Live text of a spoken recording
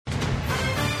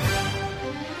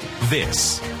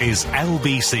This is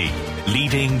LBC,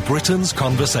 leading Britain's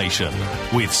conversation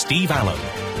with Steve Allen.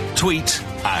 Tweet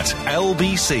at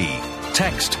LBC.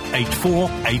 Text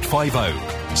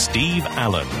 84850. Steve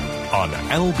Allen on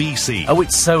LBC. Oh,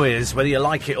 it so is, whether you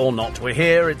like it or not. We're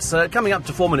here. It's coming up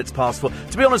to 4 minutes past 4.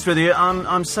 To be honest with you,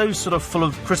 I'm so sort of full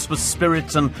of Christmas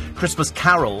spirit and Christmas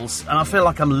carols, and I feel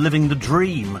like I'm living the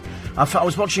dream. I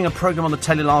was watching a programme on the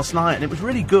telly last night, and it was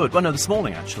really good. Well, no, this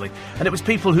morning, actually. And it was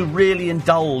people who really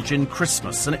indulge in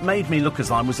Christmas, and it made me look as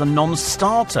I was a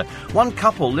non-starter. One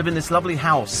couple live in this lovely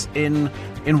house in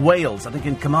Wales, I think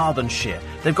in Carmarthenshire.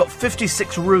 They've got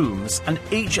 56 rooms, and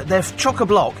they're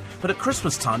chock-a-block, but at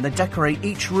Christmas time they decorate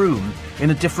each room in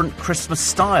a different Christmas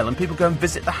style, and people go and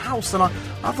visit the house, and I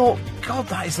thought, God,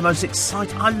 that is the most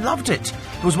exciting. I loved it.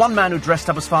 There was one man who dressed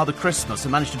up as Father Christmas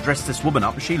and managed to dress this woman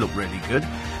up, and she looked really good.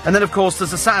 And then, of course,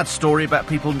 there's a sad story about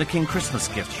people nicking Christmas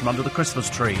gifts from under the Christmas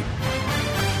tree.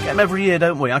 Get them every year,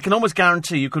 don't we? I can almost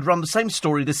guarantee you could run the same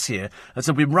story this year as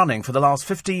have been running for the last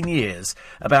 15 years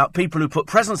about people who put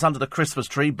presents under the Christmas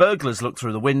tree, burglars look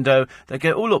through the window, they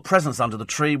go, oh, look, presents under the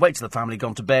tree, wait till the family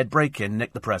gone to bed, break in,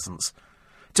 nick the presents.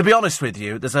 To be honest with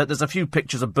you, there's a few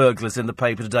pictures of burglars in the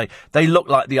paper today. They look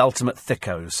like the ultimate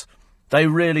thickos. They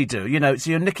really do. You know,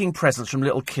 so you're nicking presents from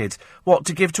little kids. What,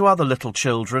 to give to other little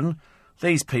children?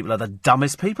 These people are the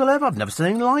dumbest people ever. I've never seen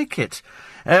anything like it.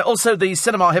 Also, the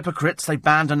cinema hypocrites, they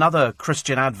banned another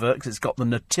Christian advert because it's got the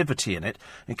nativity in it,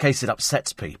 in case it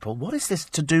upsets people. What is this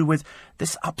to do with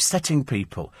this upsetting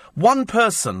people? One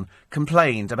person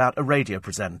complained about a radio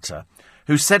presenter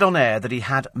who said on air that he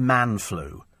had man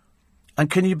flu. And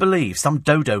can you believe some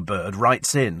dodo bird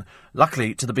writes in,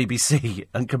 luckily to the BBC,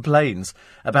 and complains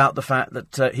about the fact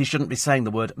that he shouldn't be saying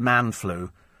the word man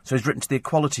flu. So he's written to the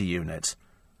Equality Unit.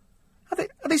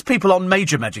 Are these people on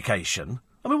major medication?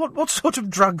 I mean, what sort of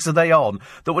drugs are they on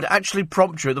that would actually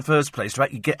prompt you in the first place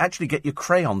to actually get your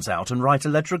crayons out and write a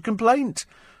letter of complaint?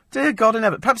 Dear God in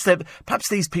heaven. Perhaps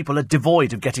these people are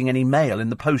devoid of getting any mail in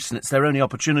the post, and it's their only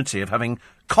opportunity of having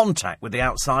contact with the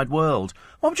outside world.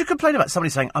 Why would you complain about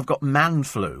somebody saying, I've got man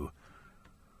flu?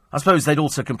 I suppose they'd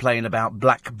also complain about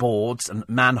blackboards and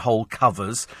manhole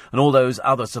covers and all those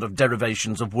other sort of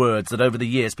derivations of words that over the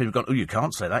years people have gone, oh, you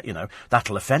can't say that, you know,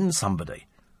 that'll offend somebody.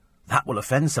 That will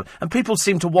offend some. And people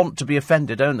seem to want to be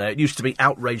offended, don't they? It used to be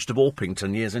outraged of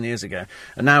Orpington years and years ago,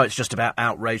 and now it's just about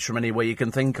outrage from anywhere you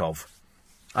can think of.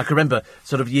 I can remember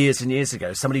sort of years and years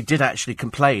ago, somebody did actually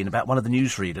complain about one of the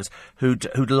newsreaders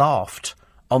who'd laughed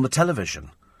on the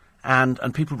television. And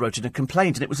people wrote in and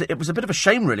complained, and it was a bit of a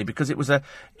shame, really, because it was a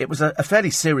fairly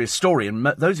serious story. And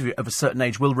those of you of a certain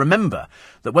age will remember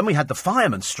that when we had the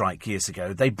firemen strike years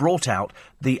ago, they brought out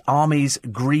the Army's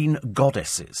Green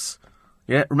Goddesses.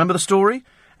 Yeah, remember the story?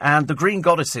 And the Green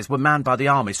Goddesses were manned by the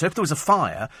Army. So if there was a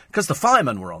fire, because the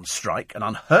firemen were on strike, an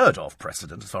unheard of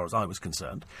precedent as far as I was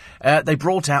concerned, they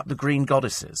brought out the Green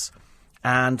Goddesses.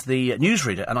 And the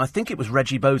newsreader, and I think it was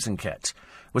Reggie Bosanquet,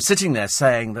 was sitting there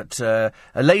saying that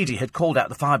a lady had called out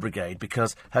the fire brigade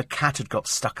because her cat had got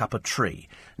stuck up a tree.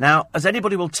 Now, as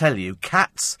anybody will tell you,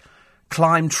 cats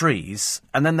climb trees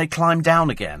and then they climb down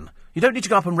again. You don't need to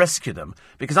go up and rescue them,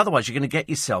 because otherwise you're going to get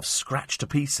yourself scratched to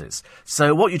pieces.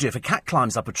 So what you do, if a cat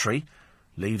climbs up a tree,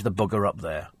 leave the bugger up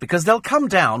there, because they'll come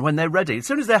down when they're ready. As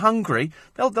soon as they're hungry,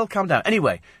 they'll come down.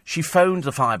 Anyway, she phoned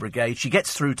the fire brigade. She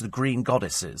gets through to the Green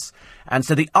Goddesses. And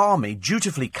so the Army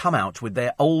dutifully come out with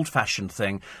their old-fashioned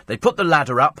thing. They put the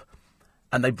ladder up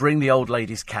and they bring the old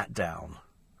lady's cat down.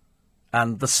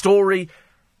 And the story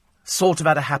sort of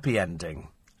had a happy ending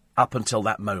up until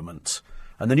that moment.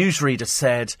 And the newsreader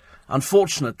said,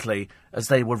 unfortunately, as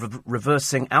they were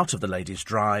reversing out of the lady's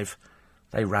drive,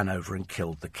 they ran over and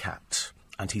killed the cat.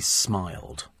 And he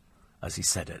smiled as he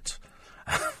said it.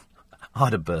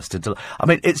 I'd have burst into... I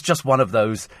mean, it's just one of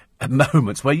those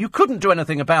moments where you couldn't do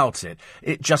anything about it.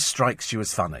 It just strikes you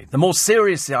as funny. The more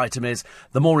serious the item is,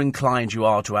 the more inclined you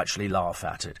are to actually laugh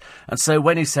at it. And so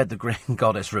when he said the Green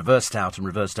Goddess reversed out and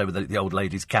reversed over the old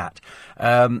lady's cat,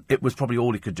 it was probably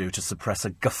all he could do to suppress a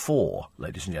guffaw,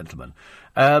 ladies and gentlemen.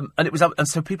 And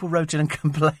so people wrote in and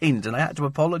complained, and I had to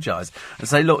apologise and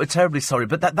say, look, we're terribly sorry,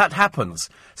 but that happens.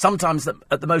 Sometimes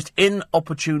at the most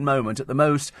inopportune moment, at the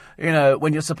most, you know,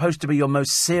 when you're supposed to be your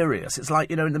most serious. It's like,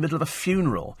 you know, in the middle of a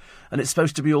funeral, and it's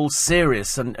supposed to be all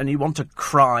serious, and you want to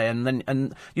cry,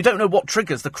 and you don't know what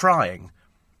triggers the crying.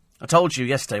 I told you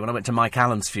yesterday when I went to Mike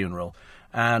Allen's funeral,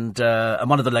 and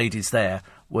one of the ladies there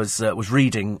was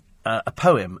reading a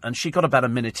poem, and she got about a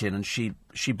minute in, and she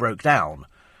broke down.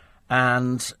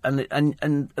 And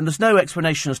there's no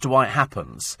explanation as to why it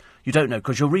happens. You don't know,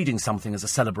 because you're reading something as a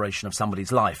celebration of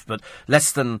somebody's life. But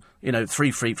less than,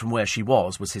 3 feet from where she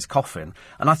was his coffin.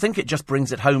 And I think it just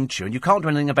brings it home to you. And you can't do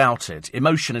anything about it.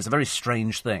 Emotion is a very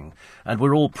strange thing. And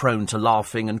we're all prone to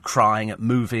laughing and crying at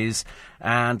movies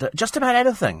and just about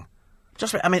anything.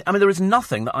 I mean, there is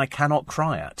nothing that I cannot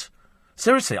cry at.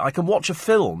 Seriously, I can watch a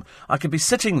film. I could be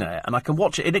sitting there and I can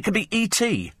watch it. And it could be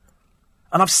E.T.,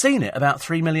 and I've seen it about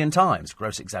 3 million times.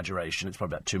 Gross exaggeration. It's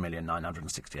probably about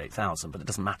 2,968,000, but it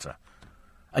doesn't matter.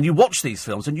 And you watch these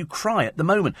films and you cry at the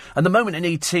moment. And the moment in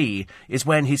E.T. is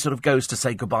when he sort of goes to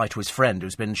say goodbye to his friend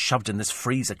who's been shoved in this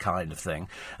freezer kind of thing.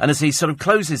 And as he sort of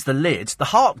closes the lid, the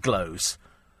heart glows.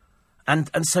 And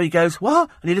so he goes, what?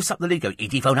 And he lifts up the lid, goes,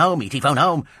 E.T. phone home, E.T. phone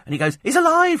home. And he goes, he's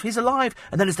alive, he's alive.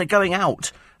 And then as they're going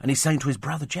out, and he's saying to his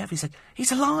brother Jeff, he said,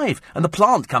 he's alive. And the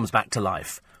plant comes back to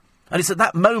life. And it's at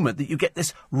that moment that you get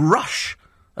this rush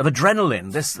of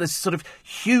adrenaline, this sort of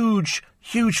huge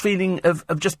feeling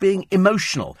of just being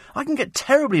emotional. I can get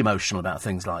terribly emotional about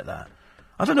things like that.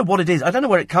 I don't know what it is. I don't know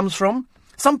where it comes from.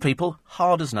 Some people,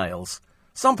 hard as nails.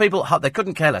 Some people, they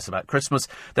couldn't care less about Christmas.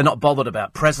 They're not bothered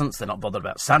about presents. They're not bothered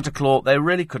about Santa Claus. They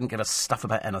really couldn't give a stuff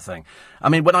about anything. I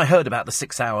mean, when I heard about the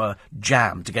 6-hour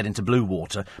jam to get into Blue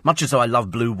Water, much as though I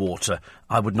love Blue Water,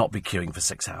 I would not be queuing for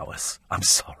 6 hours. I'm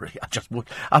sorry.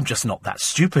 I'm just not that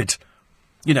stupid.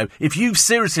 If you've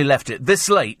seriously left it this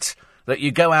late that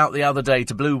you go out the other day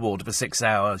to Blue Water for 6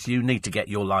 hours, you need to get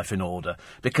your life in order.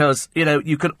 Because,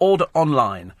 you can order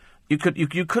online. You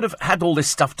could have had all this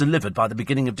stuff delivered by the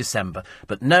beginning of December.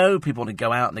 But no, people want to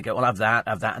go out and they go, well, have that.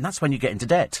 And that's when you get into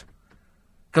debt.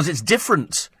 Because it's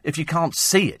different if you can't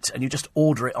see it and you just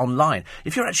order it online.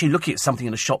 If you're actually looking at something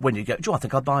in a shop window, you go, I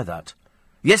think I'd buy that.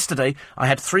 Yesterday, I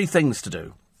had 3 things to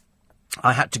do.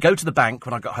 I had to go to the bank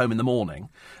when I got home in the morning.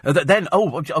 I've got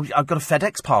a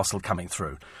FedEx parcel coming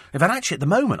through. In fact, actually, at the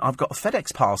moment, I've got a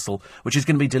FedEx parcel which is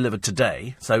going to be delivered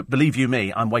today. So, believe you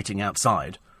me, I'm waiting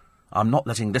outside. I'm not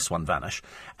letting this one vanish.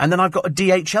 And then I've got a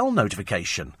DHL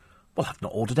notification. Well, I've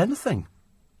not ordered anything.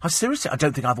 I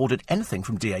don't think I've ordered anything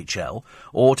from DHL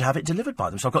or to have it delivered by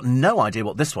them. So I've got no idea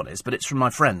what this one is, but it's from my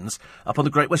friends up on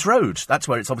the Great West Road. That's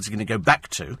where it's obviously going to go back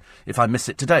to if I miss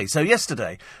it today. So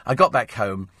yesterday, I got back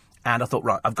home and I thought,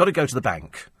 right, I've got to go to the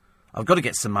bank. I've got to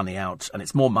get some money out, and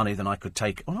it's more money than I could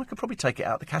take. Well, I could probably take it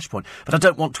out at the cash point. But I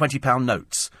don't want £20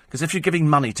 notes, because if you're giving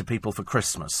money to people for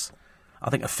Christmas, I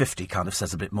think a 50 kind of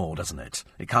says a bit more, doesn't it?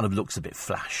 It kind of looks a bit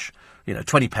flash.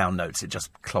 £20 notes, it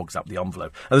just clogs up the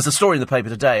envelope. And there's a story in the paper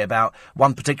today about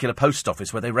one particular post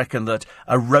office where they reckon that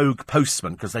a rogue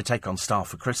postman, because they take on staff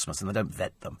for Christmas and they don't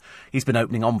vet them, he's been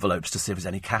opening envelopes to see if there's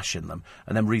any cash in them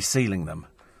and then resealing them.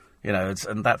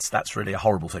 And that's really a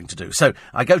horrible thing to do. So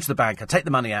I go to the bank, I take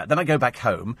the money out, then I go back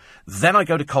home, then I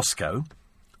go to Costco,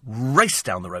 race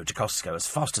down the road to Costco as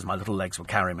fast as my little legs will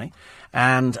carry me,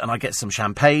 and I get some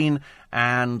champagne,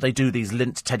 and they do these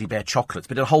Lindt teddy bear chocolates,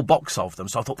 but a whole box of them,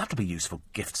 so I thought that'll be useful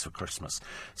gifts for Christmas.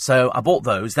 So I bought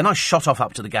those, then I shot off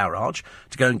up to the garage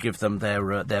to go and give them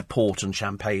their port and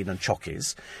champagne and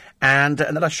chockies, and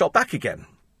then I shot back again.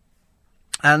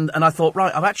 And I thought,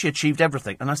 right, I've actually achieved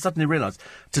everything, and I suddenly realised,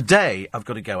 today I've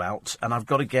got to go out, and I've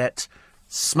got to get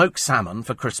smoked salmon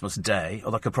for Christmas Day,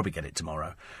 although I could probably get it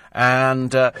tomorrow,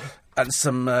 and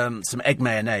some egg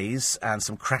mayonnaise and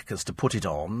some crackers to put it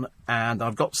on, and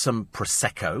I've got some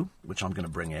Prosecco, which I'm going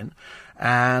to bring in,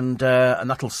 and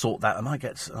that'll sort that. I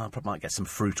probably might get some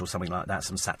fruit or something like that,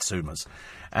 some Satsumas,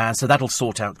 and so that'll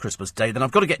sort out Christmas Day. Then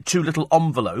I've got to get 2 little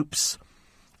envelopes.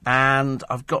 And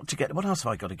I've got to get... What else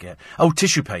have I got to get? Oh,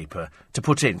 tissue paper to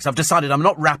put in. Because I've decided I'm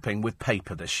not wrapping with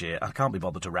paper this year. I can't be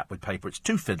bothered to wrap with paper. It's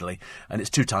too fiddly and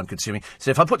it's too time-consuming. So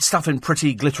if I put stuff in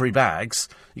pretty glittery bags,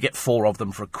 you get 4 of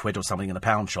them for £1 or something in a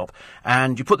pound shop,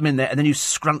 and you put them in there and then you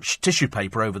scrunch tissue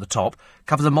paper over the top,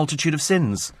 covers a multitude of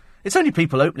sins. It's only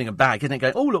people opening a bag, isn't it,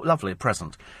 going, oh, look, lovely, a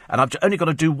present. And I've only got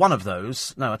to do 1 of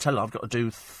those. No, I tell you, I've got to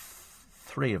do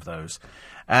 3 of those.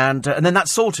 And then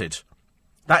that's sorted.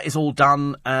 That is all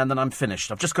done, and then I'm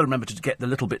finished. I've just got to remember to get the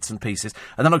little bits and pieces,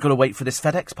 and then I've got to wait for this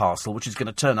FedEx parcel, which is going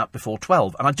to turn up before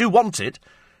 12. And I do want it,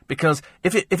 because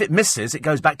if it misses, it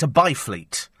goes back to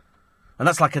Byfleet. And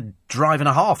that's like a drive and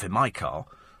a half in my car.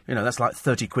 That's like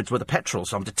 30 quid's worth of petrol,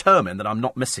 so I'm determined that I'm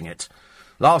not missing it.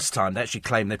 Last time, they actually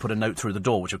claimed they put a note through the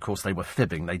door, which, of course, they were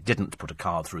fibbing. They didn't put a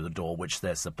card through the door, which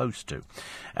they're supposed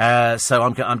to. So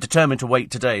I'm determined to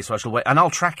wait today, so I shall wait. And I'll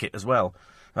track it as well.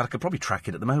 I could probably track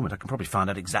it at the moment. I can probably find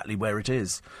out exactly where it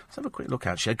is. Let's have a quick look,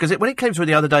 actually. Because when it came through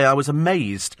the other day, I was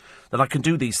amazed that I can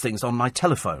do these things on my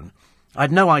telephone. I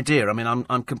had no idea. I mean,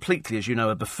 I'm completely, as you know,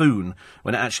 a buffoon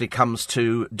when it actually comes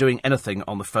to doing anything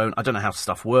on the phone. I don't know how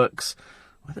stuff works.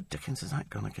 Where the dickens has that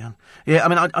gone again? Yeah, I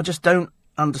mean, I just don't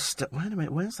understand. Wait a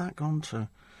minute, where's that gone to?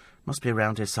 Must be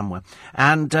around here somewhere.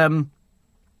 And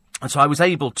so I was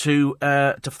able to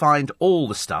find all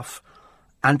the stuff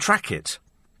and track it.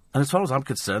 And as far as I'm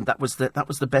concerned, that was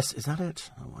the best. Is that it?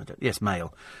 Oh, I don't. Yes,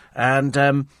 mail. And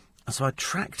so I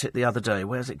tracked it the other day.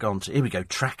 Where's it gone to? Here we go.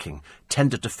 Tracking.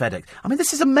 Tendered to FedEx. I mean,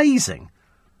 this is amazing.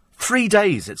 3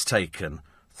 days it's taken.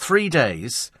 3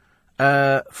 days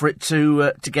for it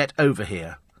to get over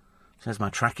here. There's my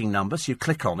tracking number. So you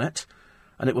click on it,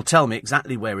 and it will tell me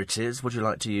exactly where it is. Would you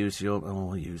like to use your...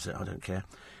 Oh, I'll use it. I don't care.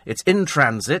 It's in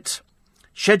transit.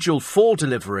 Scheduled for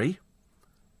delivery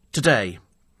today.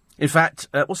 In fact,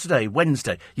 what's today?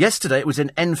 Wednesday. Yesterday it was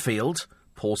in Enfield.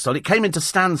 Poor soul. It came into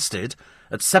Stansted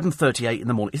at 7:38 in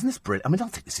the morning. Isn't this brilliant? I mean, I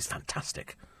think this is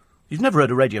fantastic. You've never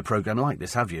heard a radio programme like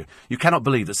this, have you? You cannot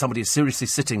believe that somebody is seriously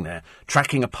sitting there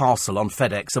tracking a parcel on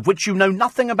FedEx of which you know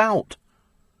nothing about.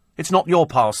 It's not your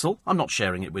parcel. I'm not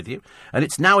sharing it with you. And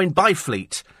it's now in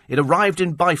Byfleet. It arrived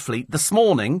in Byfleet this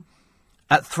morning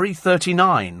at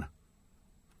 3:39.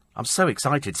 I'm so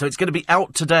excited. So it's going to be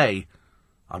out today.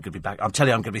 I'm going to be back. I'm telling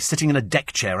you, I'm going to be sitting in a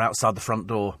deck chair outside the front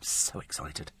door. So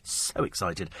excited. So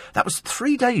excited. That was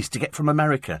 3 days to get from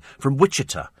America, from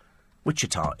Wichita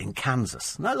in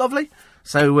Kansas. Isn't that lovely?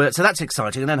 So that's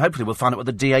exciting. And then hopefully we'll find out what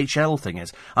the DHL thing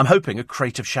is. I'm hoping a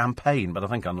crate of champagne, but I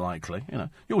think unlikely. You know,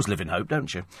 you always live in hope,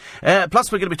 don't you?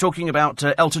 Plus, we're going to be talking about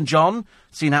Elton John,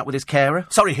 seen out with his carer.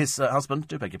 Sorry, his husband.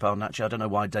 Do beg your pardon, actually. I don't know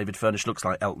why David Furnish looks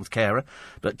like Elton's carer.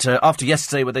 But after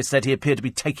yesterday, where they said he appeared to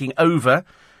be taking over...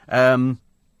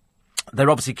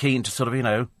 they're obviously keen to sort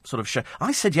of show...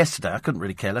 I said yesterday, I couldn't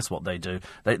really care less what they do.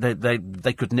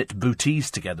 They could knit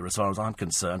booties together, as far as I'm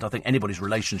concerned. I think anybody's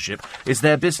relationship is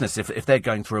their business. If they're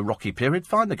going through a rocky period,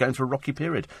 fine, they're going through a rocky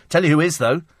period. Tell you who is,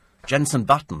 though. Jensen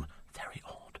Button. Very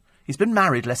odd. He's been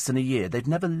married less than a year. They've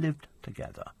never lived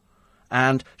together.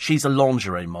 And she's a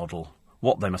lingerie model.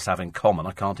 What they must have in common,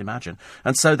 I can't imagine.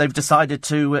 And so they've decided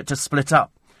to split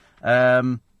up.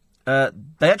 They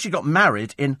actually got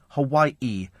married in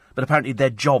Hawaii, but apparently their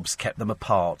jobs kept them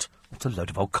apart. What a load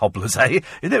of old cobblers, eh?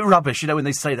 Isn't it rubbish? You know, when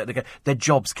they say that, they go, their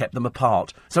jobs kept them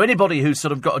apart. So anybody who's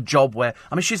sort of got a job where...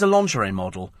 I mean, she's a lingerie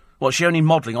model. What, is she only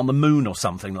modelling on the moon or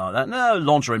something like that? No,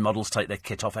 lingerie models take their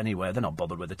kit off anywhere. They're not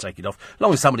bothered whether they take it off. As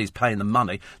long as somebody's paying them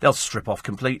money, they'll strip off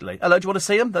completely. Hello, do you want to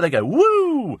see them? There they go,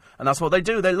 woo! And that's what they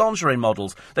do. They're lingerie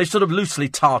models. They sort of loosely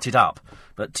tart it up.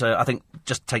 But I think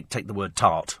just take the word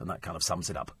tart, and that kind of sums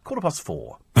it up.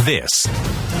 4:15. This.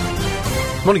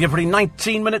 Morning, everybody.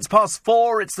 19 minutes past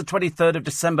 4. It's the 23rd of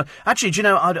December. Actually, do you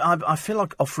know, I feel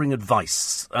like offering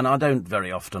advice, and I don't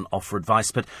very often offer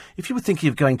advice, but if you were thinking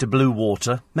of going to Blue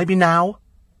Water, maybe now,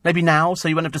 so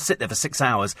you won't have to sit there for 6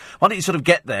 hours, why don't you sort of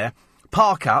get there,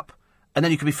 park up, and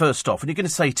then you can be first off, and you're going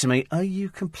to say to me, are you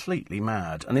completely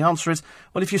mad? And the answer is,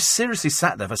 well, if you seriously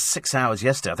sat there for 6 hours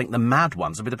yesterday, I think the mad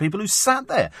ones would be the people who sat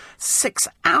there. 6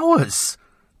 hours!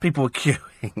 People were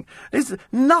queuing.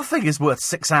 Nothing is worth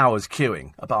 6 hours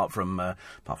queuing, apart from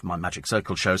my Magic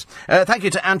Circle shows. Thank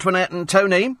you to Antoinette and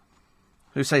Tony,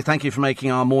 who say thank you for making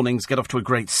our mornings get off to a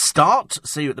great start.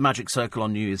 See you at the Magic Circle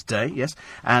on New Year's Day, yes.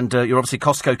 And you're obviously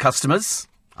Costco customers.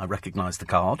 I recognise the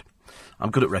card. I'm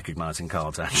good at recognising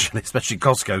cards, actually, especially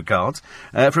Costco cards.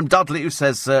 From Dudley, who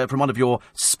says, from one of your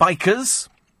spikers,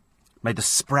 may the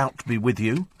sprout be with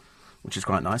you. Which is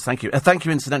quite nice, thank you. Thank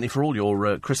you, incidentally, for all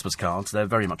your Christmas cards. They're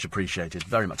very much appreciated,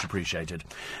 very much appreciated.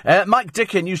 Mike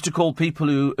Dickin used to call people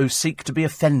who seek to be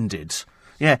offended.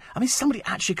 Yeah, I mean, somebody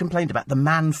actually complained about the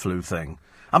man flu thing.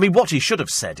 I mean, what he should have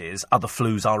said is, other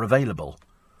flus are available.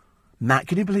 Matt,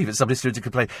 can you believe it? Somebody's doing to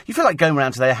complain. You feel like going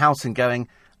round to their house and going,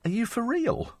 are you for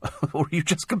real? Or are you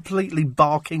just completely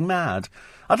barking mad?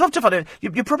 I'd love to find out.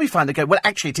 You probably find they go, well,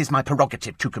 actually, it is my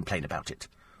prerogative to complain about it.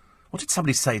 What did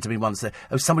somebody say to me once?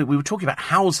 We were talking about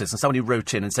houses, and somebody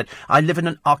wrote in and said, I live in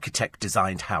an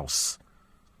architect-designed house.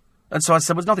 And so I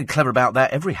said, well, there's nothing clever about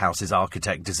that. Every house is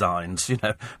architect-designed, you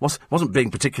know. Wasn't being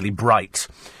particularly bright.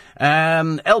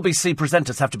 LBC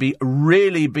presenters have to be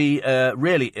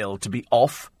really ill to be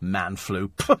off man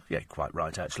flu. Yeah, quite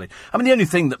right, actually. I mean, the only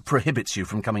thing that prohibits you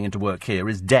from coming into work here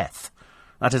is death.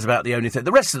 That is about the only thing.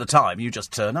 The rest of the time, you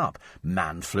just turn up.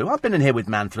 Man flu. I've been in here with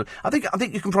man flu. I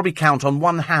think you can probably count on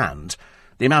one hand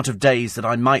the amount of days that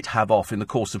I might have off in the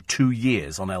course of 2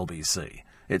 years on LBC.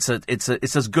 It's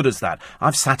as good as that.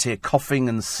 I've sat here coughing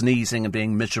and sneezing and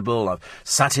being miserable. I've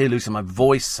sat here losing my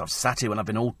voice. I've sat here when I've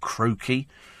been all croaky.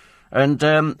 And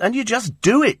you just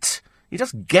do it. You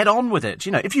just get on with it.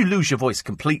 You know, if you lose your voice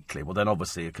completely, well, then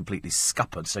obviously you're completely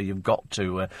scuppered, so you've got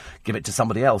to give it to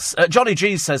somebody else. Johnny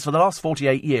G says, for the last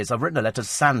 48 years, I've written a letter to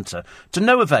Santa to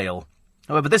no avail.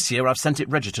 However, this year I've sent it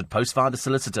registered post via the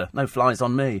solicitor. No flies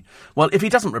on me. Well, if he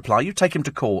doesn't reply, you take him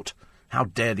to court. How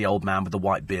dare the old man with the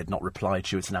white beard not reply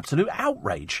to you? It's an absolute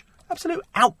outrage. Absolute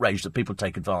outrage that people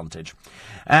take advantage.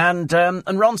 And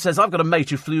Ron says, I've got a mate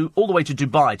who flew all the way to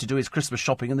Dubai to do his Christmas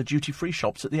shopping in the duty-free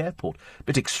shops at the airport.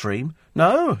 Bit extreme.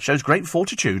 No, shows great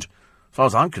fortitude. As far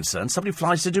as I'm concerned, somebody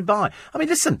flies to Dubai. I mean,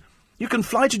 listen, you can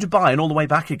fly to Dubai and all the way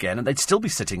back again, and they'd still be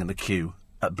sitting in the queue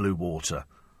at Blue Water.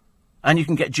 And you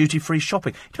can get duty-free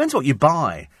shopping. It depends what you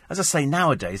buy. As I say,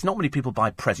 nowadays, not many people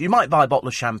buy presents. You might buy a bottle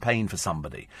of champagne for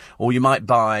somebody. Or you might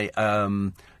buy,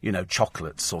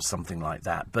 chocolates or something like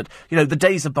that. But, the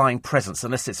days of buying presents,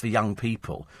 unless it's for young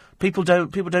people, people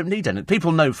don't need any.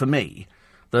 People know, for me,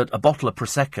 that a bottle of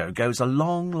Prosecco goes a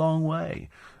long, long way.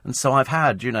 And so I've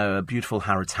had, a beautiful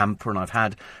Harrods hamper, and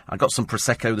I got some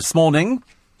Prosecco this morning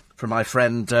from my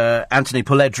friend Anthony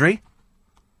Polledri.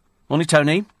 Morning,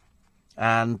 Tony.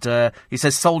 And he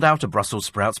says, sold out of Brussels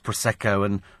sprouts, Prosecco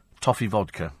and toffee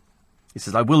vodka. He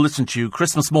says, I will listen to you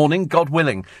Christmas morning, God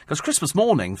willing. Because Christmas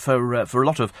morning, for a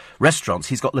lot of restaurants,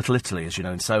 he's got Little Italy, as you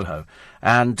know, in Soho.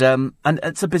 And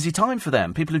it's a busy time for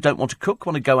them. People who don't want to cook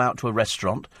want to go out to a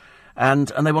restaurant. And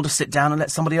they want to sit down and let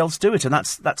somebody else do it. And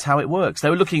that's how it works. They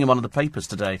were looking in one of the papers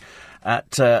today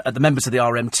at the members of the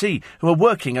RMT who are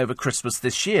working over Christmas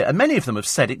this year. And many of them have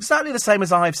said exactly the same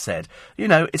as I've said.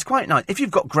 It's quite nice. If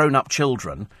you've got grown-up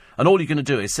children and all you're going to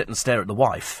do is sit and stare at the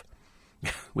wife,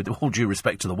 with all due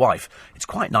respect to the wife, it's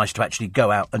quite nice to actually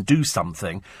go out and do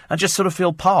something and just sort of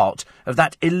feel part of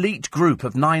that elite group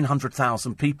of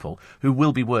 900,000 people who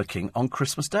will be working on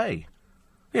Christmas Day.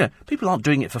 People aren't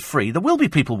doing it for free. There will be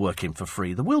people working for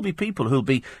free. There will be people who'll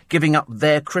be giving up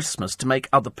their Christmas to make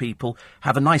other people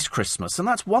have a nice Christmas, and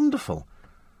that's wonderful.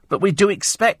 But we do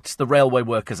expect the railway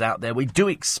workers out there. We do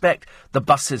expect the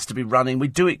buses to be running. We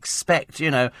do expect,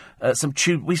 some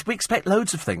tube. We expect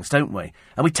loads of things, don't we?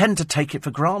 And we tend to take it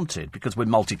for granted because we're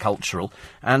multicultural,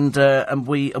 and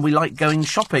we like going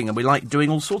shopping, and we like doing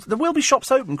all sorts. There will be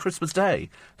shops open Christmas Day.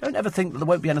 Don't ever think that there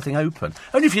won't be anything open.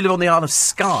 Only if you live on the Isle of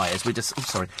Skye, as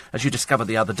you discovered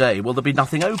the other day. Will there be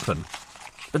nothing open?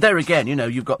 But there again,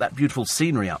 you've got that beautiful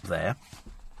scenery up there,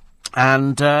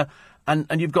 and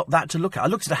you've got that to look at. I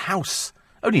looked at a house,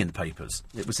 only in the papers.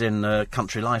 It was in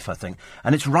Country Life, I think.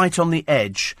 And it's right on the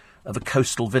edge of a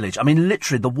coastal village. I mean,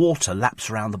 literally, the water laps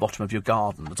around the bottom of your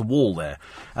garden. There's a wall there.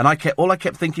 And all I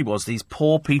kept thinking was these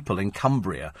poor people in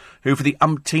Cumbria who, for the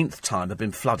umpteenth time, have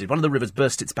been flooded. One of the rivers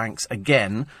burst its banks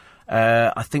again.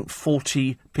 I think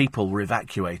 40 people were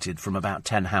evacuated from about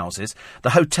 10 houses. The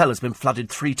hotel has been flooded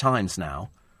 3 times now.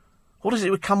 What is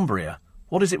it with Cumbria?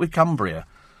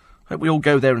 Hope we all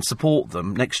go there and support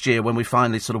them next year when we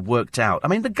finally sort of worked out. I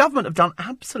mean, the government have done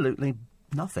absolutely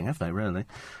nothing, have they, really?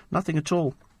 Nothing at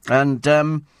all. And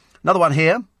another one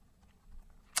here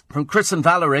from Chris and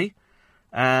Valerie,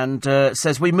 and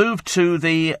says, we moved to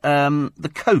the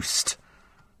coast.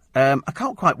 I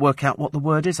can't quite work out what the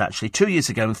word is, actually. 2 years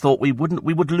ago and thought we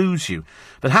would lose you.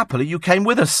 But happily, you came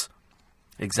with us.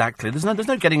 Exactly. There's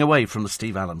no getting away from the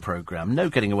Steve Allen programme. No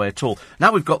getting away at all.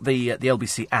 Now we've got the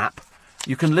LBC app.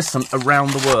 You can listen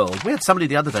around the world. We had somebody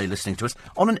the other day listening to us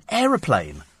on an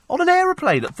aeroplane.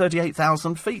 At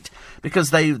 38,000 feet.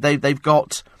 Because they've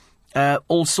got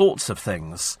all sorts of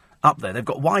things up there. They've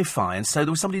got Wi-Fi, and so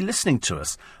there was somebody listening to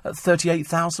us at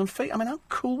 38,000 feet. I mean, how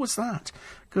cool was that?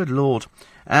 Good Lord.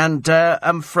 And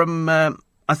from,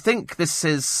 I think this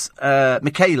is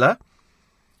Michaela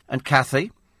and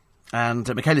Kathy.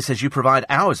 And Michaela says, you provide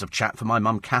hours of chat for my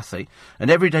mum, Kathy. And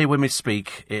every day when we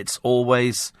speak, it's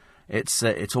always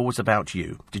about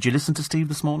you. Did you listen to Steve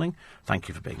this morning? Thank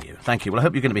you for being you. Thank you. Well, I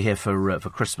hope you're going to be here for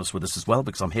Christmas with us as well,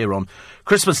 because I'm here on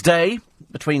Christmas Day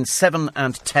between 7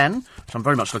 and 10, which I'm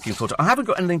very much looking forward to. I haven't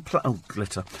got anything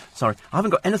glitter. Sorry. I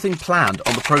haven't got anything planned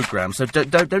on the programme, so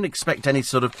don't expect any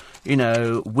sort of,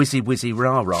 whizzy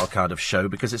rah-rah kind of show,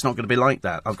 because it's not going to be like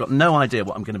that. I've got no idea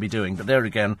what I'm going to be doing, but there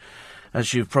again,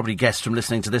 as you've probably guessed from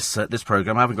listening to this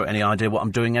programme, I haven't got any idea what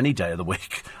I'm doing any day of the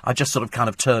week. I just sort of kind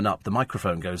of turn up, the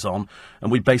microphone goes on,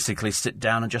 and we basically sit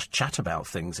down and just chat about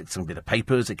things. It can be the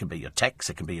papers, it can be your texts,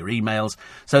 it can be your emails.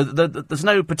 So there's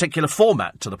no particular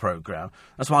format to the programme.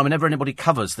 That's why whenever anybody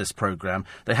covers this programme,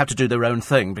 they have to do their own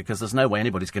thing, because there's no way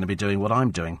anybody's going to be doing what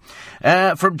I'm doing.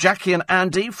 From Jackie and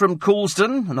Andy from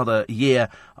Coulsdon, another year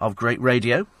of great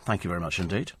radio. Thank you very much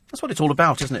indeed. That's what it's all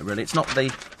about, isn't it, really? It's not the...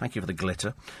 Thank you for the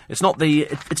glitter. It's not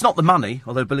the money,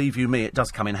 although, believe you me, it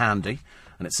does come in handy.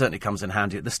 And it certainly comes in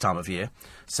handy at this time of year.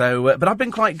 So, but I've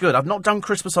been quite good. I've not done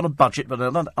Christmas on a budget, but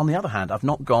on the other hand, I've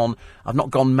not gone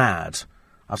mad.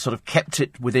 I've sort of kept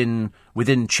it within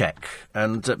check.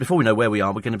 And before we know where we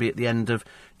are, we're going to be at the end of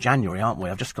January, aren't we?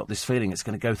 I've just got this feeling it's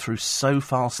going to go through so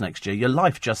fast next year. Your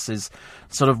life just is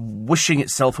sort of wishing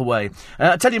itself away.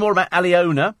 I'll tell you more about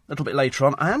Aliona a little bit later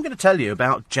on. I am going to tell you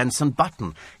about Jensen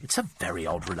Button. It's a very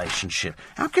odd relationship.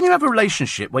 How can you have a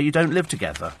relationship where you don't live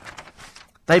together?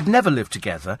 They've never lived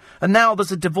together, and now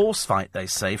there's a divorce fight, they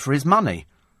say, for his money.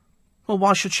 Well,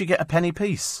 why should she get a penny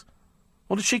piece?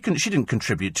 Well, she didn't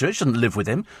contribute to it. She didn't live with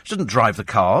him. She didn't drive the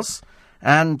cars.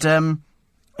 And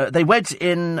they wed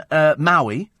in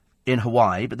Maui, in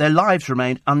Hawaii, but their lives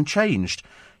remained unchanged.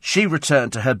 She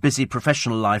returned to her busy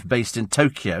professional life based in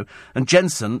Tokyo, and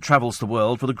Jensen travels the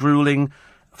world with a gruelling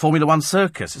Formula One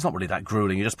circus. It's not really that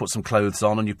gruelling. You just put some clothes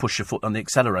on and you push your foot on the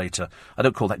accelerator. I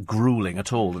don't call that gruelling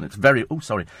at all. And it's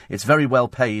very well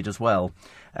paid as well.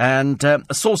 And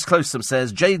a source close to them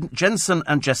says Jensen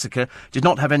and Jessica did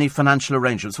not have any financial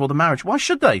arrangements for the marriage. Why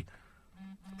should they?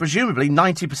 Presumably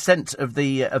 90% of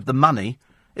the money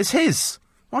is his.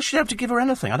 Why should you have to give her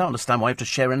anything? I don't understand why you have to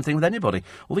share anything with anybody.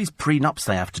 All these prenups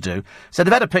they have to do. So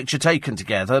they've had a picture taken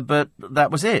together, but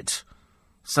that was it.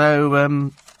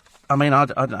 So,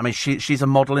 she's a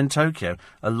model in Tokyo.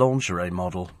 A lingerie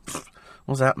model.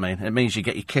 What does that mean? It means you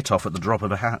get your kit off at the drop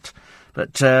of a hat.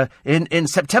 But in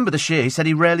September this year, he said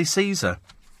he rarely sees her.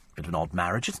 Bit of an odd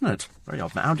marriage, isn't it? Very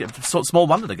odd marriage. Small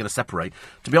wonder they're going to separate.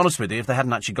 To be honest with you, if they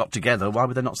hadn't actually got together, why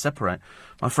would they not separate?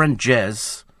 My friend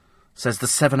Jez says the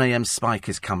 7 a.m. spike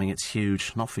is coming. It's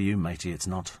huge. Not for you, matey, it's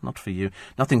not. Not for you.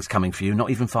 Nothing's coming for you, not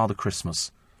even Father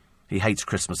Christmas. He hates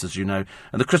Christmas, as you know.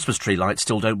 And the Christmas tree lights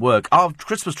still don't work. Our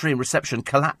Christmas tree in reception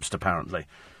collapsed, apparently.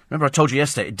 Remember I told you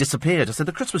yesterday it disappeared. I said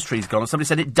the Christmas tree's gone, and somebody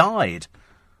said it died.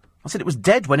 I said it was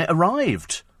dead when it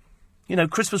arrived. You know,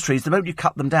 Christmas trees, the moment you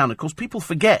cut them down, of course, people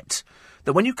forget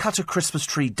that when you cut a Christmas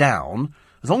tree down,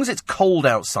 as long as it's cold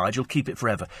outside, you'll keep it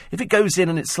forever. If it goes in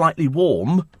and it's slightly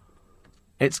warm,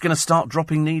 it's going to start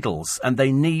dropping needles, and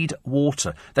they need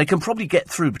water. They can probably get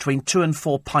through between 2 and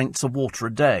 4 pints of water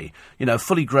a day. You know, a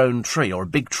fully grown tree or a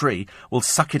big tree will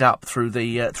suck it up through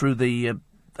the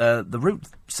root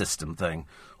system thing.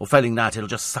 Or failing that, it'll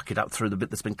just suck it up through the bit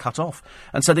that's been cut off.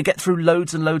 And so they get through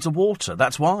loads and loads of water.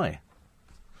 That's why.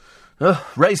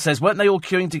 Ray says, weren't they all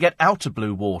queuing to get out of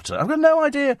blue water? I've got no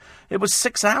idea. It was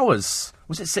 6 hours.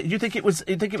 Was it? You think it was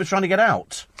trying to get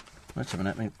out? Wait a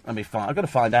minute. Let me find. I've got to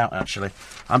find out. Actually,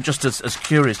 I'm just as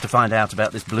curious to find out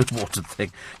about this blue water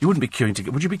thing. You wouldn't be queuing to.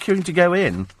 Would you be queuing to go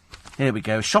in? Here we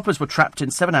go. Shoppers were trapped in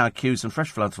 7-hour queues and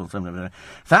fresh floods.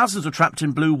 Thousands were trapped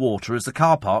in blue water as the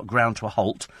car park ground to a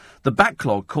halt. The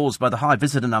backlog caused by the high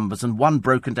visitor numbers and one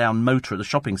broken-down motor at the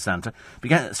shopping centre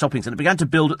began to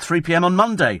build at 3 p.m. on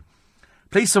Monday.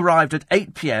 Police arrived at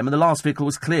 8 p.m. and the last vehicle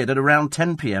was cleared at around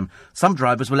 10 p.m. Some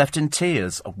drivers were left in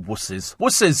tears. Oh, wusses.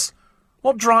 Wusses!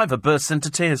 What driver bursts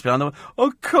into tears behind the... I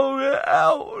can't get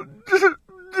out.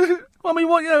 I mean,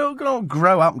 what,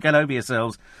 grow up and get over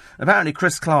yourselves. Apparently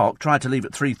Chris Clark tried to leave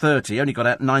at 3:30, only got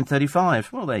out at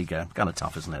 9:35. Well, there you go. Kind of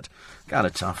tough, isn't it? Kind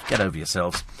of tough. Get over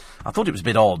yourselves. I thought it was a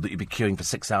bit odd that you'd be queuing for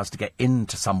 6 hours to get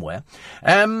into somewhere.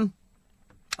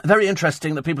 Very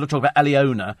interesting that people are talking about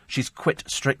Aliona. She's quit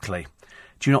Strictly.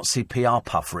 Do you not see PR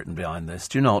puff written behind this?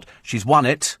 Do you not? She's won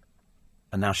it,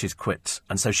 and now she's quit.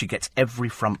 And so she gets every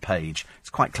front page. It's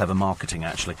quite clever marketing,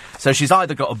 actually. So she's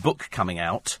either got a book coming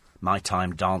out, My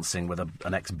Time Dancing with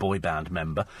an ex-boy band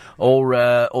member, or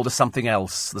there's something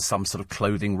else. There's some sort of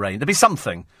clothing range. There'll be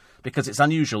something, because it's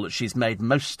unusual that she's made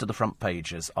most of the front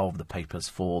pages of the papers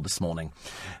for this morning.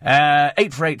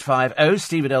 84850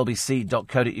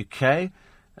 steve@lbc.co.uk.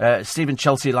 Stephen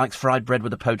Chelsea likes fried bread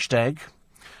with a poached egg.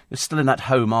 You're still in that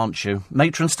home, aren't you?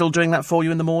 Matron still doing that for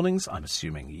you in the mornings? I'm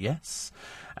assuming yes.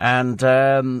 And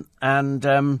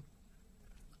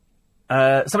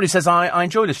somebody says, I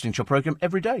enjoy listening to your programme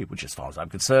every day, which, as far as I'm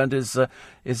concerned, is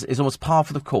almost par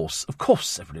for the course. Of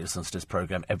course, everybody listens to this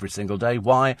programme every single day.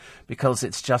 Why? Because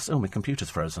it's just... Oh, my computer's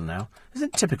frozen now.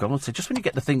 Isn't it typical? Honestly, just when you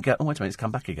get the thing... Oh, wait a minute, it's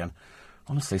come back again.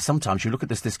 Honestly, sometimes you look at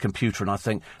this computer and I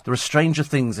think there are stranger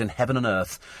things in heaven and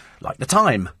earth. Like the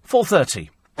time,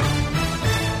 4:30.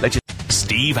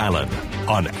 Steve Allen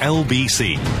on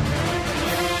LBC.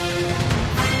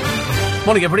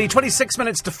 Morning, everybody. 26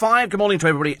 minutes to 5. Good morning to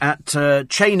everybody at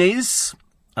Cheney's.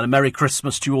 And a Merry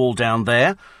Christmas to you all down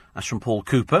there. That's from Paul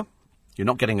Cooper. You're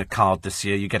not getting a card this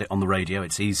year. You get it on the radio.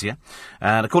 It's easier.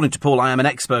 And according to Paul, I am an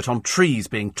expert on trees,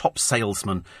 being top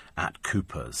salesman at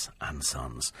Coopers and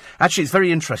Sons. Actually, it's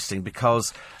very interesting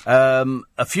because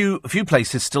a few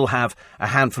places still have a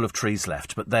handful of trees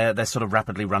left, but they're sort of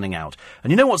rapidly running out. And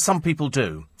you know what some people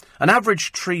do? An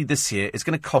average tree this year is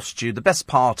going to cost you the best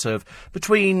part of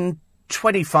between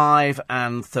 25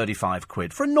 and 35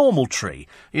 quid for a normal tree,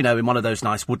 in one of those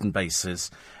nice wooden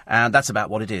bases. And that's about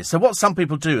what it is. So what some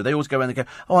people do, they always go around and go,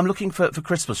 oh, I'm looking for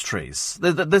Christmas trees.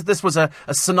 This was a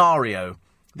scenario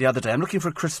the other day. I'm looking for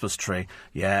a Christmas tree.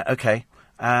 Yeah, OK.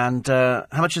 And how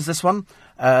much is this one?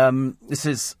 This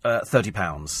is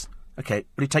 £30. OK,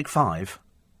 will you take 5?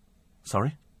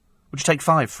 Sorry? Would you take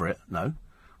 5 for it? No.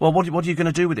 Well, what are you going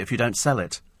to do with it if you don't sell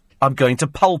it? I'm going to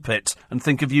pulp it and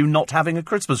think of you not having a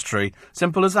Christmas tree.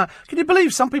 Simple as that. Can you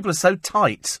believe some people are so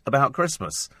tight about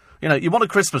Christmas? You want a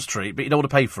Christmas tree, but you don't want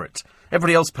to pay for it.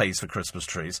 Everybody else pays for Christmas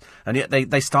trees, and yet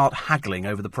they start haggling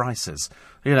over the prices.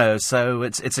 So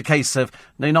it's a case of,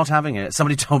 no, you're not having it.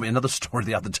 Somebody told me another story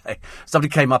the other day. Somebody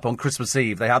came up on Christmas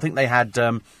Eve. I think they had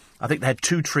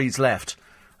 2 trees left.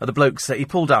 The bloke said, he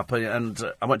pulled up, and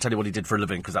I won't tell you what he did for a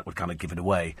living because that would kind of give it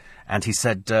away. And he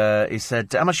said, how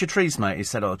much are your trees, mate? He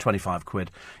said, 25 quid.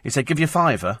 He said, give you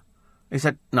 £5. He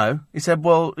said, no. He said,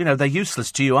 well, they're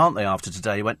useless to you, aren't they, after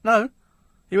today? He went, no.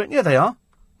 He went, yeah, they are.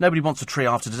 Nobody wants a tree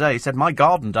after today. He said, my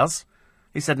garden does.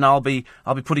 He said, and I'll be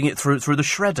putting it through the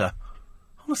shredder.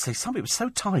 Honestly, some people are so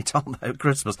tight, aren't they, at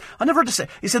Christmas? I never understand.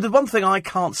 He said, the one thing I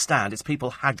can't stand is people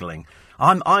haggling.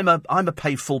 I'm a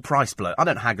pay full price bloke. I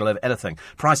don't haggle over anything.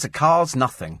 Price of cars,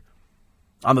 nothing.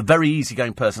 I'm a very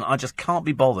easygoing person. I just can't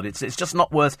be bothered. It's just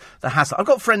not worth the hassle. I've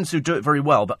got friends who do it very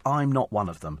well, but I'm not one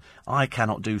of them. I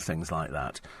cannot do things like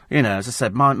that. As I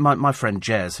said, my friend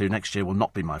Jez, who next year will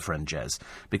not be my friend Jez,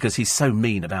 because he's so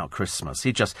mean about Christmas.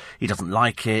 He doesn't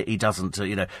like it. He doesn't,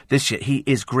 this year he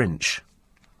is Grinch.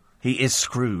 He is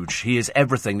Scrooge. He is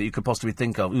everything that you could possibly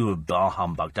think of. Ooh, bar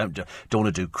humbug. Don't want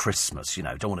to do Christmas,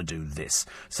 don't want to do this.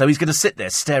 So he's going to sit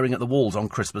there staring at the walls on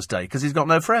Christmas Day because he's got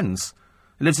no friends.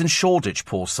 He lives in Shoreditch,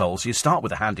 poor soul. So you start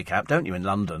with a handicap, don't you, in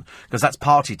London? Because that's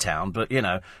party town. But,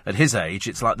 at his age,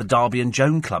 it's like the Derby and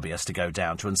Joan Club he has to go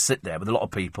down to and sit there with a lot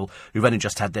of people who've only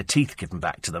just had their teeth given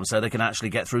back to them so they can actually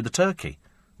get through the turkey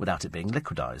without it being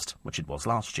liquidised, which it was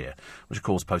last year, which of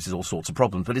course poses all sorts of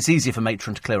problems, but it's easier for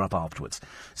Matron to clear up afterwards.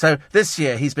 So this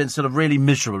year he's been sort of really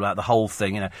miserable about the whole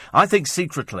thing, I think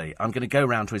secretly I'm going to go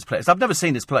round to his place. I've never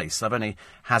seen his place. I've only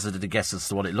hazarded a guess as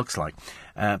to what it looks like.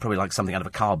 Probably like something out of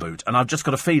a car boot. And I've just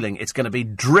got a feeling it's going to be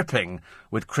dripping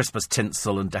with Christmas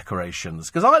tinsel and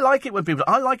decorations. Because I like it when people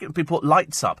put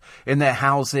lights up in their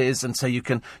houses, and so you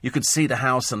can see the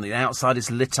house and the outside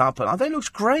is lit up, and I think it looks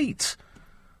great.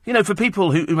 For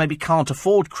people who maybe can't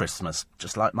afford Christmas,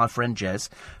 just like my friend Jez,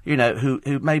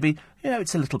 who maybe,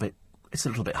 it's a little bit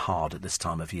hard at this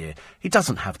time of year. He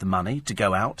doesn't have the money to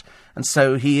go out, and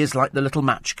so he is like the little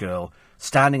match girl,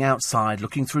 standing outside,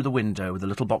 looking through the window with a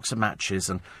little box of matches,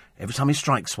 and every time he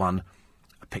strikes one,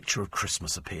 a picture of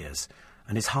Christmas appears,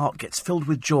 and his heart gets filled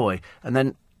with joy, and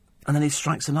then he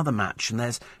strikes another match, and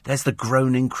there's the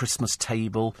groaning Christmas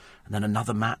table, and then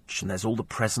another match, and there's all the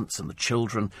presents and the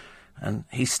children. And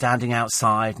he's standing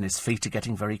outside and his feet are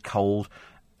getting very cold.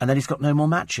 And then he's got no more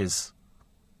matches.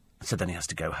 So then he has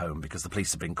to go home because the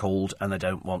police have been called and they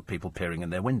don't want people peering in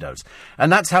their windows.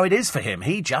 And that's how it is for him.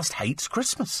 He just hates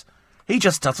Christmas. He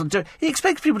just doesn't do it. He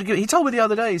expects people to give it. He told me the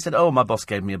other day, he said, my boss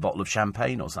gave me a bottle of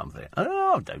champagne or something.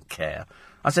 Oh, I don't care.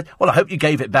 I said, well, I hope you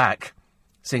gave it back,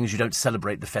 seeing as you don't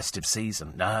celebrate the festive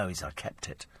season. No, he said, I kept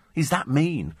it. He's that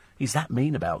mean. He's that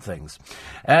mean about things.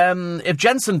 If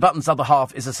Jensen Button's other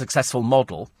half is a successful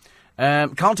model,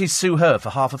 can't he sue her for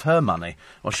half of her money?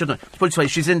 Or shouldn't I? Put it this way,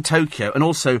 she's in Tokyo, and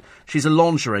also she's a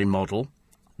lingerie model,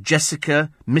 Jessica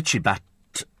Michibata.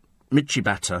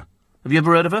 Have you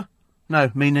ever heard of her?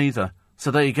 No, me neither.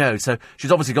 So there you go. So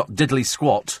she's obviously got diddly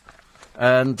squat,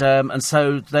 and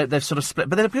so they've sort of split.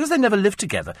 But because they never lived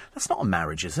together, that's not a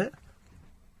marriage, is it?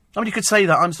 I mean, you could say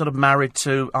that I'm sort of married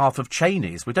to half of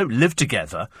Cheney's. We don't live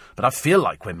together, but I feel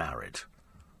like we're married.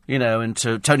 And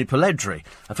to Tony Polledri,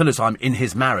 I feel as though I'm in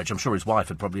his marriage. I'm sure his wife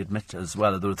would probably admit as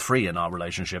well that there were 3 in our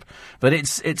relationship. But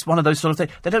it's one of those sort of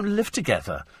things. They don't live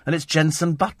together. And it's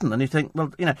Jensen Button. And you think,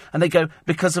 well, and they go,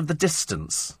 because of the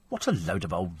distance. What a load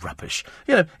of old rubbish.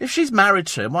 If she's married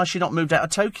to him, why has she not moved out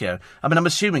of Tokyo? I mean, I'm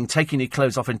assuming taking your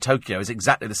clothes off in Tokyo is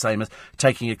exactly the same as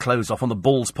taking your clothes off on the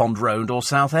Balls Pond Road or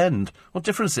Southend. What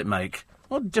difference does it make?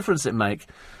 What difference does it make?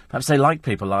 Perhaps they like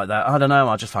people like that. I don't know.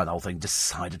 I just find the whole thing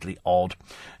decidedly odd.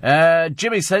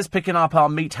 Jimmy says, picking up our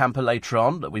meat hamper later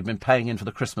on that we've been paying in for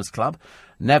the Christmas Club.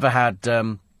 Never had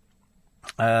to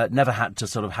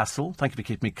sort of hassle. Thank you for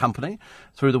keeping me company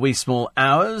through the wee small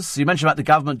hours. You mentioned about the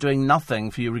government doing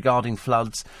nothing for you regarding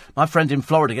floods. My friend in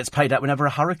Florida gets paid out whenever a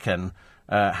hurricane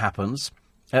happens.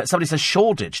 Somebody says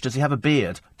Shoreditch. Does he have a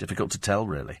beard? Difficult to tell,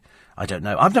 really. I don't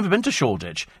know. I've never been to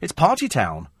Shoreditch. It's party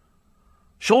town.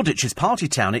 Shoreditch is party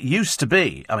town. It used to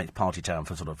be. I mean, it's party town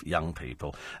for sort of young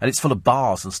people. And it's full of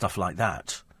bars and stuff like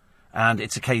that. And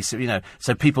it's a case of,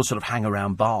 so people sort of hang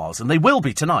around bars. And they will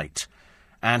be tonight.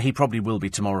 And he probably will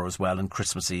be tomorrow as well. And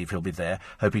Christmas Eve he'll be there,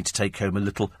 hoping to take home a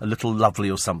little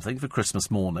lovely or something for Christmas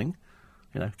morning.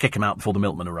 Kick him out before the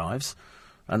milkman arrives.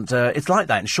 And it's like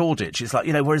that in Shoreditch. It's like,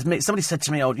 whereas somebody said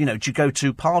to me, do you go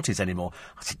to parties anymore?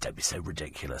 I said, don't be so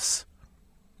ridiculous.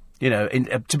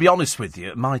 To be honest with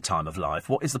you, at my time of life,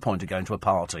 what is the point of going to a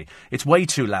party? It's way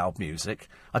too loud music.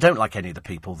 I don't like any of the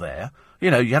people there.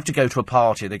 You have to go to a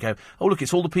party, they go, oh, look,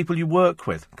 it's all the people you work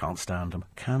with. Can't stand them.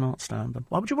 Cannot stand them.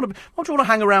 Why would you want to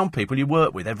hang around people you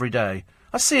work with every day?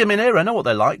 I see them in here, I know what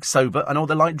they're like, sober, I know what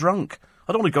they're like drunk.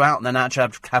 I don't want to go out and then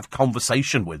actually have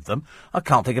conversation with them. I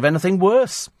can't think of anything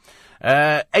worse.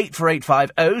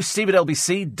 84850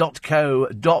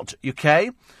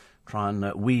 steve@lbc.co.uk. Try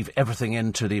and weave everything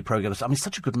into the programme. I'm in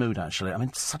such a good mood, actually. I'm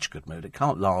in such a good mood. It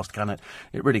can't last, can it?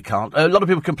 It really can't. A lot of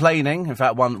people complaining, in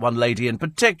fact, one lady in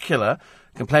particular,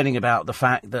 complaining about the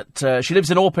fact that she lives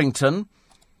in Orpington,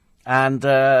 and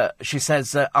she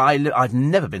says, I've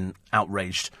never been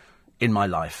outraged in my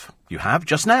life. You have?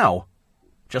 Just now.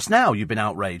 Just now you've been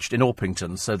outraged in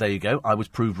Orpington. So there you go. I was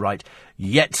proved right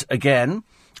yet again.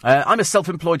 I'm a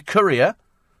self-employed courier,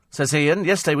 says Ian.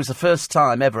 Yesterday was the first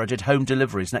time ever I did home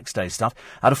deliveries, next day stuff.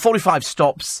 Out of 45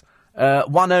 stops,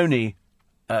 one only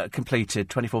completed,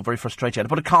 24, very frustrating. I had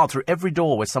to put a card through every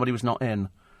door where somebody was not in.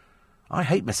 I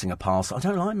hate missing a parcel. I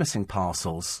don't like missing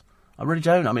parcels. I really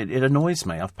don't. I mean, it annoys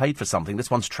me. I've paid for something. This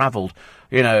one's travelled,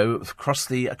 across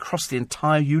the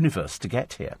entire universe to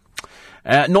get here.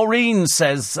 Noreen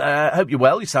says, hope you're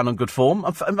well. You sound on good form.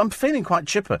 I'm feeling quite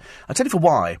chipper. I'll tell you for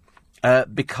why.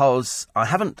 Because I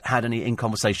haven't had any In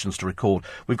Conversations to record.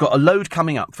 We've got a load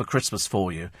coming up for Christmas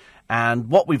for you. And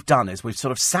what we've done is we've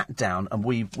sort of sat down and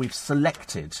we've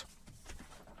selected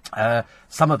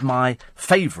some of my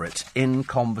favourite In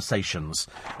Conversations.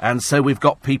 And so we've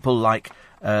got people like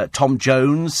Tom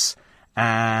Jones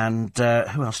and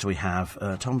who else do we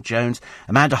have? Tom Jones,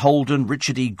 Amanda Holden,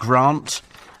 Richard E. Grant,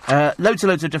 loads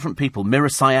of different people. Mira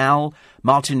Sayal,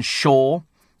 Martin Shaw.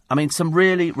 I mean, some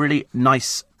really, really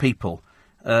nice people.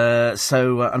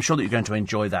 So I'm sure that you're going to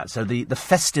enjoy that. So the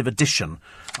festive edition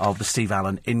of the Steve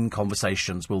Allen In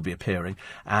Conversations will be appearing.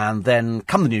 And then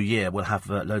come the new year, we'll have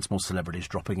loads more celebrities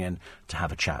dropping in to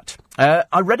have a chat.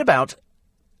 I read about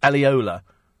Aliola,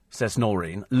 says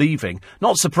Noreen, leaving.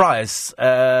 Not surprised.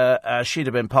 She'd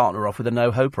have been partner off with a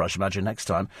no hope rush, imagine, next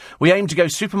time. We aim to go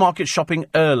supermarket shopping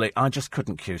early. I just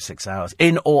couldn't queue 6 hours.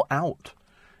 In or out?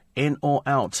 In or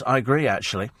out? I agree,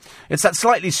 actually. It's that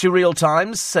slightly surreal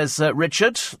times, says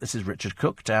Richard. This is Richard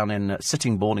Cook down in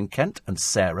Sittingbourne in Kent, and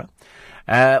Sarah.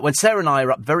 When Sarah and I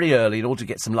are up very early in order to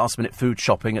get some last-minute food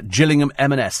shopping at Gillingham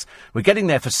M&S. We're getting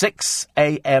there for 6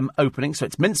 a.m. opening, so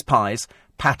it's mince pies,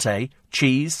 pâté,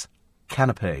 cheese,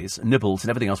 canapes, nibbles and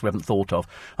everything else we haven't thought of.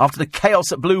 After the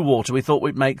chaos at Blue Water, we thought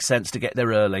we'd make sense to get there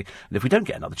early. And if we don't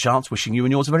get another chance, wishing you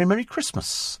and yours a very Merry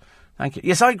Christmas. Thank you.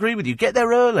 Yes, I agree with you. Get there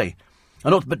early.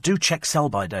 But do check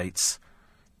sell-by dates.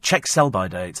 Check sell-by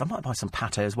dates. I might buy some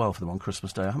pâté as well for them on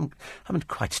Christmas Day. I haven't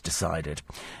quite decided.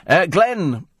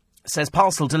 Glenn says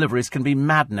parcel deliveries can be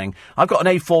maddening. I've got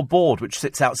an A4 board which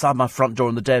sits outside my front door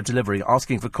on the day of delivery,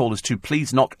 asking for callers to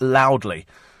please knock loudly.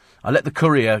 I let the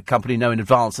courier company know in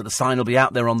advance that the sign will be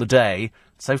out there on the day.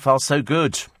 So far, so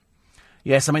good.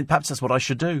 Yes, I mean, perhaps that's what I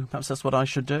should do.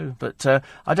 But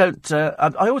I don't...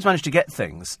 I always manage to get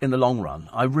things in the long run.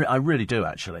 I really do,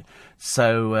 actually.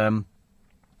 So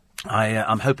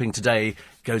I'm hoping today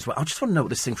goes well. I just want to know what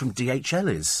this thing from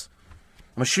DHL is.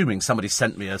 I'm assuming somebody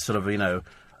sent me a sort of,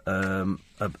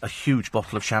 a huge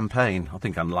bottle of champagne. I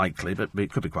think unlikely, but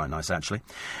it could be quite nice, actually.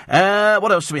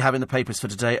 What else do we have in the papers for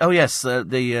today? Oh, yes,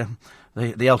 the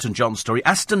Elton John story.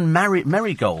 Aston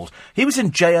Marigold. He was in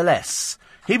JLS.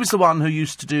 He was the one who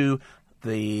used to do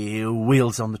the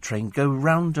wheels on the train go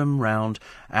round and round,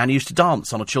 and he used to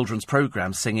dance on a children's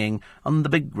programme singing On the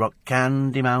Big Rock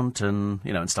Candy Mountain,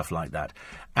 and stuff like that.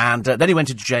 And then he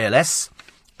went into JLS,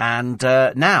 and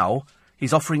now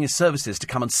he's offering his services to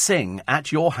come and sing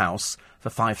at your house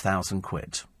for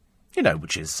 £5,000.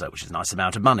 Which is a nice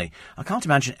amount of money. I can't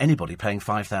imagine anybody paying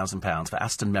 £5,000 for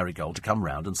Aston Marigold to come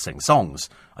round and sing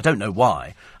songs. I don't know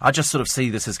why. I just sort of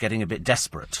see this as getting a bit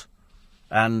desperate.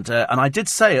 And I did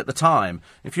say at the time,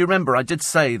 if you remember, I did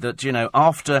say that,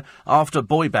 after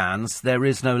boy bands, there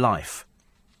is no life,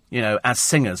 as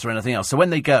singers or anything else. So when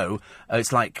they go,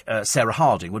 it's like Sarah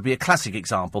Harding would be a classic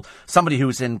example. Somebody who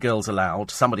was in Girls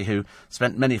Aloud, somebody who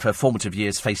spent many of her formative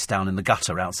years face down in the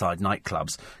gutter outside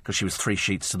nightclubs because she was 3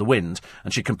 sheets to the wind,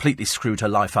 and she completely screwed her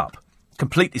life up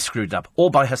Completely screwed up, all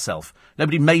by herself.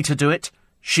 Nobody made her do it,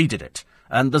 she did it.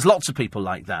 And there's lots of people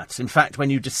like that. In fact, when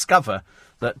you discover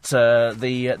that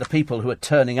the people who are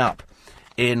turning up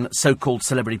in so-called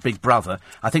Celebrity Big Brother,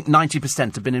 I think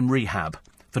 90% have been in rehab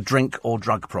for drink or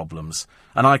drug problems.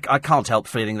 And I can't help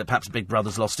feeling that perhaps Big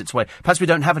Brother's lost its way. Perhaps we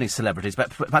don't have any celebrities, but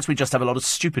perhaps we just have a lot of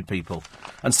stupid people.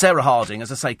 And Sarah Harding,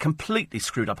 as I say, completely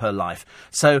screwed up her life.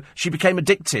 So she became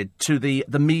addicted to the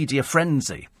media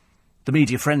frenzy. The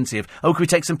media frenzy of, can we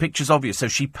take some pictures of you? So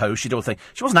she posed, she'd all think.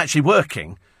 She wasn't actually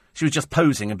working. She was just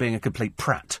posing and being a complete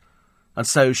prat. And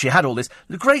so she had all this.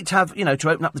 Great to have, to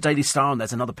open up the Daily Star and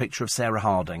there's another picture of Sarah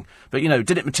Harding. But,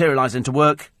 did it materialise into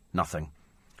work? Nothing.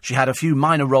 She had a few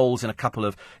minor roles in a couple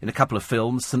of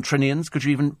films. St. Trinians. Could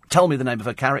you even tell me the name of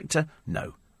her character?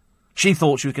 No. She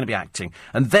thought she was going to be acting.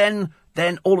 And then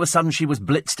all of a sudden she was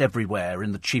blitzed everywhere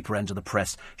in the cheaper end of the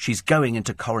press. She's going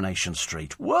into Coronation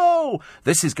Street. Whoa!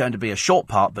 This is going to be a short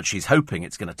part, but she's hoping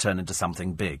it's going to turn into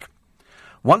something big.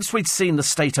 Once we'd seen the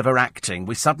state of her acting,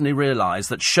 we suddenly realised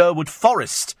that Sherwood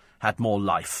Forest had more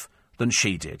life than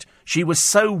she did. She was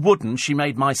so wooden she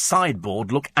made my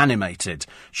sideboard look animated.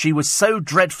 She was so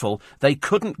dreadful they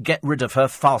couldn't get rid of her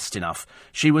fast enough.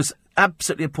 She was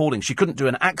absolutely appalling. She couldn't do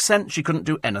an accent, she couldn't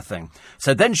do anything.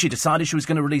 So then she decided she was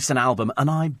going to release an album, and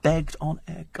I begged on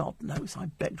air, God knows, I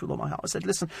begged with all my heart. I said,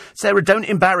 listen, Sarah, don't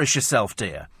embarrass yourself,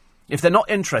 dear. If they're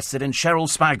not interested in Cheryl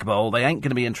Spagbowl, they ain't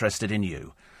going to be interested in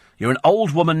you. You're an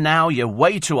old woman now, you're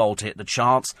way too old to hit the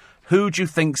charts. Who do you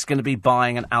think's going to be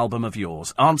buying an album of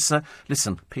yours? Answer,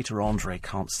 listen, Peter Andre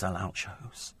can't sell out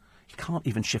shows. He can't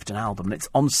even shift an album, and it's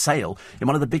on sale in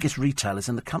one of the biggest retailers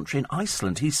in the country, in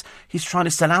Iceland. He's trying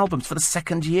to sell albums for the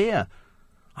second year.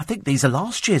 I think these are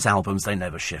last year's albums they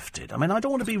never shifted. I mean, I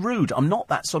don't want to be rude. I'm not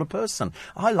that sort of person.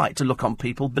 I like to look on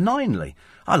people benignly.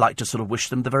 I like to sort of wish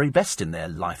them the very best in their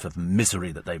life of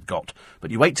misery that they've got.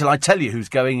 But you wait till I tell you who's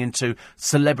going into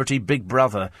Celebrity Big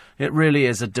Brother. It really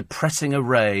is a depressing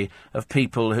array of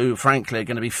people who, frankly, are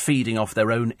going to be feeding off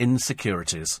their own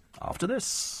insecurities. After this.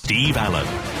 Steve Allen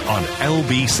on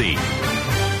LBC.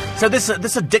 So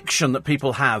this addiction that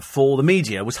people have for the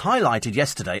media was highlighted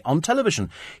yesterday on television,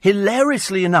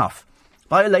 hilariously enough,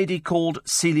 by a lady called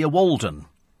Celia Walden.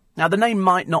 Now, the name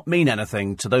might not mean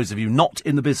anything to those of you not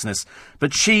in the business,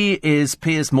 but she is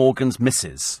Piers Morgan's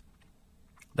missus.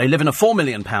 They live in a £4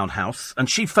 million house, and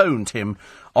she phoned him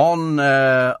on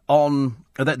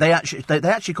they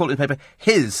actually call it in the paper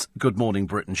his Good Morning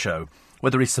Britain show.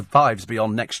 Whether he survives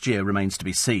beyond next year remains to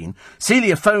be seen.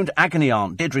 Celia phoned agony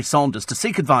aunt Deirdre Saunders to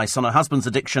seek advice on her husband's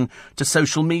addiction to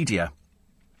social media,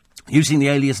 using the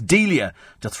alias Delia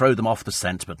to throw them off the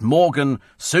scent. But Morgan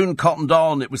soon cottoned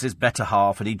on it was his better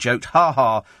half, and he joked,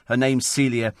 ha, her name's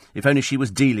Celia. If only she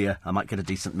was Delia, I might get a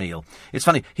decent meal. It's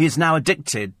funny, he is now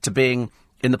addicted to being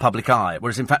in the public eye,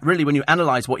 whereas in fact, really, when you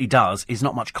analyse what he does, he's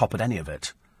not much cop at any of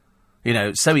it.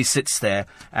 So he sits there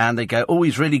and they go, oh,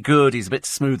 he's really good, he's a bit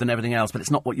smooth and everything else, but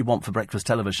it's not what you want for breakfast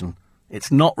television.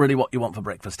 It's not really what you want for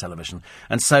breakfast television.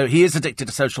 And so he is addicted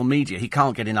to social media. He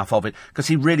can't get enough of it because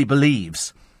he really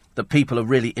believes that people are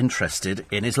really interested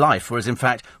in his life, whereas in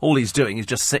fact all he's doing is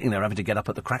just sitting there having to get up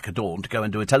at the crack of dawn to go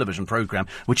and do a television programme,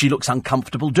 which he looks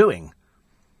uncomfortable doing.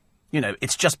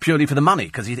 It's just purely for the money,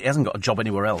 because he hasn't got a job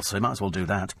anywhere else, so he might as well do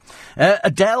that.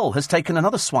 Adele has taken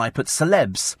another swipe at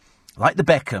celebs, like the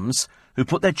Beckhams, who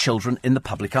put their children in the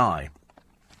public eye.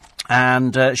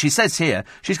 And she says here,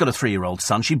 she's got a 3-year-old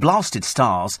son, she blasted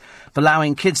stars for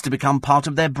allowing kids to become part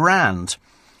of their brand.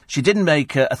 She didn't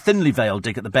make a thinly veiled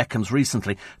dig at the Beckhams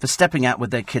recently for stepping out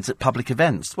with their kids at public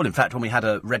events. Well, in fact, when we had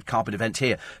a red carpet event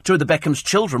here, 2 of the Beckhams'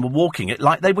 children were walking it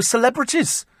like they were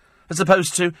celebrities, as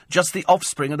opposed to just the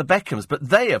offspring of the Beckhams. But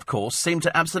they, of course, seem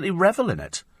to absolutely revel in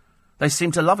it. They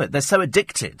seem to love it. They're so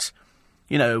addicted,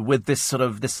 with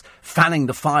this fanning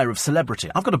the fire of celebrity.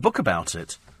 I've got a book about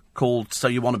it called So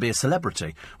You Want to Be a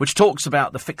Celebrity, which talks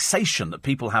about the fixation that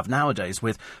people have nowadays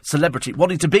with celebrity,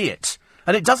 wanting to be it.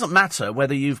 And it doesn't matter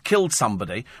whether you've killed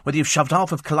somebody, whether you've shoved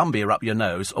half of Colombia up your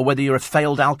nose, or whether you're a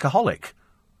failed alcoholic.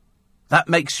 That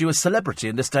makes you a celebrity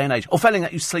in this day and age. Or failing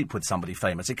that, you sleep with somebody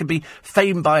famous. It can be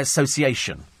fame by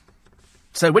association.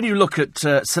 So when you look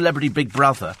at Celebrity Big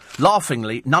Brother,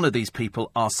 laughingly, none of these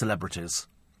people are celebrities.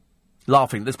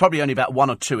 Laughing. There's probably only about 1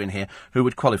 or 2 in here who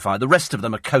would qualify. The rest of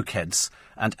them are cokeheads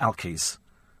and alkies.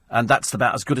 And that's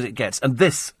about as good as it gets. And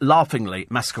this, laughingly,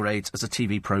 masquerades as a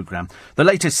TV programme. The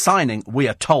latest signing, we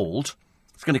are told,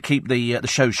 is going to keep the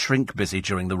show Shrink busy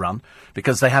during the run,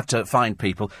 because they have to find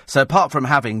people. So apart from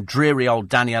having dreary old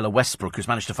Daniela Westbrook, who's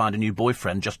managed to find a new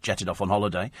boyfriend, just jetted off on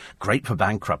holiday. Great for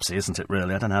bankruptcy, isn't it,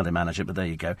 really? I don't know how they manage it, but there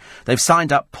you go. They've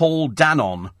signed up Paul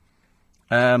Danon,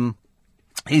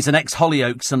 He's an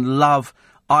ex-Hollyoaks and Love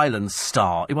Island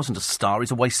star. He wasn't a star,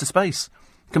 he's a waste of space.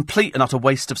 Complete and utter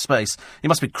waste of space. He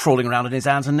must be crawling around on his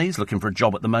hands and knees looking for a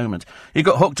job at the moment. He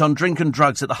got hooked on drink and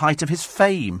drugs at the height of his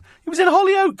fame. He was in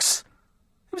Hollyoaks.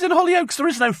 He was in Hollyoaks. There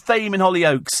is no fame in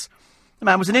Hollyoaks. The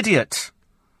man was an idiot.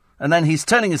 And then he's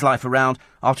turning his life around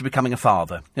after becoming a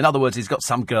father. In other words, he's got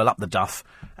some girl up the duff,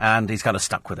 and he's kind of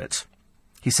stuck with it.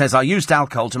 He says, I used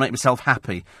alcohol to make myself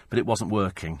happy, but it wasn't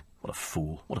working. What a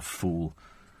fool. What a fool.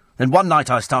 Then one night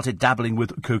I started dabbling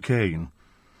with cocaine.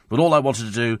 But all I wanted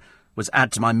to do was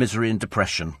add to my misery and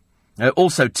depression.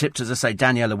 Also tipped, as I say,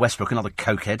 Daniela Westbrook, another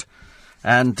cokehead.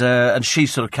 And she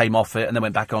sort of came off it and then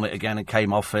went back on it again and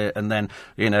came off it and then,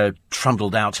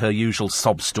 trundled out her usual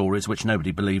sob stories, which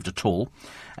nobody believed at all.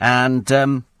 And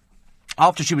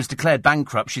after she was declared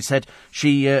bankrupt, she said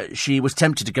she was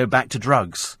tempted to go back to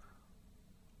drugs.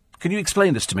 Can you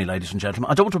explain this to me, ladies and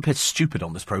gentlemen? I don't want to appear stupid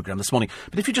on this programme this morning,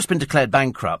 but if you've just been declared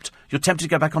bankrupt, you're tempted to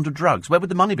go back onto drugs. Where would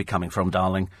the money be coming from,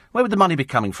 darling? Where would the money be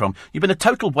coming from? You've been a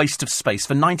total waste of space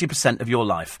for 90% of your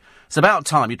life. It's about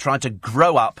time you tried to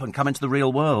grow up and come into the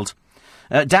real world.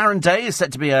 Darren Day is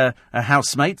set to be a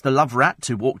housemate. The love rat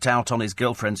who walked out on his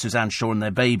girlfriend Suzanne Shaw and their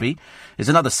baby is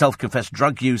another self-confessed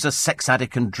drug user, sex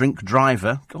addict and drink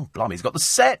driver. Oh, blimey, he's got the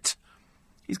set.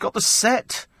 He's got the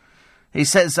set. He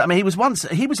says, he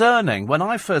was earning, when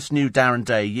I first knew Darren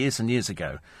Day years and years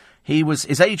ago,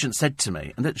 his agent said to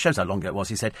me, and it shows how long ago it was,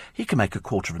 he said, he can make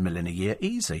 $250,000 a year,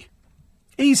 easy.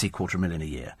 Easy $250,000 a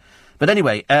year. But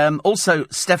anyway, also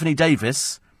Stephanie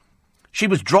Davis, she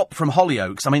was dropped from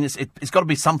Hollyoaks. It's got to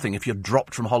be something if you're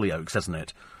dropped from Hollyoaks, hasn't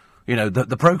it?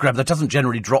 The programme that doesn't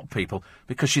generally drop people,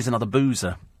 because she's another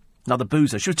boozer. Another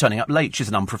boozer. She was turning up late. She's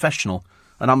an unprofessional.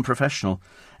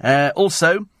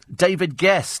 Also, David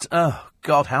Guest. Oh,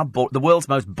 God, the world's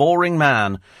most boring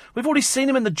man. We've already seen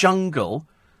him in the jungle,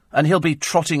 and he'll be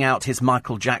trotting out his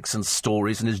Michael Jackson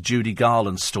stories and his Judy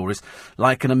Garland stories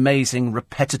like an amazing,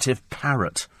 repetitive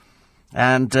parrot.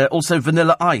 And also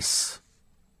Vanilla Ice.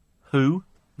 Who?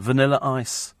 Vanilla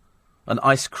Ice. An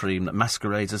ice cream that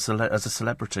masquerades as a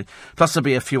celebrity. Plus there'll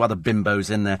be a few other bimbos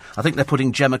in there. I think they're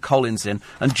putting Gemma Collins in.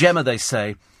 And Gemma, they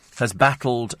say, has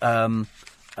battled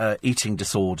eating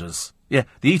disorders. Yeah,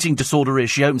 the eating disorder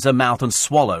is she opens her mouth and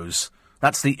swallows.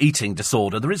 That's the eating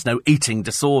disorder. There is no eating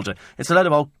disorder. It's a load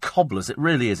of old cobblers. It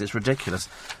really is. It's ridiculous.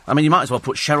 You might as well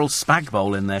put Cheryl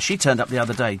Spagbowl in there. She turned up the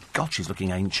other day. God, she's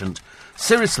looking ancient.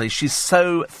 Seriously, she's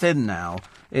so thin now.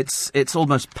 It's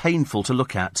almost painful to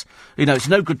look at. It's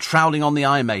no good troweling on the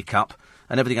eye makeup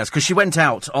and everything else. Because she went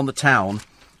out on the town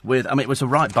with, it was a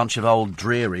right bunch of old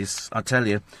drearies, I tell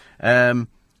you.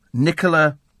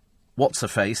 Nicola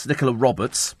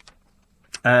Roberts,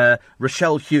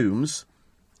 Rochelle Humes,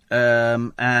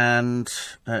 and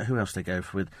who else they go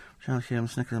with? Rochelle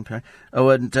Humes, Nicola and Perry. Oh,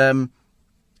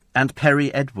 and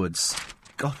Perry Edwards.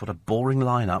 God, what a boring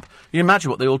lineup. You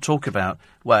imagine what they all talk about.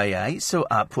 Well, yeah, so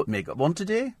I put makeup on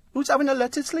today. Who's having a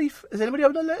lettuce leaf? Is anybody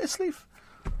having a lettuce leaf?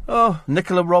 Oh,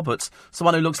 Nicola Roberts,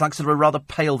 someone who looks like sort of a rather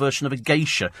pale version of a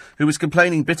geisha, who was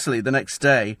complaining bitterly the next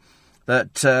day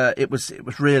that it was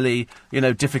really,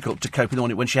 difficult to cope with the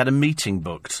morning when she had a meeting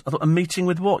booked. I thought, a meeting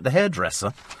with what? The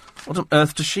hairdresser? What on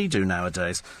earth does she do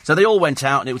nowadays? So they all went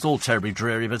out and it was all terribly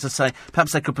dreary, but as I say,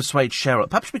 perhaps they could persuade Cheryl.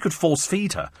 Perhaps we could force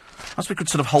feed her. Perhaps we could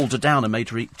sort of hold her down and make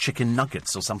her eat chicken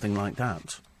nuggets or something like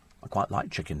that. I quite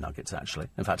like chicken nuggets, actually.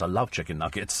 In fact, I love chicken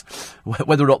nuggets.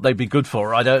 Whether or not they'd be good for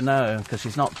her, I don't know, because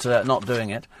she's not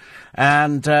doing it.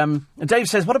 And Dave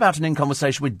says, what about an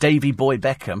in-conversation with Davy Boy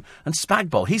Beckham and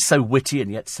Spagbowl? He's so witty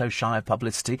and yet so shy of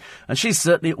publicity, and she's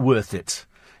certainly worth it.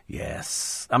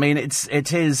 Yes.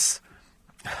 It is...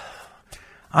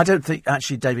 I don't think,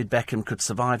 actually, David Beckham could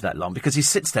survive that long, because he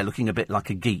sits there looking a bit like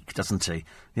a geek, doesn't he?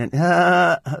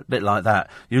 A bit like that.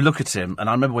 You look at him, and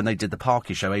I remember when they did the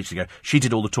Parky show ages ago, she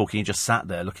did all the talking, he just sat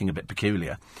there looking a bit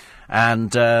peculiar.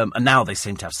 And now they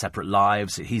seem to have separate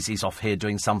lives. He's off here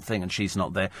doing something, and she's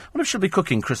not there. I wonder if she'll be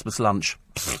cooking Christmas lunch.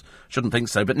 Shouldn't think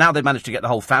so, but now they've managed to get the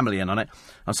whole family in on it.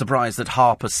 I'm surprised that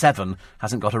Harper 7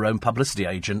 hasn't got her own publicity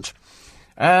agent.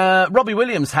 Robbie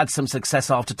Williams had some success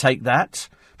after Take That.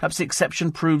 Perhaps the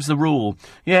exception proves the rule.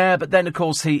 Yeah, but then, of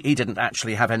course, he didn't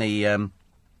actually have any...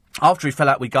 after he fell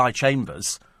out with Guy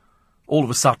Chambers, all of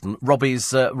a sudden,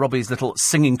 Robbie's little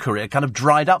singing career kind of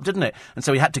dried up, didn't it? And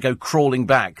so he had to go crawling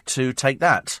back to Take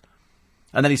That.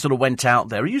 And then he sort of went out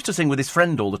there. He used to sing with his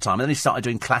friend all the time, and then he started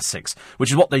doing classics,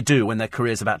 which is what they do when their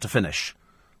career's about to finish.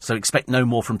 So expect no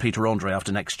more from Peter Andre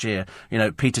after next year.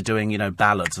 Peter doing,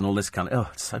 ballads and all this kind of... Oh,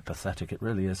 it's so pathetic. It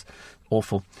really is.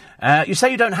 Awful. You say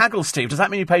you don't haggle, Steve. Does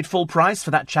that mean you paid full price for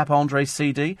that chap Andre's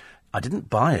CD? I didn't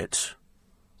buy it.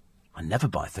 I never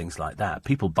buy things like that.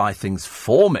 People buy things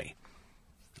for me.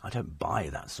 I don't buy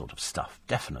that sort of stuff.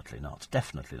 Definitely not.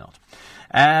 Definitely not.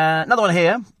 Another one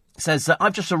here says,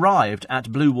 I've just arrived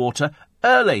at Blue Water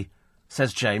early,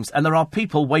 says James, and there are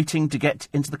people waiting to get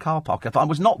into the car park. If I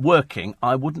was not working,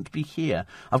 I wouldn't be here.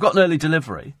 I've got an early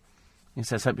delivery. He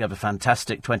says, hope you have a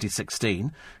fantastic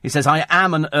 2016. He says, I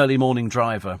am an early morning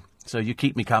driver, so you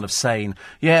keep me kind of sane.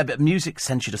 Yeah, but music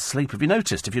sends you to sleep. Have you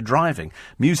noticed, if you're driving,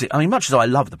 music... I mean, much as I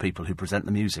love the people who present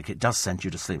the music, it does send you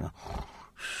to sleep.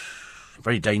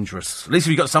 Very dangerous. At least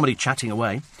if you've got somebody chatting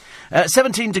away.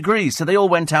 17 degrees, so they all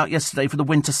went out yesterday for the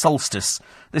winter solstice.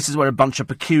 This is where a bunch of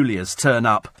peculiars turn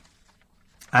up.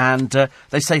 And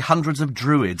they say hundreds of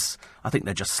druids. I think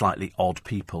they're just slightly odd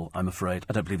people, I'm afraid.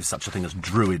 I don't believe there's such a thing as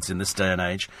druids in this day and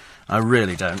age. I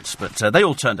really don't. But they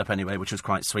all turned up anyway, which was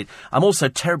quite sweet. I'm also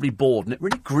terribly bored, and it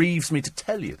really grieves me to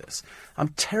tell you this. I'm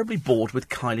terribly bored with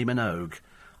Kylie Minogue.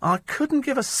 I couldn't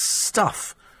give a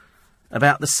stuff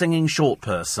about the singing short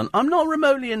person. I'm not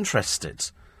remotely interested.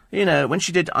 You know, when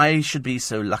she did I Should Be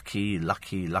So Lucky,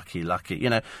 Lucky, Lucky, Lucky, you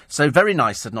know. So very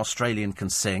nice that an Australian can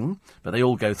sing, but they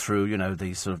all go through, you know,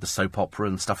 the sort of the soap opera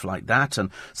and stuff like that, and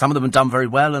some of them have done very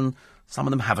well and some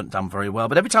of them haven't done very well.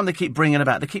 But every time they keep bringing it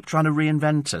about, they keep trying to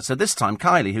reinvent her. So this time,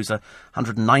 Kylie, who's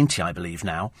 190, I believe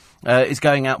now, is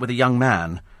going out with a young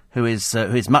man who is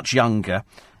much younger,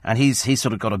 and he's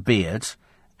sort of got a beard.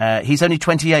 He's only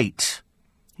 28.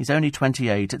 He's only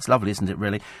 28. It's lovely, isn't it,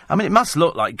 really? I mean, it must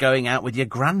look like going out with your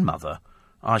grandmother,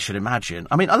 I should imagine.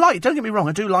 I mean, don't get me wrong,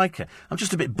 I do like her. I'm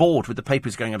just a bit bored with the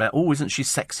papers going about, oh, isn't she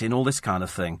sexy and all this kind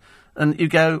of thing. And you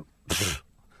go,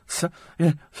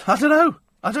 yeah, I don't know.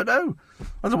 I don't know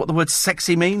what the word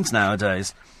sexy means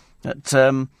nowadays. But,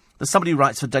 there's somebody who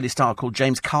writes for Daily Star called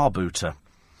James Carbooter.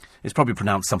 It's probably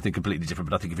pronounced something completely different,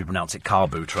 but I think if you pronounce it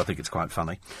Carbooter, I think it's quite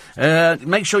funny.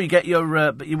 Make sure you get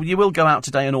your... you will go out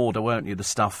today and order, won't you, the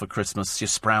stuff for Christmas, your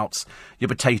sprouts, your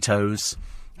potatoes,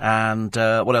 and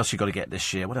what else you got to get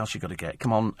this year? What else you got to get?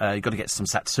 Come on, you've got to get some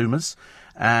satsumas,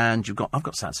 and I've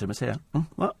got satsumas here.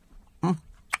 What?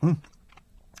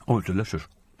 Oh, it's delicious.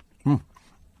 Oh,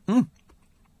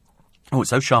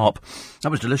 it's so sharp. That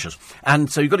was delicious.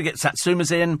 And so you've got to get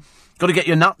satsumas in, got to get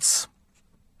your nuts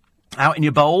out in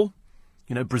your bowl,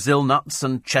 you know, Brazil nuts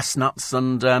and chestnuts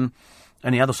and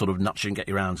any other sort of nuts you can get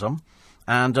your hands on.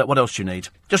 And what else do you need?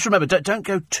 Just remember, don't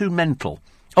go too mental.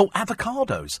 Oh,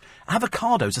 avocados.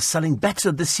 Avocados are selling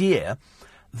better this year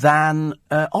than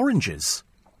oranges.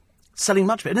 Selling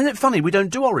much better. Isn't it funny? We don't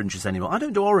do oranges anymore. I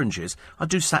don't do oranges. I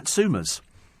do satsumas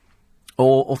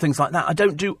or things like that. I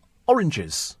don't do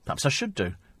oranges. Perhaps I should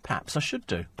do.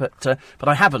 But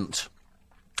I haven't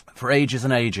for ages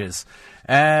and ages.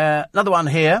 Another one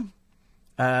here.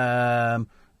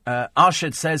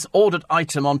 Arshid says, ordered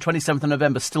item on 27th of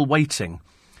November, still waiting.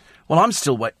 Well, I'm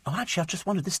still waiting. Oh, actually, I've just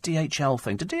wondered, this DHL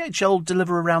thing. Do DHL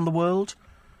deliver around the world?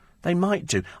 They might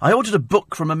do. I ordered a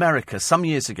book from America some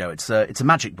years ago. It's a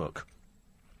magic book.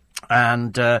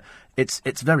 And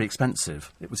it's very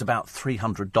expensive. It was about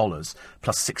 $300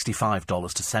 plus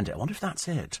 $65 to send it. I wonder if that's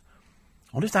it.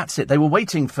 They were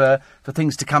waiting for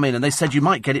things to come in, and they said you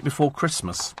might get it before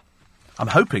Christmas. I'm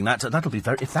hoping that'll be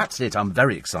if that's it, I'm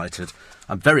very excited.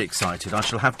 I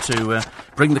shall have to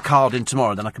bring the card in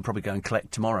tomorrow, then I can probably go and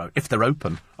collect tomorrow, if they're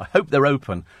open. I hope they're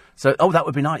open. So, that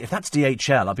would be nice. If that's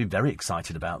DHL, I'd be very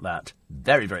excited about that.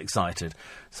 Very, very excited.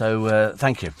 So,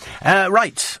 thank you.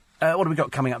 Right, what have we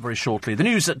got coming up very shortly? The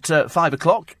news at 5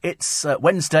 o'clock. It's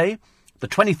Wednesday, the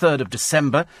 23rd of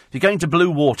December. If you're going to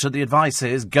Blue Water, the advice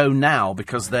is go now,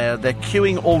 because they're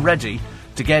queuing already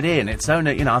to get in. It's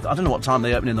only, I don't know what time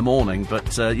they open in the morning,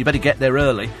 but you better get there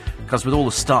early, because with all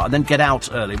the start, and then get out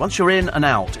early. Once you're in and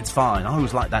out, it's fine. I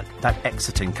always like that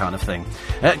exiting kind of thing.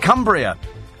 Cumbria,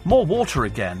 more water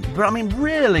again. But, I mean,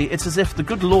 really, it's as if the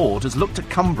good Lord has looked at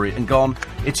Cumbria and gone,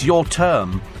 it's your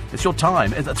term. It's your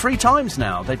time. 3 times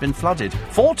now they've been flooded.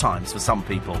 4 times for some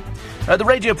people. The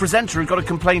radio presenter who got a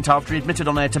complaint after he admitted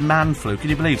on air to man flu. Can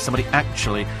you believe somebody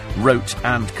actually wrote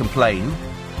and complained?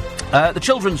 The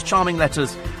children's charming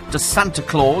letters to Santa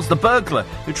Claus. The burglar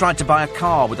who tried to buy a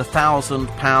car with £1,000,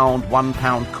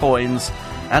 £1 coins.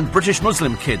 And British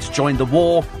Muslim kids joined the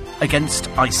war against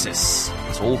ISIS.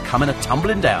 It's all coming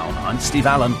a-tumbling down. I'm Steve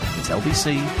Allen. It's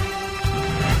LBC.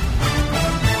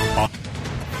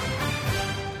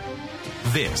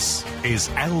 This is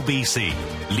LBC,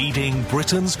 leading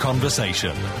Britain's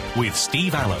conversation with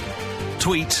Steve Allen.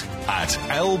 Tweet at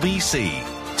LBC.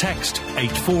 Text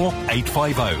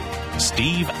 84850.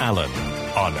 Steve Allen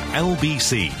on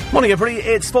LBC. Morning, everybody.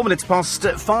 It's 4 minutes past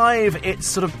 5. It's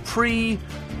sort of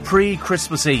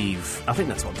pre-Christmas Eve. I think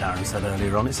that's what Darren said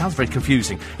earlier on. It sounds very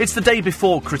confusing. It's the day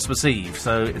before Christmas Eve,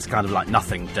 so it's kind of like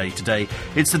nothing day to day.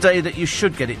 It's the day that you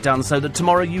should get it done so that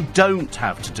tomorrow you don't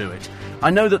have to do it. I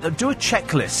know that... Do a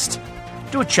checklist.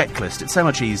 Do a checklist. It's so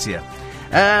much easier.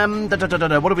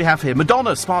 What do we have here?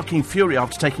 Madonna sparking fury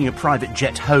after taking a private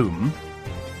jet home.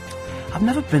 I've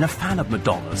never been a fan of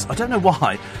Madonna's. I don't know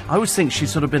why. I always think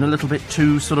she's sort of been a little bit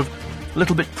too a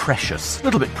little bit precious.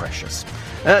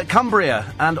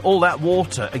 Cumbria and all that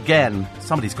water, again,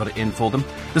 somebody's got it in for them.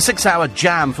 The 6-hour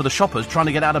jam for the shoppers trying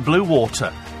to get out of blue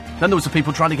water. Then there was the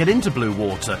people trying to get into blue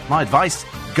water. My advice,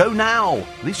 go now.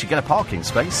 At least you get a parking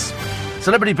space.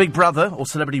 Celebrity Big Brother, or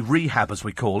Celebrity Rehab as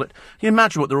we call it. Can you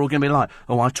imagine what they're all going to be like?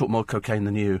 Oh, I took more cocaine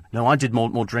than you. No, I did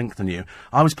more drink than you.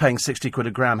 I was paying 60 quid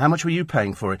a gram. How much were you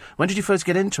paying for it? When did you first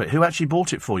get into it? Who actually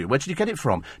bought it for you? Where did you get it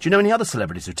from? Do you know any other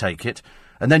celebrities who take it?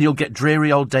 And then you'll get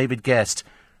dreary old David Guest,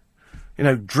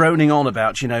 droning on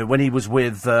about, when he was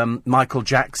with Michael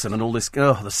Jackson and all this.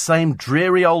 Oh, the same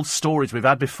dreary old stories we've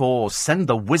had before. Send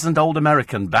the wizened old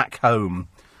American back home.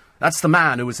 That's the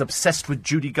man who was obsessed with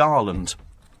Judy Garland.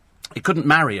 He couldn't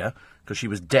marry her because she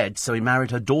was dead, so he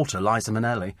married her daughter, Liza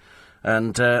Minnelli.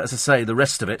 And, as I say, the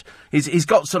rest of it... He's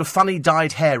got sort of funny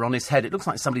dyed hair on his head. It looks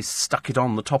like somebody stuck it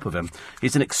on the top of him.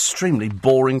 He's an extremely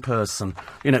boring person.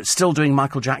 Still doing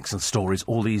Michael Jackson stories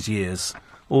all these years.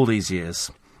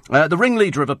 The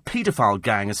ringleader of a paedophile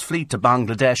gang has fled to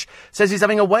Bangladesh, says he's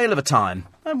having a whale of a time.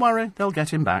 Don't worry, they'll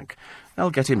get him back.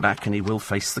 And he will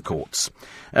face the courts.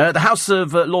 The House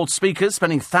of Lords Speakers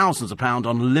spending thousands of pounds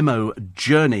on limo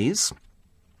journeys.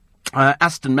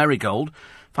 Aston Marigold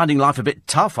finding life a bit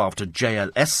tough after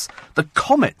JLS. The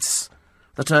comets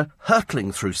that are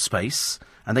hurtling through space,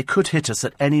 and they could hit us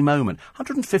at any moment.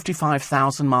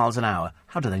 155,000 miles an hour.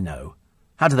 How do they know?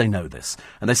 How do they know this?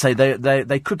 And they say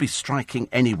they could be striking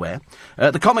anywhere.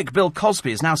 The comic Bill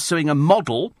Cosby is now suing a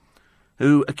model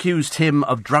who accused him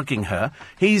of drugging her.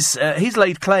 He's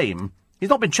laid claim. He's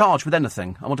not been charged with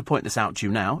anything. I want to point this out to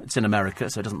you now. It's in America,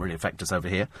 so it doesn't really affect us over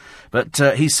here. But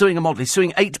he's suing a model. He's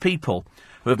suing 8 people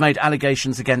who have made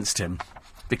allegations against him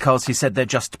because he said they're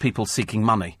just people seeking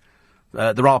money.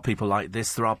 There are people like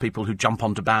this. There are people who jump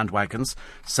onto bandwagons.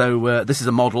 So this is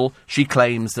a model. She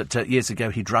claims that years ago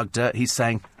he drugged her. He's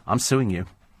saying, I'm suing you.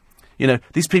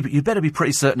 These people, you better be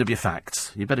pretty certain of your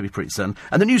facts. You better be pretty certain.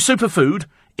 And the new superfood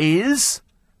is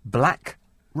black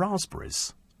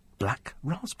raspberries. Black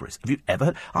raspberries. Have you ever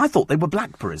heard? I thought they were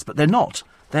blackberries, but they're not.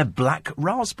 They're black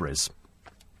raspberries.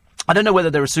 I don't know whether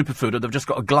they're a superfood or they've just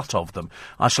got a glut of them.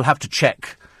 I shall have to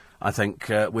check, I think,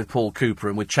 with Paul Cooper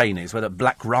and with Cheney's, whether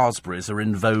black raspberries are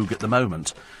in vogue at the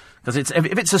moment. Because if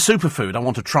it's a superfood, I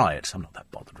want to try it. I'm not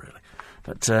that bothered, really.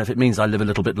 But if it means I live a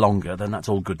little bit longer, then that's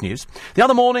all good news. The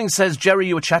Other Morning says, Jerry,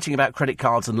 you were chatting about credit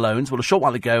cards and loans. Well, a short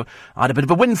while ago, I had a bit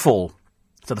of a windfall.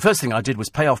 So the first thing I did was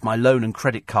pay off my loan and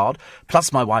credit card,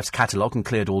 plus my wife's catalogue, and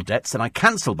cleared all debts. Then I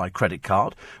cancelled my credit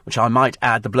card, which I might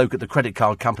add the bloke at the credit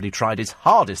card company tried his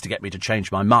hardest to get me to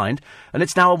change my mind. And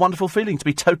it's now a wonderful feeling to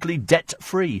be totally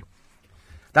debt-free.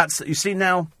 You see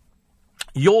now,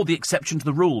 you're the exception to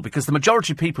the rule, because the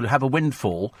majority of people who have a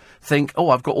windfall think, oh,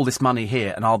 I've got all this money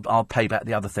here and I'll pay back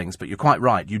the other things. But you're quite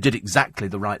right. You did exactly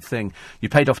the right thing. You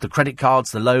paid off the credit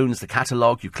cards, the loans, the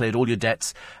catalogue, you cleared all your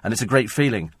debts, and it's a great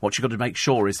feeling. What you've got to make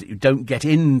sure is that you don't get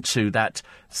into that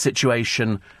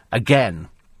situation again.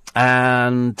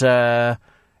 And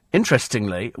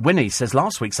interestingly, Winnie says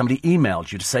last week somebody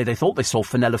emailed you to say they thought they saw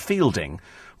Fenella Fielding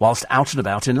whilst out and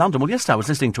about in London. Well, yesterday I was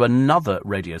listening to another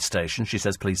radio station. She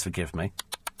says, please forgive me.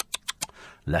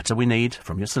 Letter we need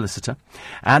from your solicitor.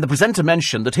 And the presenter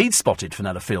mentioned that he'd spotted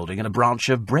Fenella Fielding in a branch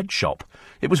of bread shop.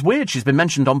 It was weird. She's been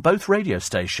mentioned on both radio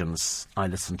stations I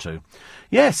listened to.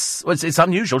 Yes, well, it's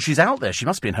unusual. She's out there. She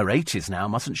must be in her 80s now,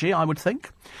 mustn't she, I would think.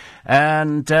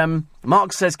 And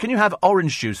Mark says, can you have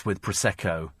orange juice with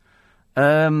Prosecco?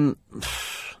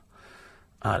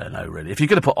 I don't know, really. If you're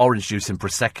going to put orange juice in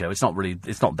Prosecco,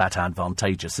 it's not that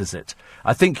advantageous, is it?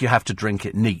 I think you have to drink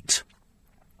it neat.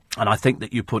 And I think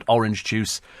that you put orange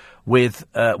juice with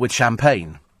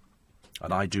champagne.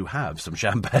 And I do have some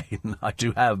champagne. I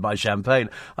do have my champagne.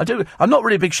 I'm not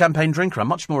really a big champagne drinker. I'm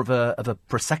much more of a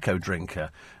Prosecco drinker.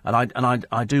 And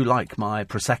I do like my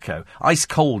Prosecco. Ice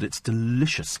cold, it's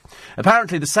delicious.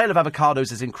 Apparently the sale of avocados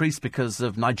has increased because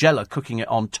of Nigella cooking it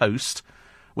on toast.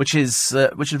 Which is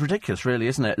ridiculous, really,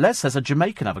 isn't it? Les says a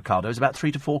Jamaican avocado is about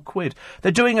 £3 to £4.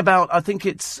 They're doing about, I think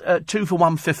it's 2 for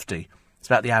 £1.50. It's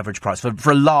about the average price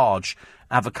for a large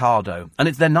avocado. And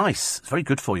they're nice. It's very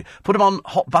good for you. Put them on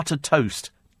hot buttered toast.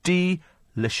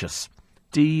 Delicious.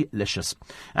 Delicious.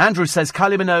 Andrew says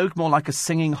Kylie Minogue, more like a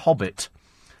singing hobbit.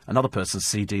 another person's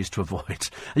CDs to avoid.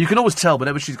 And you can always tell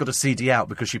whenever she's got a CD out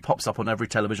because she pops up on every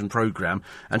television programme,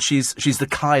 and she's the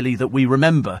Kylie that we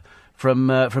remember from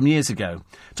years ago.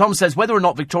 Tom says, whether or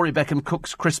not Victoria Beckham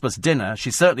cooks Christmas dinner,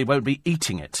 she certainly won't be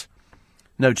eating it.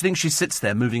 No, do you think she sits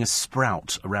there moving a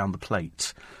sprout around the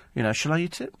plate? You know, shall I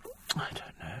eat it? I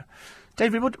don't know.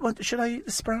 David, what should I eat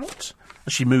the sprout?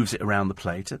 She moves it around the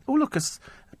plate. Oh, look, a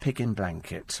pig in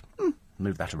blanket.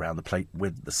 Move that around the plate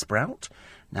with the sprout.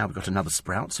 Now we've got another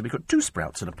sprout, so we've got 2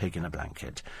 sprouts and a pig in a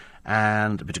blanket.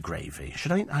 And a bit of gravy.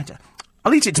 Should I eat?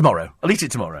 I'll eat it tomorrow.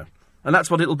 And that's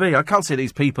what it'll be. I can't see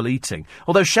these people eating.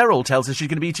 Although Cheryl tells us she's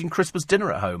going to be eating Christmas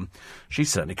dinner at home. She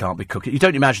certainly can't be cooking. You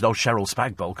don't imagine old Cheryl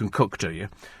Spagbowl can cook, do you?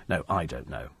 No, I don't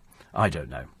know.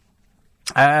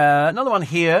 Another one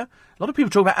here. A lot of people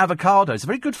talk about avocados. They're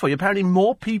very good for you. Apparently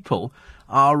more people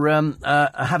are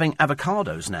having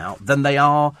avocados now than they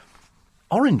are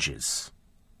oranges,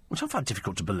 which I find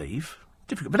difficult to believe.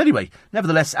 But anyway,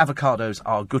 nevertheless, avocados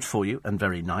are good for you and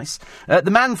very nice. The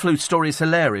man flu story is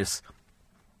hilarious.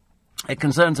 It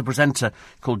concerns a presenter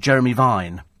called Jeremy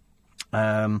Vine,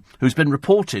 who's been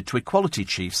reported to equality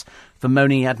chiefs for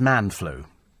moaning he had man flu.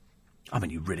 I mean,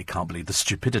 you really can't believe the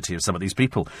stupidity of some of these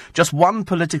people. Just one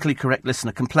politically correct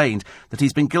listener complained that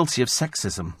he's been guilty of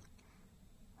sexism.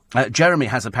 Jeremy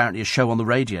has apparently a show on the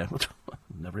radio.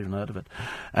 Never even heard of it.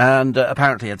 And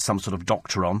apparently had some sort of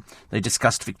doctor on. They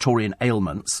discussed Victorian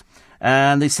ailments.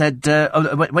 And they said,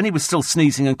 when he was still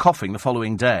sneezing and coughing the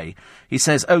following day, he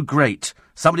says, oh, great,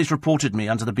 somebody's reported me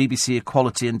under the BBC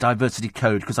Equality and Diversity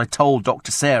Code because I told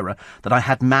Dr. Sarah that I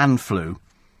had man flu.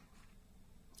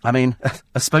 I mean,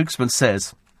 a spokesman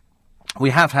says,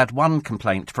 we have had one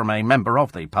complaint from a member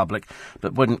of the public,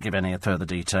 but wouldn't give any further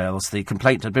details. The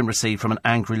complaint had been received from an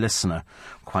angry listener.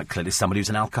 Quite clearly somebody who's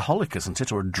an alcoholic, isn't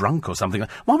it, or a drunk or something.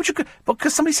 Why would you...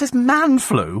 Because somebody says man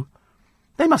flu?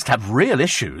 They must have real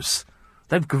issues.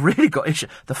 They've really got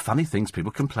issues. The funny things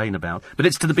people complain about. But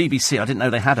it's to the BBC. I didn't know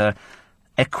they had a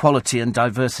equality and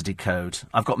diversity code.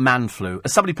 I've got man flu.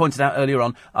 As somebody pointed out earlier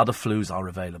on, other flus are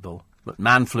available. But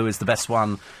man flu is the best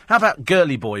one. How about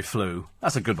girly boy flu?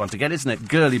 That's a good one to get, isn't it?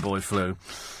 Girly boy flu.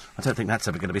 I don't think that's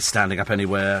ever going to be standing up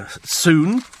anywhere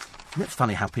soon. Isn't it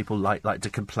funny how people like to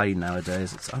complain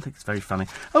nowadays? I think it's very funny.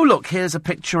 Oh, look, here's a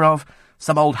picture of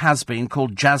some old has-been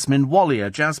called Jasmine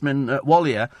Wallier. Jasmine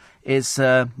Wallier is,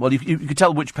 well, you can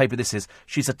tell which paper this is.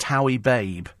 She's a Towie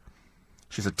babe.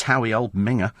 She's a Towie old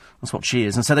minger. That's what she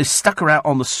is. And so they stuck her out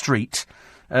on the street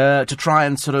to try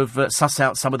and sort of suss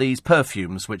out some of these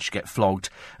perfumes which get flogged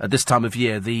at this time of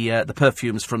year, the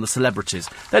perfumes from the celebrities.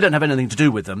 They don't have anything to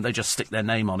do with them, they just stick their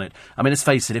name on it. I mean, let's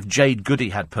face it, if Jade Goody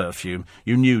had perfume,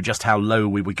 you knew just how low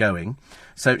we were going.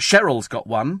 So Cheryl's got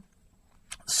one,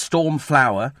 Storm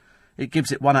Flower. It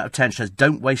gives it 1 out of 10. She says,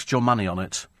 don't waste your money on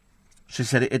it. She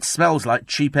said, it smells like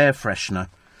cheap air freshener.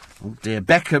 Oh dear.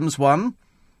 Beckham's one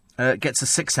gets a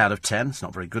 6 out of 10. It's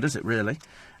not very good, is it, really?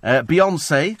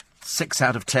 Beyonce... 6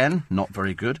 out of 10, not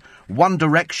very good. One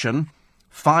Direction,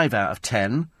 5 out of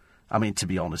 10. I mean, to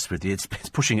be honest with you, it's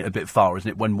pushing it a bit far, isn't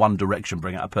it, when One Direction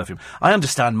bring out a perfume. I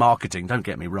understand marketing, don't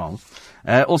get me wrong.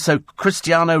 Also,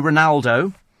 Cristiano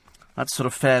Ronaldo, that's sort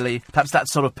of fairly... Perhaps that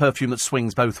sort of perfume that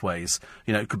swings both ways.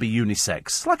 You know, it could be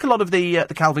unisex. Like a lot of the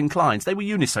Calvin Kleins, they were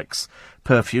unisex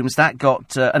perfumes. That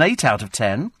got an 8 out of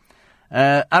 10.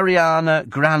 Ariana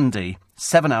Grande,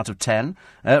 7 out of 10.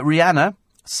 Rihanna...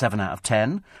 7 out of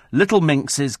 10. Little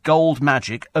Minx's Gold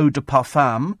Magic Eau de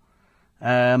Parfum.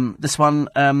 This one,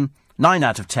 9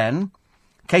 out of 10.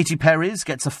 Katy Perry's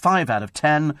gets a 5 out of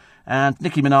 10. And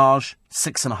Nicki Minaj,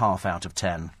 6.5 out of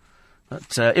 10.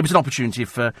 But it was an opportunity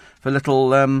for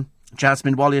little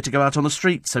Jasmine Wallier to go out on the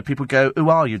street. So people go, who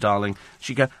are you, darling?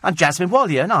 She'd go, I'm Jasmine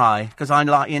Wallier, and I, because I'm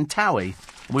like in Towie.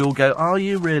 We all go, are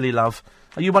you really, love?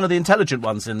 Are you one of the intelligent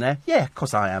ones in there? Yeah, of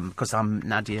course I am, because I'm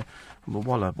Nadia. Well,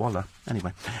 Walla.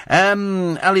 Anyway.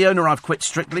 Aliona, I've quit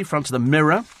Strictly, front of the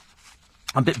Mirror.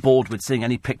 I'm a bit bored with seeing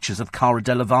any pictures of Cara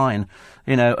Delevingne.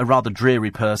 You know, a rather dreary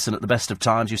person at the best of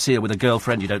times. You see her with a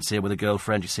girlfriend, you don't see her with a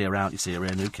girlfriend. You see her out, you see her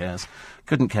in, who cares?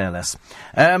 Couldn't care less.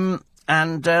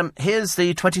 Here's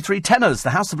the 23 tenors.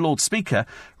 The House of Lords Speaker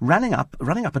running up a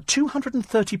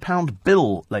 £230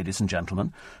 bill, ladies and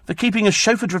gentlemen, for keeping a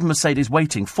chauffeur-driven Mercedes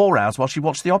waiting 4 hours while she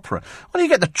watched the opera. Why don't you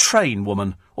get the train,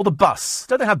 woman? Or the bus?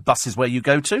 Don't they have buses where you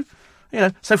go to? You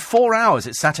know, so 4 hours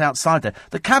it sat outside there.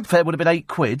 The cab fare would have been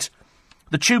 £8.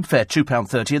 The tube fare,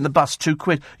 £2.30, and the bus,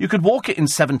 £2. You could walk it in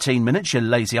 17 minutes, you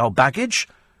lazy old baggage.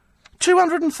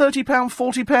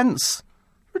 £230.40.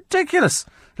 Ridiculous.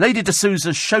 Lady de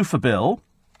Souza's chauffeur bill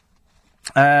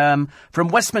from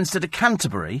Westminster to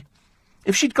Canterbury,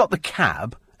 if she'd got a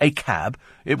cab,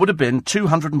 it would have been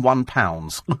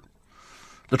 £201.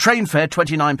 The train fare,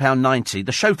 £29.90.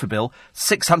 The chauffeur bill,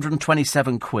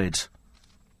 £627.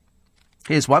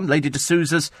 Here's one. Lady de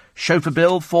Souza's chauffeur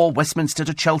bill for Westminster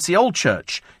to Chelsea Old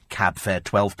Church. Cab fare,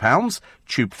 £12.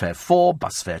 Tube fare, £4.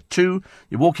 Bus fare, £2.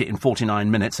 You walk it in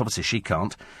 49 minutes. Obviously, she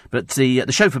can't. But the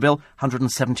chauffeur bill,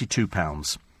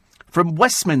 £172. From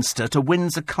Westminster to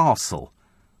Windsor Castle.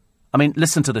 I mean,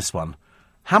 listen to this one.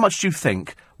 How much do you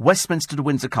think Westminster to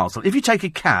Windsor Castle? If you take a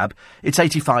cab, it's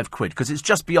 £85 because it's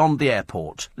just beyond the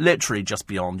airport. Literally just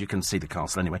beyond. You can see the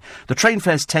castle anyway. The train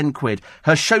fare's £10.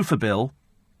 Her chauffeur bill,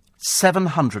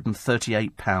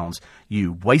 £738.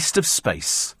 You waste of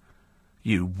space.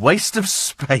 You waste of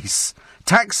space.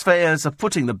 Taxpayers are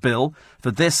footing the bill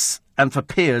for this and for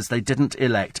peers they didn't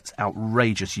elect. It's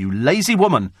outrageous. You lazy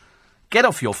woman. Get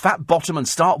off your fat bottom and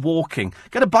start walking.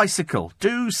 Get a bicycle.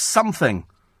 Do something.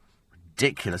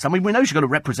 Ridiculous. I mean, we know you've got to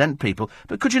represent people,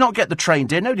 but could you not get the train,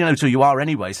 dear? Nobody knows who you are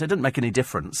anyway, so it doesn't make any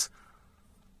difference.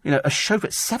 You know, a chauffeur,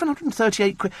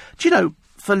 £738. Do you know,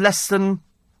 for less than...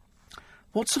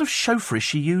 What sort of chauffeur is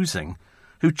she using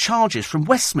who charges from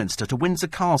Westminster to Windsor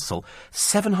Castle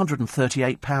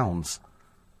 £738?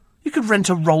 You could rent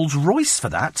a Rolls Royce for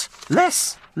that.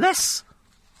 Less.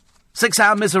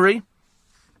 6-hour misery.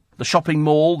 The shopping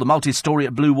mall, the multi-storey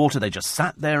at Blue Water, they just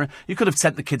sat there. You could have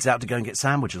sent the kids out to go and get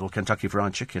sandwiches or Kentucky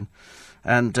Fried Chicken.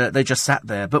 And they just sat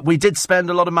there. But we did spend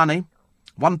a lot of money.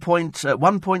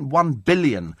 1.1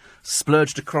 billion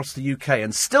splurged across the UK.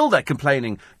 And still they're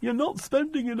complaining, you're not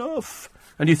spending enough.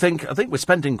 And you think, I think we're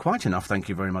spending quite enough, thank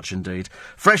you very much indeed.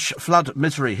 Fresh flood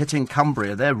misery hitting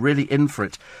Cumbria. They're really in for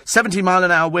it.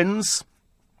 70-mile-an-hour winds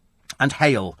and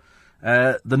hail.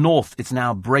 The north is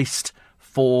now braced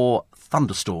for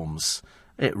thunderstorms.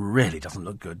 It really doesn't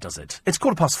look good, does it? It's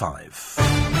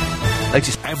 5:15.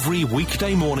 Latest every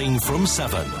weekday morning from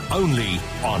 7, only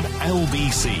on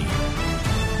LBC.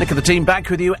 Nick and the team back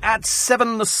with you at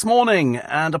 7 this morning,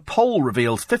 and a poll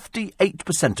reveals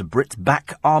 58% of Brits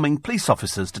back arming police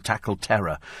officers to tackle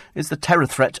terror. Is the terror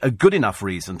threat a good enough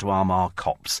reason to arm our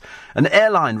cops? An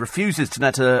airline refuses to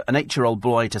let an 8-year-old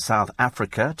boy to South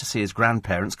Africa to see his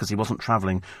grandparents because he wasn't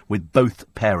travelling with both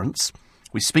parents.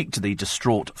 We speak to the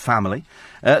distraught family.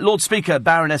 Lord Speaker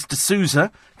Baroness de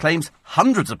Souza claims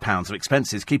hundreds of pounds of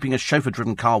expenses keeping a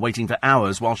chauffeur-driven car waiting for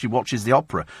hours while she watches the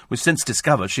opera. We've since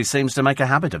discovered she seems to make a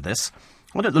habit of this.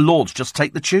 Why don't the Lords just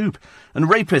take the tube? And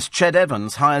rapist Ched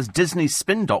Evans hires Disney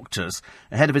spin doctors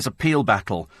ahead of his appeal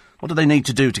battle. What do they need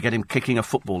to do to get him kicking a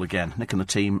football again? Nick and the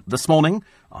team this morning,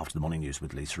 after the morning news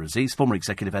with Lisa Aziz. Former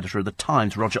executive editor of The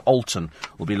Times, Roger Alton,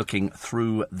 will be looking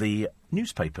through the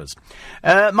newspapers.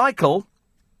 Michael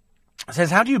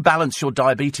says, how do you balance your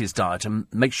diabetes diet and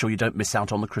make sure you don't miss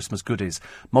out on the Christmas goodies?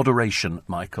 Moderation,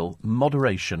 Michael,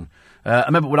 moderation. I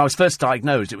remember when I was first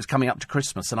diagnosed, it was coming up to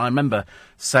Christmas, and I remember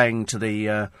saying to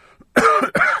the,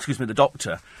 the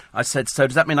doctor, I said, so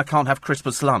does that mean I can't have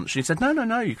Christmas lunch? And he said,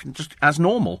 no, you can just, as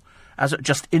normal,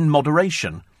 just in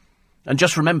moderation. And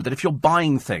just remember that if you're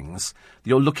buying things,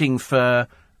 you're looking for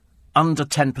under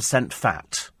 10%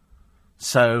 fat.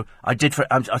 So I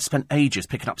spent ages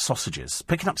picking up sausages,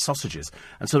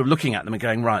 and sort of looking at them and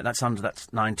going, right, that's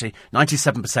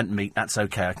 97% meat, that's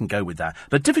okay, I can go with that.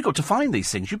 But difficult to find these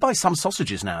things. You buy some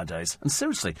sausages nowadays, and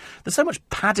seriously, there's so much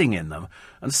padding in them,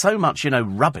 and so much,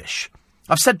 rubbish.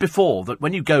 I've said before that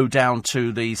when you go down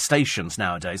to the stations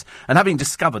nowadays, and having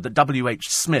discovered that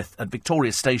W.H. Smith at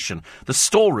Victoria Station, the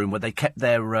storeroom where they kept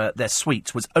their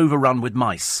sweets was overrun with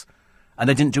mice, and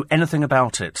they didn't do anything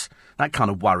about it. That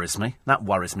kind of worries me. That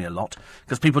worries me a lot,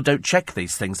 because people don't check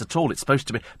these things at all. It's supposed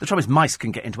to be... The trouble is, mice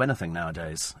can get into anything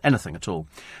nowadays. Anything at all.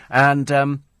 And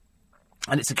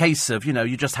it's a case of,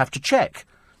 you just have to check.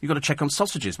 You've got to check on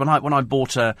sausages. When I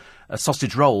bought a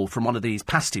sausage roll from one of these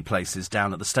pasty places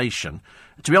down at the station,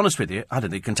 to be honest with you, I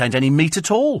don't think it contained any meat at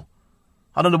all.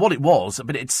 I don't know what it was,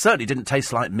 but it certainly didn't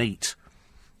taste like meat.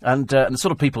 And the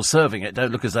sort of people serving it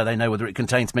don't look as though they know whether it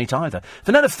contains meat either.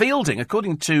 Vanilla Fielding,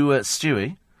 according to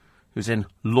Stewie, who's in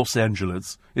Los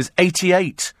Angeles, is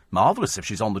 88. Marvellous if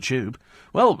she's on the tube.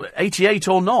 Well, 88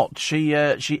 or not, she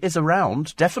is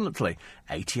around, definitely.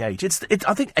 88.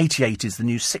 I think 88 is the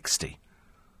new 60.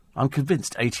 I'm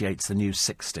convinced 88's the new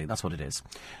 60. That's what it is.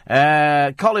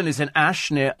 Colin is in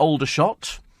Ash, near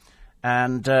Aldershot.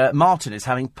 And Martin is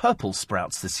having purple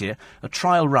sprouts this year. A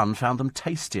trial run found them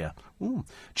tastier. Ooh.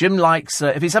 Jim likes,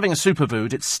 if he's having a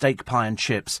superfood, it's steak, pie and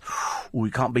chips. Ooh,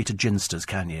 you can't beat a Ginsters,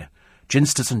 can you?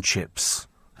 Ginsters and chips.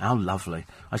 How lovely.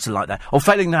 I used to like that. Or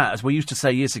failing that, as we used to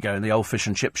say years ago in the old fish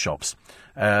and chip shops,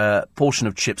 portion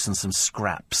of chips and some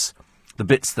scraps. the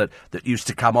bits that used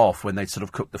to come off when they sort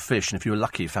of cooked the fish, and if you were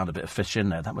lucky, you found a bit of fish in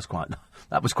there. That was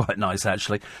quite nice,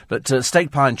 actually. But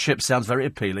steak pie and chips sounds very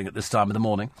appealing at this time of the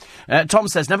morning. Tom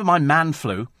says, never mind man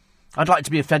flu. I'd like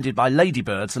to be offended by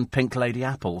ladybirds and pink lady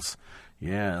apples.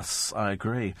 Yes, I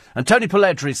agree. And Tony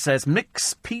Polledri says,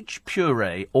 mix peach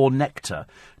puree or nectar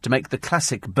to make the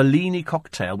classic Bellini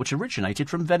cocktail, which originated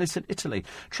from Venice in Italy.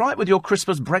 Try it with your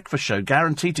Christmas breakfast show.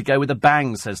 Guaranteed to go with a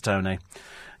bang, says Tony.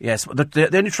 Yes, the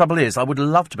only trouble is I would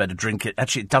love to be able to drink it.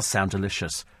 Actually, it does sound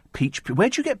delicious. Where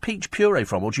do you get peach puree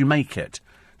from, or do you make it?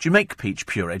 Do you make peach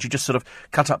puree? Do you just sort of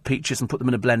cut up peaches and put them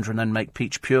in a blender and then make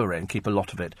peach puree and keep a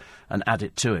lot of it and add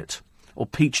it to it? Or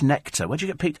peach nectar. Where do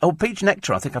you get peach? Oh, peach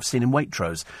nectar I think I've seen in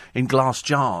Waitrose, in glass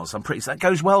jars. That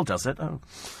goes well, does it? Oh.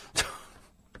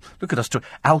 Look at us to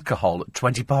alcohol at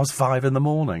 5:20 in the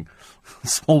morning.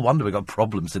 Small wonder we've got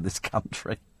problems in this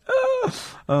country.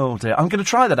 Oh, dear. I'm going to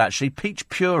try that, actually. Peach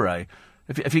puree.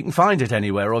 If you can find it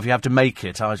anywhere, or if you have to make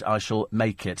it, I shall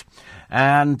make it.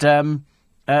 And,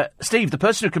 Steve, the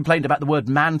person who complained about the word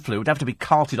man flu would have to be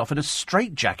carted off in a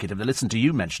straitjacket if they listened to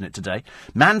you mention it today.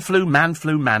 Man flu, man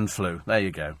flu, man flu. There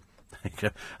you go.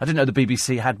 I didn't know the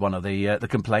BBC had one of the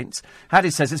complaints.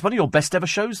 Hattie says, it's one of your best ever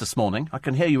shows this morning. I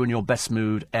can hear you in your best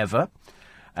mood ever.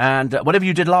 And whatever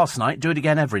you did last night, do it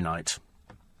again every night.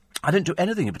 I didn't do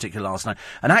anything in particular last night.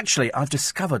 And actually, I've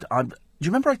discovered... do you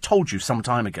remember I told you some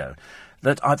time ago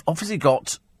that I've obviously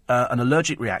got an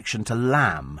allergic reaction to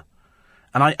lamb?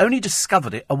 And I only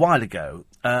discovered it a while ago,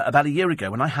 about a year ago,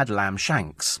 when I had lamb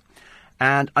shanks.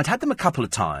 And I'd had them a couple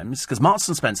of times, because Marks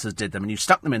and Spencer's did them, and you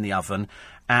stuck them in the oven,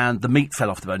 and the meat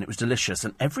fell off the bone. It was delicious.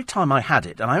 And every time I had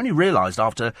it, and I only realised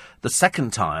after the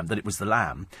second time that it was the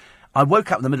lamb, I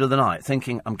woke up in the middle of the night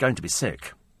thinking, I'm going to be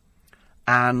sick.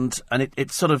 And it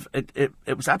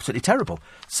was absolutely terrible.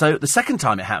 So the second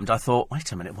time it happened, I thought,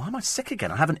 wait a minute, why am I sick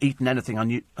again? I haven't eaten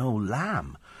anything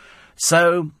lamb.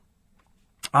 So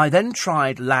I then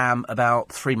tried lamb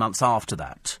about 3 months after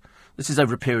that. This is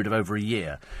over a period of over a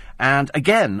year. And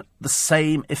again, the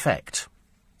same effect.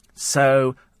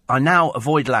 So I now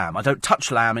avoid lamb. I don't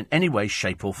touch lamb in any way,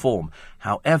 shape or form.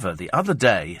 However, the other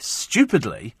day,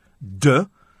 stupidly,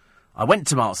 I went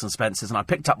to Marks and Spencer's and I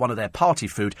picked up one of their party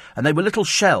food, and they were little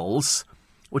shells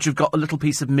which have got a little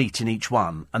piece of meat in each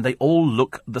one, and they all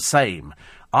look the same.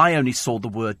 I only saw the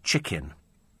word chicken,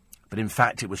 but in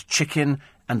fact it was chicken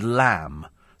and lamb.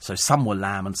 So some were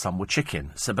lamb and some were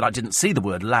chicken. But I didn't see the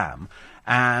word lamb,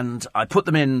 and I put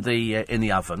them in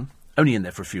the oven, only in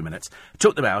there for a few minutes.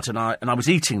 Took them out and I was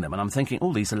eating them, and I'm thinking,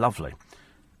 oh, these are lovely.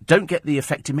 Don't get the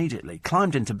effect immediately.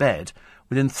 Climbed into bed.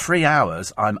 Within 3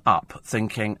 hours, I'm up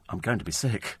thinking, I'm going to be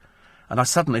sick. And I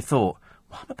suddenly thought,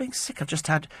 why am I being sick? I've just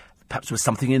had, perhaps there was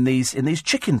something in these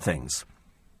chicken things.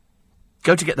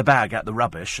 Go to get the bag out the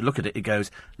rubbish, look at it, it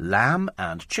goes, lamb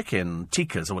and chicken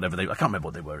tikkas or whatever I can't remember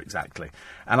what they were exactly.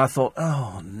 And I thought,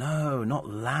 oh no, not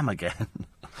lamb again.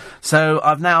 So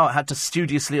I've now had to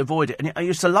studiously avoid it. And I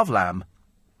used to love lamb.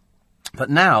 But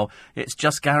now it's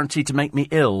just guaranteed to make me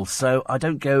ill, so I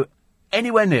don't go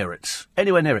anywhere near it.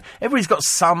 Everybody's got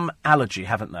some allergy,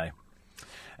 haven't they?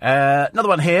 Another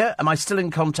one here. Am I still in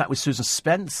contact with Susan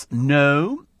Spence?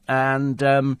 No.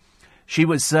 And she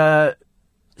was...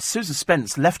 Susan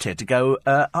Spence left here to go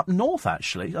up north,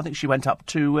 actually. I think she went up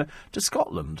to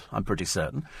Scotland, I'm pretty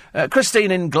certain.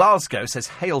 Christine in Glasgow says,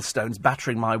 hailstones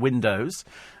battering my windows.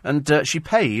 And she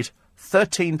paid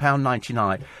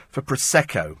 £13.99 for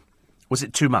Prosecco. Was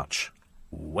it too much?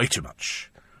 Way too much.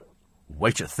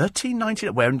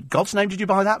 £13.99? Where in God's name did you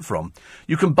buy that from?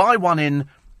 You can buy one in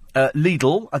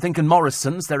Lidl, I think, and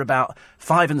Morrison's. They're about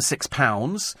 £5 and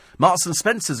 £6. Marks and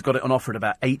Spencer's got it on offer at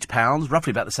about £8,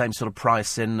 roughly about the same sort of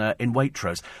price in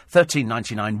Waitrose.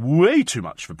 £13.99, way too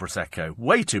much for Prosecco.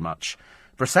 Way too much.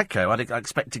 Prosecco, I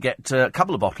expect to get a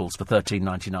couple of bottles for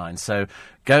 £13.99. So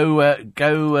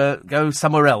go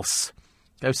somewhere else.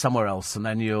 Go somewhere else, and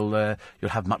then you'll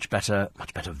have much better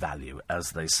value,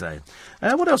 as they say.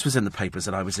 What else was in the papers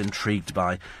that I was intrigued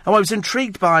by? Oh, I was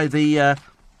intrigued by the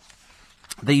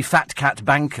fat cat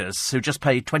bankers who just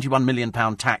paid £21 million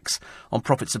tax on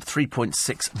profits of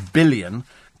 £3.6 billion.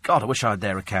 God, I wish I had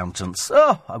their accountants.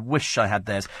 Oh, I wish I had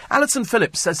theirs. Alison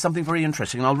Phillips says something very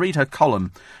interesting, and I'll read her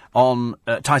column on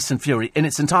Tyson Fury in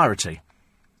its entirety,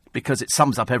 because it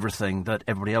sums up everything that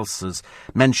everybody else has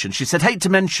mentioned. She said, hate to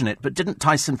mention it, but didn't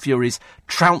Tyson Fury's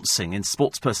trouncing in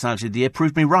Sports Personality of the Year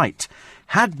prove me right?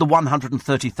 Had the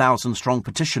 130,000-strong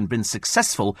petition been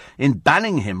successful in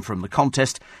banning him from the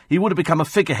contest, he would have become a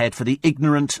figurehead for the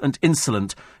ignorant and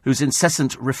insolent, whose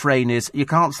incessant refrain is, you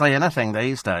can't say anything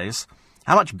these days.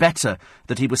 How much better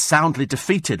that he was soundly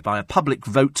defeated by a public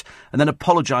vote and then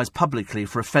apologised publicly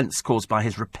for offence caused by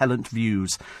his repellent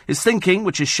views. His thinking,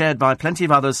 which is shared by plenty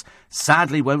of others,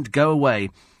 sadly won't go away.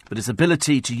 But his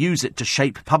ability to use it to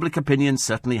shape public opinion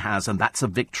certainly has, and that's a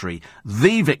victory.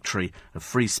 The victory of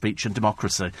free speech and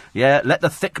democracy. Yeah, let the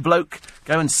thick bloke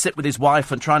go and sit with his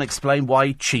wife and try and explain why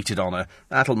he cheated on her.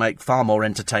 That'll make far more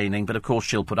entertaining, but of course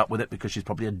she'll put up with it because she's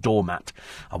probably a doormat.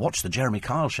 I watched the Jeremy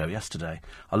Kyle show yesterday.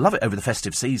 I love it over the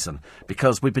festive season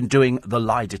because we've been doing the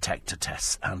lie detector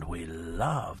tests, and we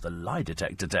love the lie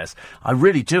detector test. I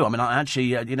really do. I mean, I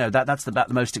actually, that's about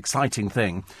the most exciting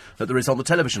thing that there is on the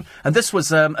television. And this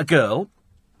was a girl,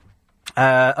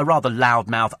 a rather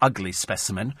loudmouth, ugly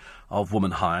specimen of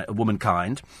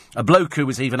womankind, a bloke who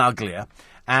was even uglier,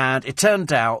 and it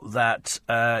turned out that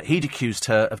he'd accused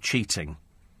her of cheating.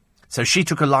 So she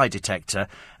took a lie detector,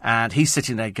 and he's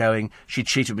sitting there going, she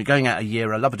cheated. We're going out a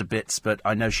year, I love her to bits, but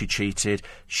I know she cheated.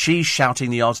 She's shouting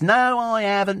the odds, no, I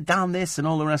haven't done this, and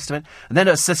all the rest of it. And then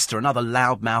her sister, another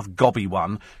loudmouth, gobby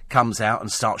one, comes out and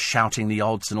starts shouting the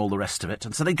odds and all the rest of it.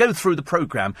 And so they go through the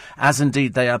programme, as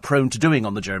indeed they are prone to doing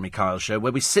on the Jeremy Kyle show,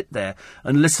 where we sit there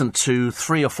and listen to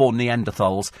 3 or 4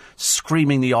 Neanderthals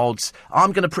screaming the odds.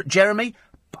 I'm going to Jeremy,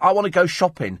 I want to go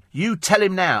shopping. You tell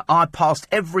him now. I passed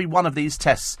every one of these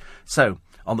tests. So,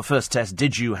 on the first test,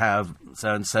 did you have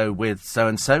so-and-so with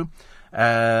so-and-so?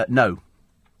 No.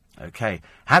 Okay.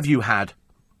 Have you had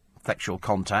sexual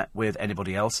contact with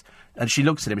anybody else? And she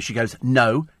looks at him and she goes,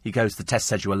 no. He goes, the test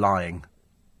says you were lying.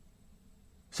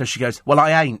 So she goes, well,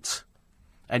 I ain't.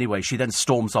 Anyway, she then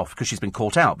storms off because she's been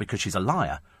caught out because she's a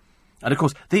liar. And of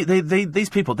course, these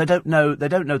people, they don't know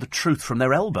the truth from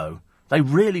their elbow. They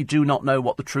really do not know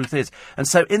what the truth is. And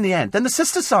so, in the end, then the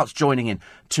sister starts joining in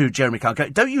to Jeremy Kyle,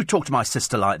 going, don't you talk to my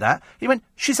sister like that. He went,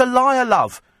 she's a liar,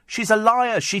 love. She's a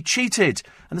liar. She cheated.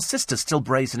 And the sister's still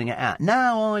brazening it out.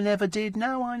 No, I never did.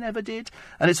 No, I never did.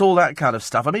 And it's all that kind of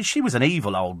stuff. I mean, she was an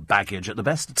evil old baggage at the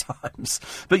best of times.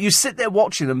 But you sit there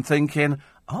watching them thinking,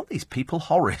 aren't these people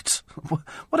horrid?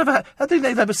 Whatever. I think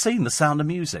they've ever seen The Sound of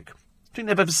Music. Do you think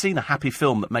they've ever seen a happy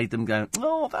film that made them go,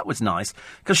 oh, that was nice?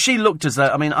 Because she looked as though,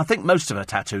 I mean, I think most of her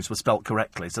tattoos were spelt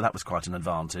correctly, so that was quite an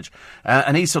advantage.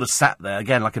 And he sort of sat there,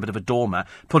 again, like a bit of a doormat,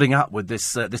 putting up with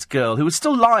this girl who was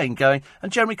still lying, going,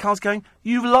 and Jeremy Kyle's going,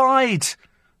 you've lied!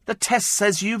 The test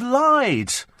says you've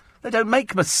lied! They don't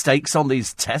make mistakes on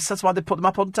these tests, that's why they put them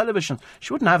up on television.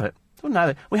 She wouldn't have it.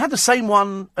 We had the same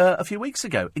one a few weeks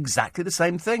ago. Exactly the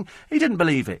same thing. He didn't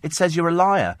believe it. It says you're a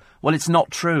liar. Well, it's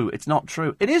not true. It's not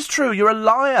true. It is true. You're a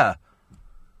liar.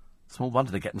 Small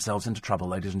wonder they get themselves into trouble,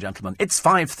 ladies and gentlemen. It's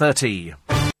 5:30.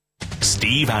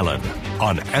 Steve Allen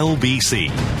on LBC.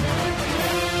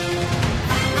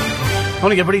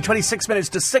 Morning, everybody. 26 minutes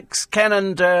to 6. Ken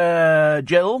and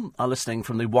Jill are listening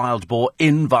from the Wild Boar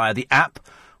Inn via the app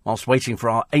whilst waiting for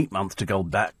our 8-month to go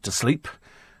back to sleep.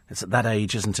 It's at that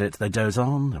age, isn't it? They doze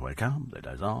on, they wake up, they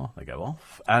doze on, they go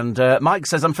off. And Mike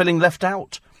says, I'm feeling left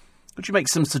out. Could you make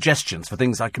some suggestions for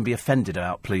things I can be offended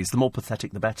about, please? The more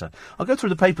pathetic, the better. I'll go through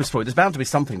the papers for you. There's bound to be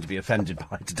something to be offended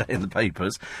by today in the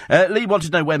papers. Lee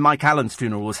wanted to know where Mike Allen's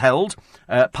funeral was held.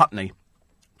 Putney.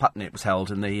 Putney it was held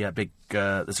in the big...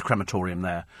 there's a crematorium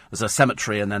there. There's a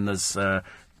cemetery and then there's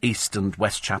East and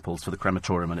West chapels for the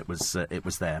crematorium, and it was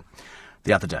there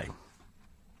the other day.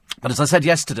 But as I said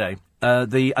yesterday,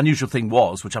 the unusual thing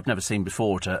was, which I've never seen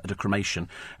before at a cremation,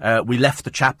 we left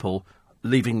the chapel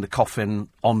leaving the coffin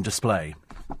on display.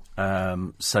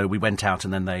 So we went out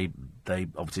and then they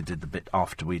obviously did the bit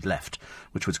after we'd left,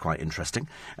 which was quite interesting.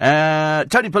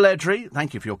 Tony Pelledri,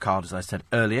 thank you for your card, as I said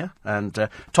earlier. And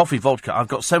toffee vodka. I've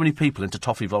got so many people into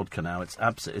toffee vodka now.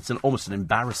 It's almost an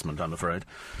embarrassment, I'm afraid.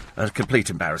 A complete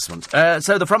embarrassment.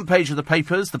 So the front page of the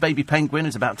papers, the baby penguin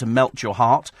is about to melt your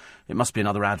heart. It must be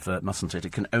another advert, mustn't it?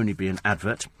 It can only be an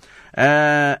advert.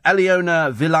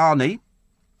 Aliona Villani,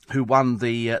 who won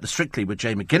the Strictly with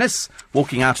Jay McGuinness,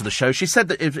 walking out of the show. She said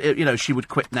that if she would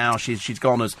quit now. She's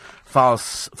gone as far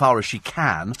as she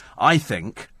can. I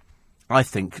think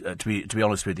to be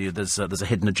honest with you, there's a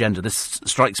hidden agenda. This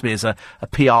strikes me as a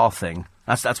PR thing.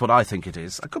 That's what I think it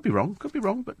is. I could be wrong,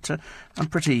 but I'm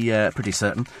pretty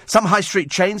certain. Some high street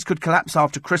chains could collapse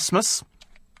after Christmas.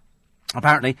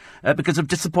 Apparently, because of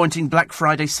disappointing Black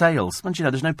Friday sales. And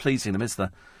there's no pleasing them, is there?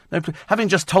 Having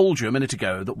just told you a minute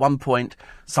ago that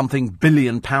 1-something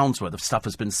billion pounds worth of stuff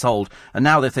has been sold, and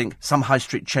now they think some high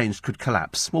street chains could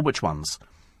collapse. Well, which ones?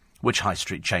 Which high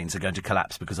street chains are going to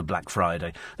collapse because of Black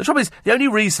Friday? The trouble is, the only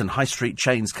reason high street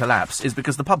chains collapse is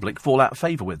because the public fall out of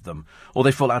favour with them, or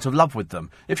they fall out of love with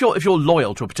them. If you're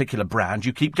loyal to a particular brand,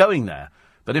 you keep going there.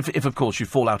 But if, of course, you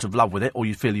fall out of love with it or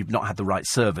you feel you've not had the right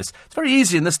service, it's very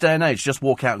easy in this day and age to just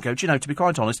walk out and go, do you know, to be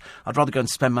quite honest, I'd rather go and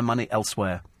spend my money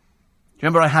elsewhere. Do you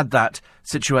remember I had that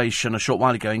situation a short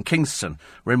while ago in Kingston,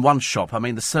 where in one shop, I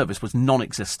mean, the service was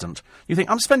non-existent. You think,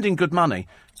 I'm spending good money.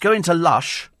 Go into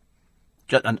Lush,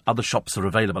 and other shops are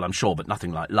available, I'm sure, but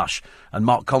nothing like Lush, and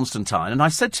Mark Constantine. And I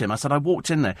said to him, I walked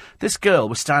in there. This girl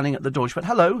was standing at the door. She went,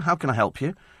 hello, how can I help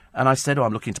you? And I said,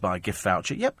 I'm looking to buy a gift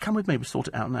voucher. Yep, come with me, we'll sort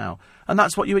it out now. And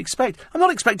that's what you expect. I'm not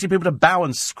expecting people to bow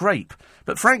and scrape.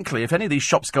 But frankly, if any of these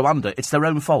shops go under, it's their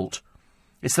own fault.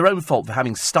 It's their own fault for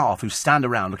having staff who stand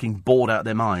around looking bored out of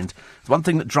their mind. It's one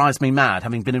thing that drives me mad,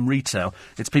 having been in retail.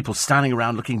 It's people standing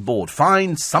around looking bored.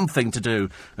 Find something to do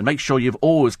and make sure you're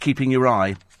always keeping your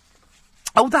eye.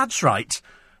 Oh, that's right.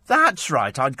 That's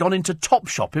right. I'd gone into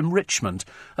Topshop in Richmond.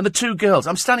 And the two girls,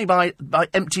 I'm standing by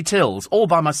empty tills, all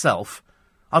by myself.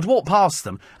 I'd walked past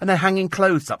them, and they're hanging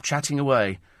clothes up, chatting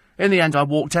away. In the end, I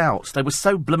walked out. They were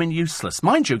so blooming useless.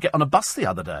 Mind you, get on a bus the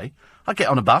other day. I get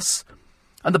on a bus,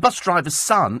 and the bus driver's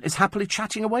son is happily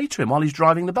chatting away to him while he's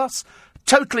driving the bus.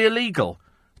 Totally illegal.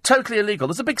 Totally illegal.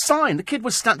 There's a big sign. The kid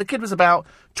was about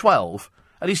 12,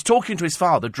 and he's talking to his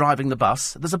father driving the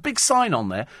bus. There's a big sign on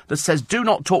there that says, do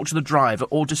not talk to the driver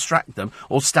or distract them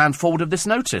or stand forward of this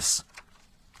notice.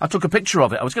 I took a picture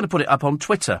of it. I was going to put it up on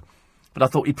Twitter. But I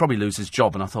thought he'd probably lose his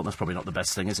job, and I thought that's probably not the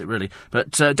best thing, is it, really?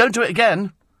 But don't do it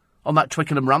again on that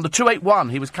Twickenham run. The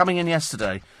 281, he was coming in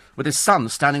yesterday with his son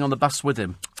standing on the bus with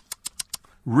him.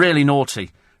 Really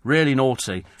naughty. Really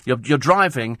naughty. You're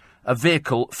driving a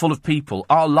vehicle full of people.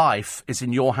 Our life is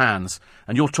in your hands,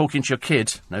 and you're talking to your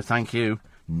kid. No, thank you.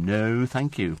 No,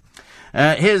 thank you.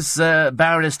 Here's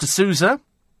Baroness de Souza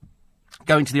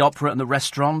going to the opera and the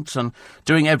restaurant and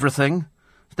doing everything.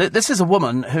 This is a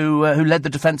woman who led the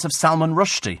defence of Salman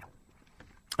Rushdie.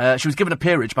 She was given a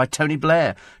peerage by Tony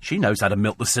Blair. She knows how to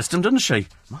milk the system, doesn't she?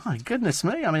 My goodness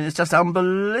me. I mean, it's just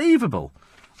unbelievable.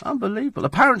 Unbelievable.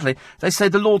 Apparently, they say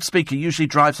the Lord Speaker usually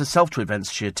drives herself to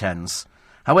events she attends.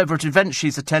 However, at events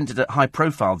she's attended at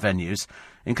high-profile venues,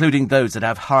 including those that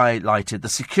have highlighted the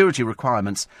security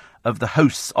requirements of the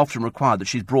hosts, often require that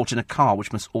she's brought in a car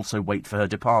which must also wait for her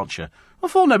departure.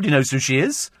 Before nobody knows who she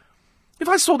is. If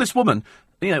I saw this woman,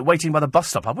 waiting by the bus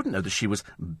stop, I wouldn't know that she was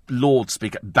Lord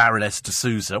Speaker, Baroness de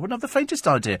Souza. I wouldn't have the faintest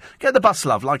idea. Get the bus,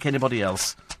 love, like anybody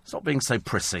else. Stop being so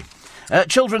prissy.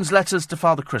 Children's letters to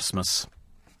Father Christmas.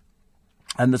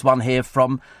 And there's one here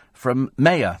from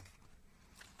Maya.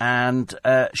 And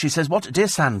she says, Dear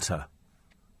Santa,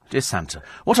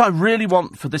 what I really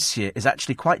want for this year is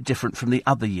actually quite different from the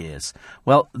other years.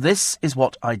 Well, this is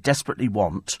what I desperately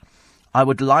want. I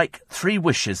would like 3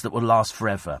 wishes that will last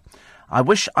forever. I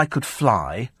wish I could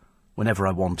fly whenever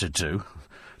I wanted to.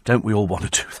 Don't we all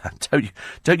want to do that?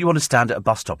 Don't you want to stand at a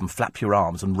bus stop and flap your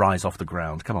arms and rise off the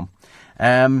ground? Come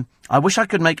on. I wish I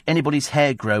could make anybody's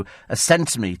hair grow a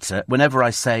centimetre whenever I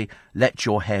say, let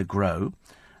your hair grow.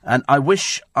 And I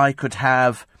wish I could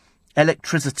have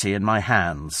electricity in my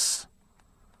hands.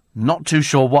 Not too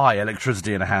sure why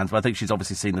electricity in her hands, but I think she's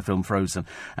obviously seen the film Frozen.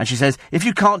 And she says, if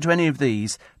you can't do any of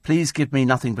these, please give me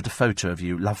nothing but a photo of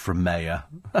you. Love from Maya.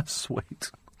 That's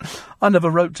sweet. I never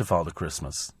wrote to Father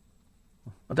Christmas.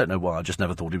 I don't know why, I just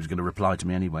never thought he was going to reply to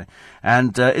me anyway.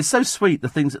 And it's so sweet, the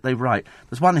things that they write.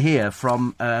 There's one here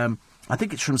from, I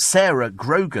think it's from Sarah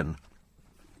Grogan.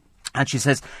 And she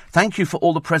says, thank you for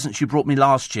all the presents you brought me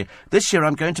last year. This year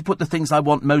I'm going to put the things I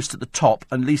want most at the top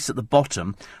and least at the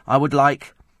bottom. I would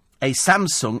like a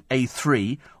Samsung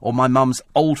A3 or my mum's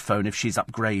old phone if she's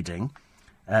upgrading.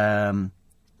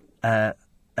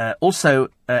 Also,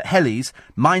 Helly's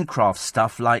Minecraft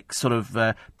stuff like sort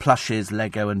of plushes,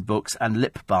 Lego and books and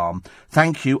lip balm.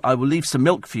 Thank you. I will leave some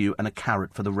milk for you and a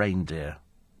carrot for the reindeer.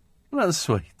 Well, that's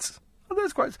sweet. Oh,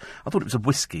 that's quite. I thought it was a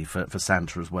whiskey for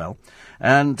Santa as well.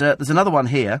 And there's another one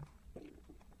here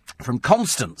from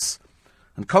Constance.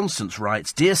 And Constance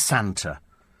writes, Dear Santa,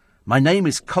 my name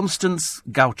is Constance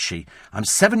Gauci. I'm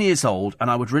 7 years old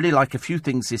and I would really like a few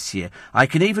things this year. I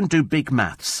can even do big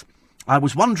maths. I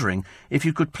was wondering if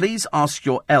you could please ask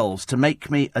your elves to make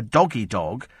me a doggy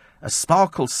dog, a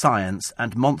Sparkle Science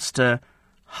and Monster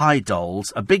High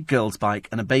dolls, a big girl's bike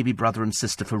and a baby brother and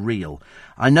sister for real.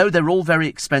 I know they're all very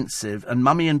expensive and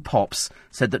Mummy and Pops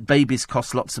said that babies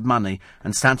cost lots of money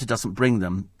and Santa doesn't bring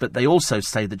them, but they also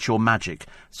say that you're magic,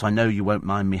 so I know you won't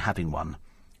mind me having one.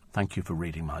 Thank you for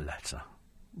reading my letter.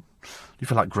 You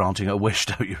feel like granting a wish,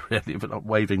 don't you, really, but not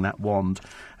waving that wand.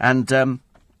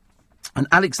 And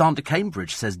Alexander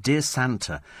Cambridge says, Dear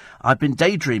Santa, I've been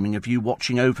daydreaming of you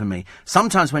watching over me.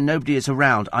 Sometimes when nobody is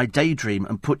around, I daydream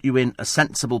and put you in a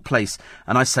sensible place.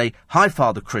 And I say, Hi,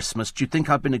 Father Christmas, do you think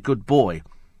I've been a good boy?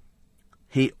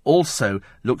 he also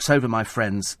looks over my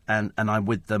friends and I'm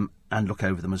with them and look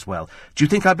over them as well. Do you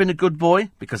think I've been a good boy?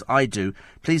 Because I do.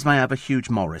 Please may I have a huge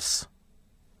Morris?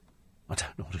 I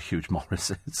don't know what a huge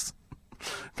Morris is.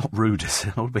 Not rude, is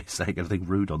it? I would be saying anything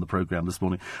rude on the programme this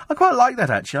morning. I quite like that,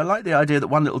 actually. I like the idea that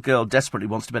one little girl desperately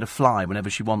wants to be able to fly whenever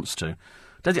she wants to.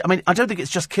 I mean, I don't think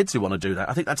it's just kids who want to do that.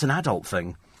 I think that's an adult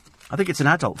thing.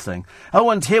 Oh,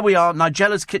 and here we are,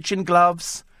 Nigella's kitchen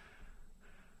gloves,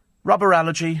 rubber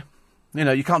allergy. You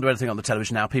know, you can't do anything on the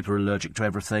television now. People are allergic to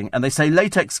everything. And they say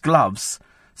latex gloves,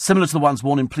 similar to the ones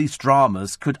worn in police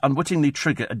dramas, could unwittingly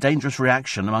trigger a dangerous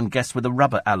reaction among guests with a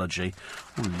rubber allergy.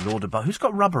 Oh, Lord above. Who's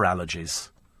got rubber allergies?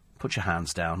 Put your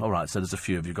hands down. All right, so there's a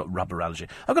few of you got rubber allergy.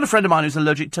 I've got a friend of mine who's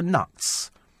allergic to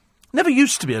nuts. Never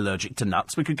used to be allergic to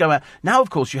nuts. We could go out. Now, of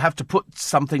course, you have to put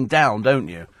something down, don't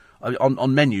you?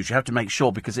 On menus, you have to make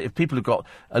sure, because if people have got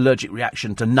allergic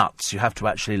reaction to nuts, you have to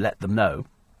actually let them know.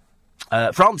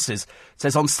 Francis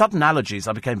says, on sudden allergies,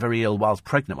 I became very ill whilst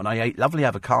pregnant when I ate lovely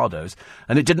avocados,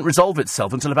 and it didn't resolve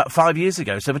itself until about 5 years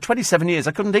ago. So for 27 years,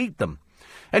 I couldn't eat them.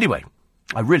 Anyway,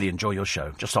 I really enjoy your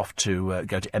show. Just off to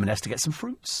go to M&S to get some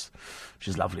fruits, which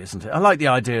is lovely, isn't it? I like the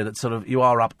idea that sort of you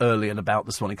are up early and about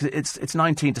this morning, because it's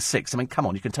 19 to 6. I mean, come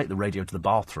on, you can take the radio to the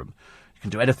bathroom. You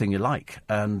can do anything you like,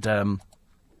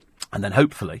 and then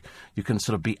hopefully you can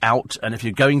sort of be out, and if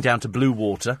you're going down to Blue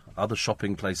Water, other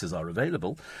shopping places are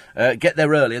available, get there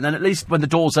early, and then at least when the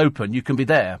doors open, you can be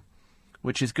there,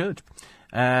 which is good.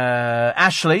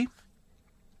 Ashley,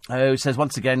 who says,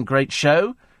 once again, great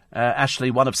show. Ashley,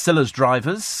 one of Scylla's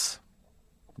drivers.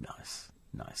 Nice.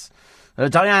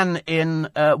 Diane in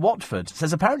Watford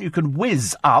says, apparently you can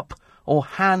whiz up or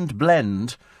hand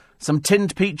blend some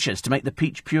tinned peaches to make the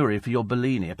peach puree for your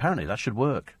Bellini. Apparently that should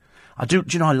work. Do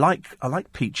you know, I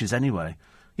like peaches anyway.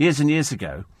 Years and years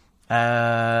ago,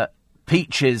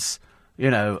 peaches,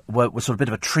 you know, were sort of a bit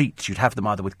of a treat. You'd have them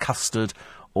either with custard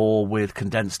or with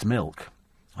condensed milk.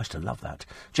 I used to love that.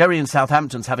 Jerry in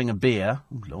Southampton's having a beer.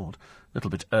 Oh, Lord, a little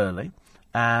bit early.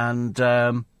 And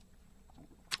another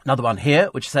one here,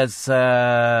 which says, just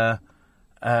had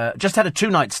a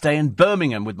 2-night stay in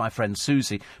Birmingham with my friend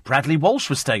Susie. Bradley Walsh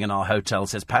was staying in our hotel,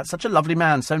 says Pat. Such a lovely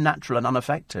man, so natural and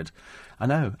unaffected. I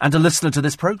know. And a listener to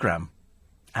this programme.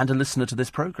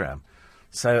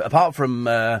 So apart from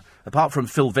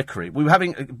Phil Vickery,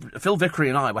 Phil Vickery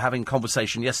and I were having a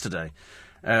conversation yesterday,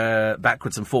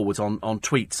 backwards and forwards on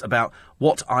tweets about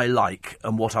what I like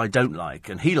and what I don't like.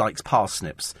 And he likes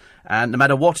parsnips. And no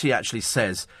matter what he actually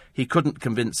says, he couldn't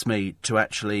convince me to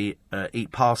actually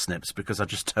eat parsnips, because I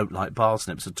just don't like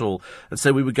parsnips at all. And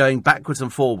so we were going backwards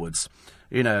and forwards,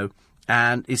 you know,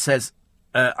 and he says,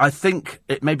 I think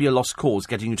it may be a lost cause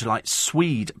getting you to like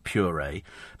swede puree,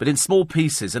 but in small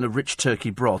pieces in a rich turkey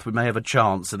broth we may have a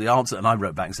chance. And the answer, and I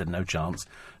wrote back and said, no chance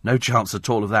at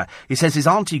all of that. He says his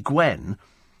Auntie Gwen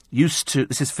used to,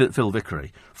 this is Phil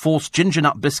Vickery, force ginger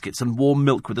nut biscuits and warm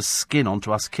milk with a skin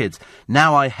onto us kids.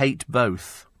 Now I hate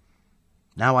both.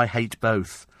 I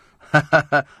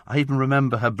even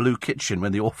remember her blue kitchen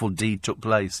when the awful deed took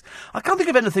place. I can't think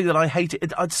of anything that I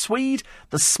hated. I'd swede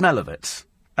the smell of it.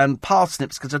 And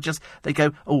parsnips, because they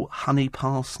go, oh, honey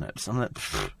parsnips. I'm like,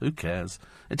 who cares?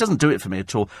 It doesn't do it for me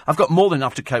at all. I've got more than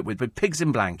enough to cope with pigs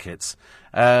in blankets,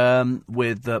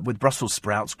 with Brussels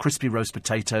sprouts, crispy roast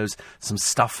potatoes, some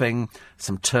stuffing,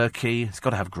 some turkey. It's got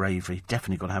to have gravy.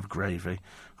 Definitely got to have gravy.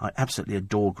 I absolutely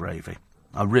adore gravy.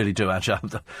 I really do, actually.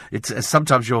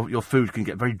 Sometimes your food can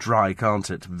get very dry,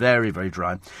 can't it? Very, very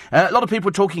dry. A lot of people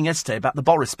were talking yesterday about the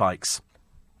Boris bikes,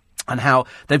 and how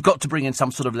they've got to bring in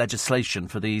some sort of legislation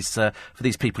for these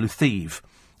people who thieve.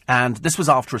 And this was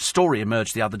after a story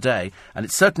emerged the other day, and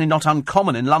it's certainly not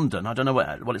uncommon in London. I don't know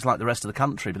what it's like the rest of the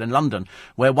country, but in London,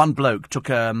 where one bloke took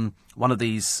one of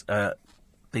these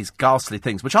ghastly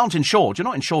things, which aren't insured. You're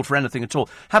not insured for anything at all.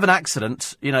 Have an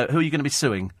accident, you know, who are you going to be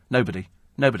suing? Nobody.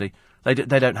 They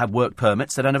don't have work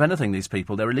permits. They don't have anything, these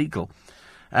people. They're illegal.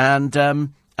 And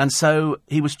so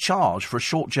he was charged for a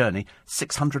short journey,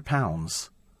 £600.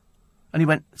 And he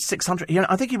went, 600... You know,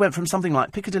 I think he went from something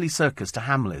like Piccadilly Circus to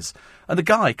Hamleys. And the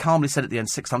guy calmly said at the end,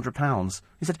 £600.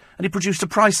 He said, and he produced a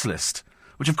price list,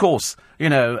 which, of course, you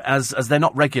know, as they're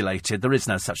not regulated, there is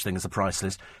no such thing as a price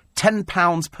list.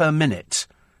 £10 per minute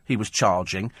he was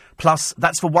charging, plus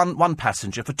that's for one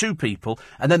passenger, for 2 people,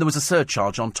 and then there was a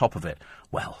surcharge on top of it.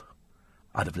 Well,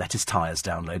 I'd have let his tyres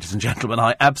down, ladies and gentlemen.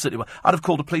 I'd have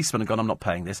called a policeman and gone, I'm not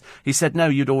paying this. He said, no,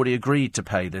 you'd already agreed to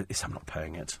pay this. He said, I'm not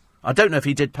paying it. I don't know if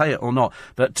he did pay it or not,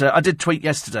 but I did tweet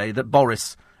yesterday that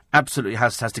Boris absolutely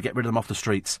has to get rid of them off the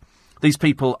streets. These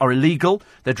people are illegal.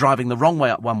 They're driving the wrong way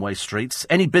up one-way streets.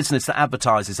 Any business that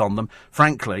advertises on them,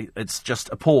 frankly, it's just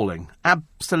appalling.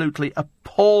 Absolutely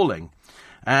appalling.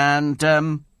 And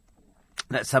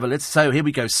let's have a list. So here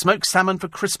we go. Smoked salmon for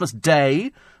Christmas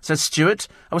Day, says Stuart.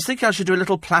 I was thinking I should do a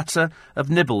little platter of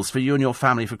nibbles for you and your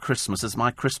family for Christmas as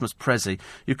my Christmas prezi.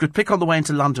 You could pick on the way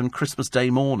into London Christmas Day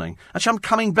morning. Actually, I'm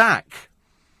coming back.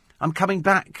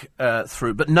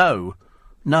 Through, but no,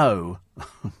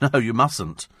 you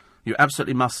mustn't. You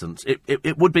absolutely mustn't.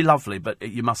 It would be lovely, but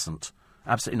you mustn't.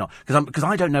 Absolutely not. Because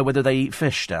I don't know whether they eat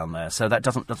fish down there, so that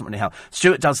doesn't really help.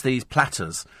 Stuart does these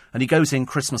platters, and he goes in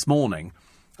Christmas morning,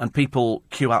 and people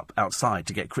queue up outside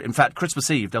to get... In fact,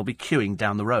 Christmas Eve, they'll be queuing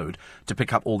down the road to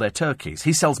pick up all their turkeys.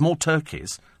 He sells more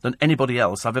turkeys than anybody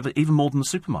else I've ever... Even more than the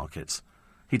supermarkets.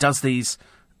 He does these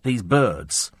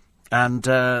birds... And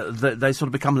they sort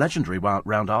of become legendary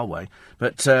round our way.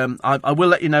 But I will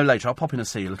let you know later. I'll pop in and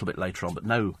see you a little bit later on. But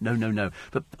no.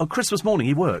 But on Christmas morning,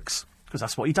 he works. Because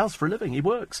that's what he does for a living. He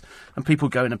works. And people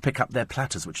go in and pick up their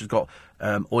platters, which has got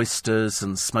oysters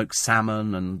and smoked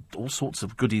salmon and all sorts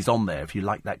of goodies on there, if you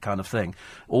like that kind of thing.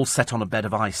 All set on a bed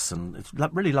of ice. And it's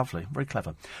really lovely. Very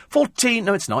clever. 14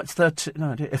 minutes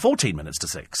to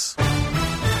 6.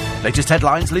 Latest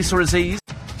headlines, Lisa Aziz.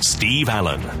 Steve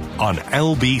Allen on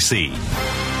LBC.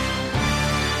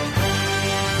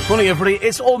 Morning, everybody.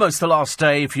 It's almost the last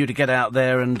day for you to get out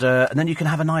there and then you can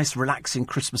have a nice, relaxing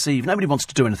Christmas Eve. Nobody wants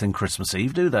to do anything Christmas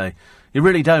Eve, do they? You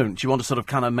really don't. You want to sort of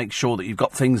kind of make sure that you've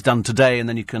got things done today and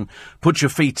then you can put your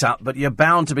feet up, but you're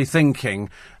bound to be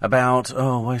thinking about,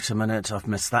 oh, wait a minute, I've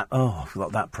missed that. Oh, I've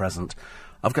got that present.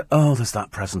 There's that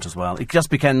present as well. It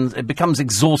becomes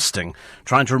exhausting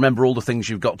trying to remember all the things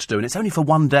you've got to do. And it's only for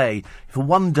one day. If for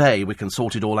one day we can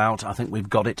sort it all out, I think we've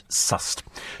got it sussed.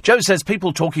 Joe says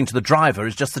people talking to the driver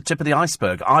is just the tip of the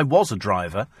iceberg. I was a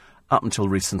driver up until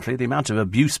recently. The amount of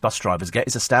abuse bus drivers get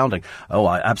is astounding. Oh,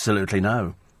 I absolutely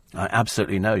know. I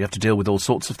absolutely know. You have to deal with all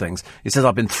sorts of things. He says,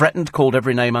 I've been threatened, called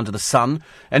every name under the sun,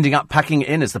 ending up packing it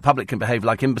in as the public can behave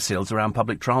like imbeciles around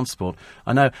public transport.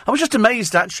 I know. I was just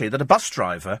amazed, actually, that a bus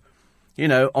driver,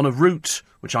 on a route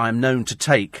which I am known to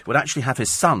take, would actually have his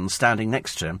son standing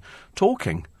next to him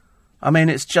talking. I mean,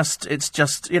 it's just,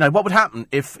 what would happen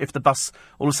if the bus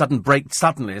all of a sudden braked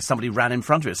suddenly as somebody ran in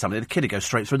front of it, the kid would go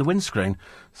straight through the windscreen.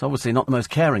 It's obviously not the most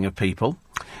caring of people.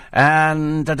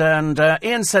 And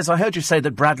Ian says, I heard you say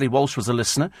that Bradley Walsh was a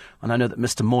listener, and I know that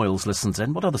Mr. Moyles listens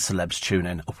in. What other celebs tune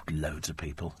in? Oh, loads of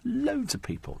people.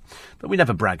 But we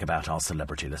never brag about our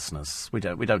celebrity listeners. We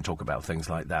don't talk about things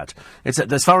like that. It's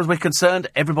as far as we're concerned,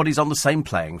 everybody's on the same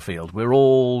playing field. We're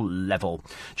all level.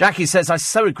 Jackie says, I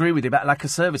so agree with you about lack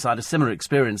of service. I had a similar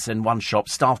experience in one shop,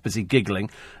 staff busy giggling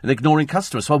and ignoring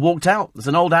customers, so I walked out. There's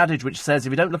an old adage which says,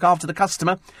 if you don't look after the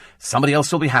customer, somebody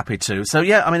else will be happy to. So,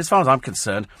 yeah, I mean, as far as I'm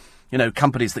concerned,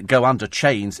 companies that go under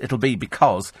chains, it'll be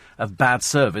because of bad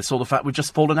service or the fact we've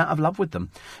just fallen out of love with them.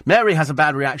 Mary has a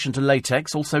bad reaction to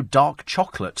latex, also dark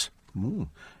chocolate. Ooh,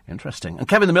 interesting. And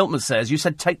Kevin the Milkman says, you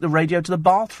said take the radio to the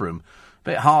bathroom.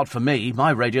 Bit hard for me.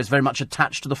 My radio is very much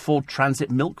attached to the Ford Transit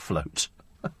milk float.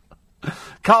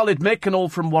 Khalid, Mick and all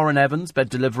from Warren Evans, bed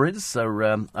deliveries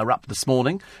are up this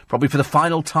morning. Probably for the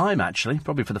final time, actually.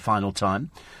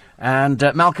 And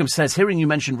Malcolm says, hearing you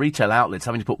mention retail outlets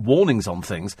having to put warnings on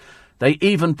things, they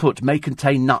even put may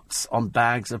contain nuts on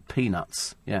bags of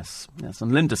peanuts. Yes.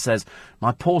 And Linda says,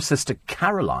 my poor sister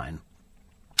Caroline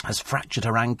has fractured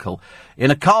her ankle in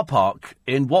a car park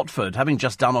in Watford, having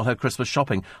just done all her Christmas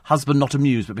shopping. Husband not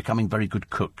amused, but becoming very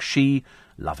good cook. She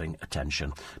loving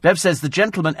attention. Bev says the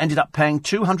gentleman ended up paying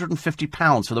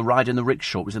 £250 for the ride in the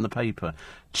rickshaw. It was in the paper.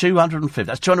 250.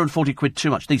 That's 240 quid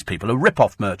too much. These people are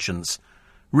rip-off merchants.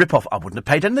 Rip-off. I wouldn't have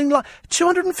paid anything like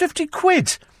 250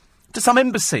 quid to some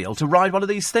imbecile to ride one of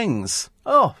these things.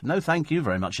 Oh, no thank you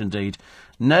very much indeed.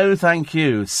 No thank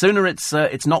you. Sooner it's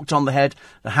knocked on the head,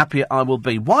 the happier I will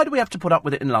be. Why do we have to put up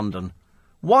with it in London?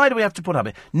 Why do we have to put up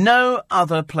with it? No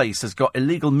other place has got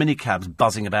illegal minicabs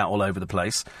buzzing about all over the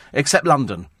place, except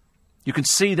London. You can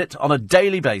see that on a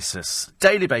daily basis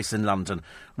in London.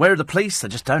 Where are the police? They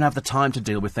just don't have the time to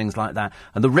deal with things like that.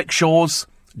 And the rickshaws,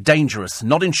 dangerous.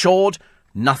 Not insured,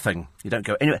 nothing. You don't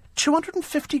go anywhere.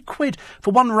 250 quid for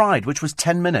one ride, which was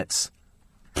 10 minutes.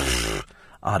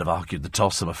 I'd have argued the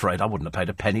toss, I'm afraid. I wouldn't have paid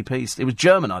a penny piece. It was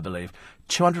German, I believe.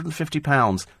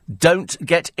 £250. Don't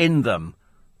get in them.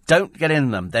 Don't get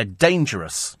in them. They're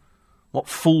dangerous. What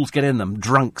fools get in them?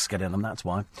 Drunks get in them, that's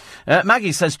why.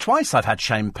 Maggie says, twice I've had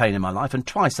shame pain in my life, and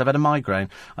twice I've had a migraine.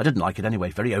 I didn't like it anyway.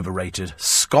 Very overrated.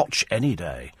 Scotch any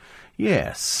day.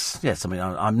 Yes, I mean,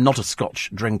 I'm not a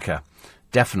Scotch drinker.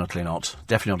 Definitely not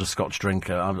a Scotch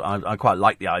drinker. I quite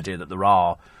like the idea that there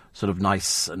are sort of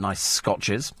nice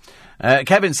scotches.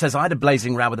 Kevin says, I had a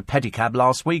blazing row with a pedicab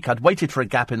last week. I'd waited for a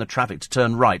gap in the traffic to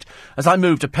turn right. As I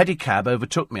moved, a pedicab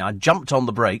overtook me. I jumped on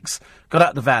the brakes, got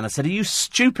out the van and said, are you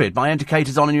stupid? My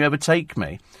indicator's on and you overtake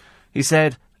me. He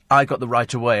said, I got the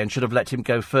right of way and should have let him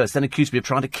go first. Then accused me of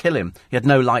trying to kill him. He had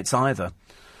no lights either.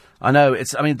 I know,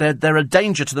 they're a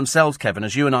danger to themselves, Kevin,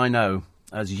 as you and I know.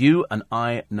 As you and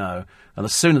I know. And the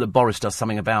sooner that Boris does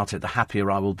something about it, the happier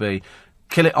I will be.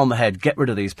 Kill it on the head. Get rid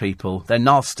of these people. They're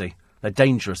nasty. They're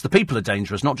dangerous. The people are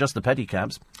dangerous, not just the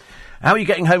pedicabs. How are you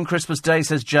getting home Christmas Day,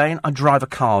 says Jane. I drive a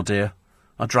car, dear.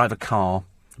 I drive a car.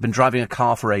 I've been driving a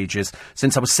car for ages.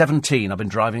 Since I was 17, I've been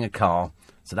driving a car.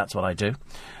 So that's what I do.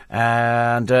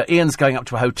 And Ian's going up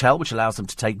to a hotel, which allows them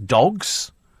to take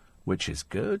dogs, which is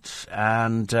good.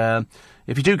 And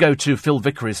if you do go to Phil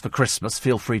Vickery's for Christmas,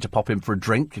 feel free to pop in for a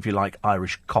drink if you like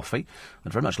Irish coffee.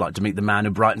 I'd very much like to meet the man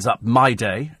who brightens up my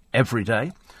day every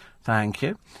day. Thank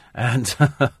you. And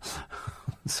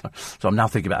so I'm now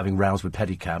thinking about having rows with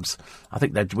pedicabs. I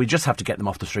think we just have to get them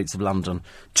off the streets of London.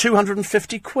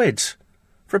 250 quid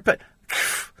for a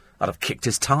I'd have kicked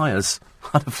his tyres.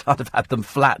 I'd have had them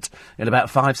flat in about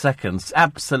 5 seconds.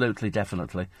 Absolutely,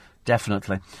 definitely.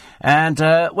 And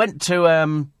went to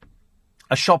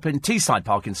a shop in Teesside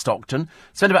Park in Stockton,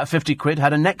 spent about 50 quid,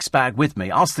 had a Next bag with me,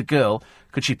 asked the girl,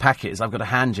 could she pack it as I've got a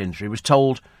hand injury, was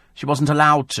told she wasn't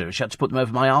allowed to. She had to put them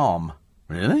over my arm.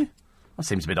 Really? That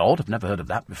seems a bit odd. I've never heard of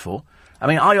that before. I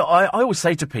mean, I always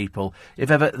say to people,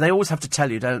 if ever, they always have to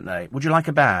tell you, don't they, would you like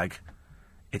a bag?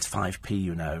 It's 5p,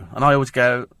 you know. And I always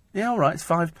go, yeah, all right, it's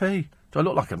 5p. Do I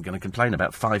look like I'm going to complain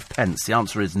about 5 pence? The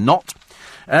answer is not.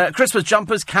 Christmas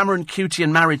jumpers, Cameron Cutie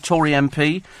and married Tory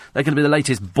MP. They're going to be the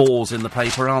latest bores in the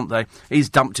paper, aren't they? He's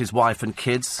dumped his wife and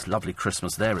kids. Lovely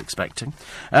Christmas they're expecting.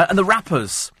 And the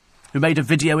rappers who made a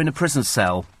video in a prison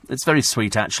cell. It's very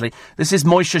sweet, actually. This is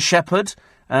Moisha Shepherd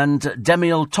and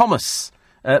Demiel Thomas,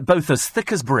 both as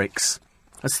thick as bricks.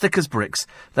 As thick as bricks.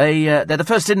 They're the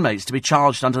first inmates to be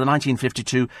charged under the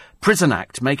 1952 Prison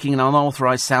Act, making an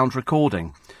unauthorised sound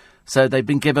recording. So they've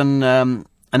been given an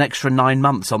extra 9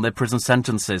 months on their prison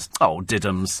sentences. Oh,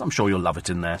 diddums. I'm sure you'll love it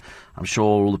in there. I'm sure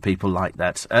all the people like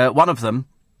that. One of them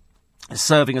is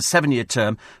serving a 7-year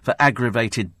term for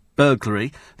aggravated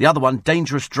burglary. The other one,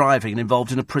 dangerous driving and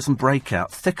involved in a prison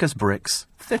breakout. Thick as bricks.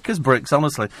 Thick as bricks,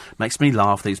 honestly. Makes me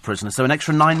laugh, these prisoners. So an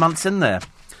extra 9 months in there.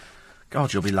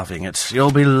 God, you'll be loving it.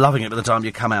 You'll be loving it by the time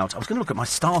you come out. I was going to look at my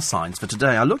star signs for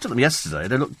today. I looked at them yesterday.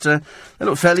 They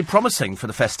looked fairly promising for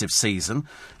the festive season,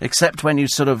 except when you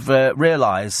sort of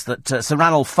realise that Sir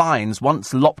Ranulph Fiennes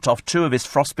once lopped off 2 of his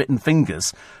frostbitten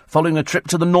fingers following a trip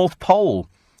to the North Pole.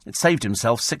 It saved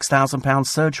himself £6,000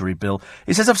 surgery bill.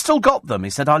 He says, I've still got them. He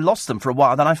said, I lost them for a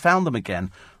while, then I found them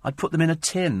again. I'd put them in a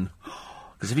tin.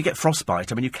 Because if you get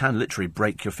frostbite, I mean, you can literally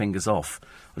break your fingers off.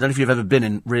 I don't know if you've ever been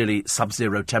in really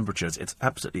sub-zero temperatures. It's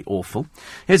absolutely awful.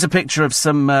 Here's a picture of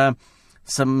some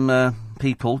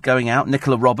people going out.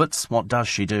 Nicola Roberts, what does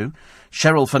she do?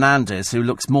 Cheryl Fernandez, who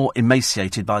looks more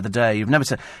emaciated by the day. You've never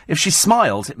said... If she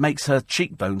smiles, it makes her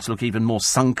cheekbones look even more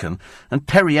sunken. And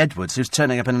Perry Edwards, who's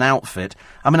turning up in an outfit.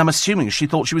 I mean, I'm assuming she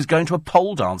thought she was going to a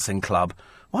pole dancing club.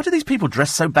 Why do these people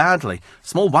dress so badly?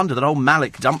 Small wonder that old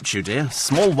Malik dumped you, dear.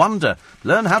 Small wonder.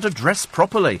 Learn how to dress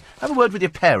properly. Have a word with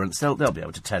your parents. They'll be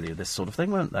able to tell you this sort of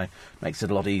thing, won't they? Makes it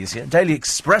a lot easier. Daily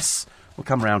Express we'll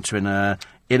come round to in a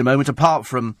moment. Apart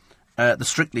from the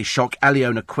Strictly shock,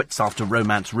 Aliona quits after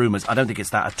romance rumours. I don't think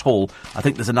it's that at all. I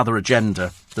think there's another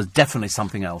agenda. There's definitely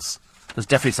something else. There's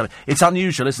definitely something. It's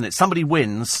unusual, isn't it? Somebody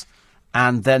wins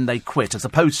and then they quit, as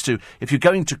opposed to, if you're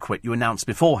going to quit, you announce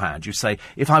beforehand. You say,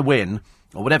 if I win...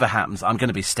 or whatever happens, I'm going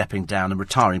to be stepping down and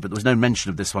retiring. But there was no mention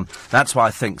of this one. That's why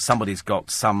I think somebody's got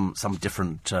some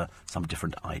different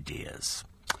ideas.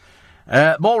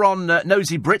 More on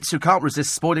nosy Brits who can't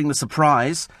resist spoiling the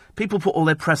surprise. People put all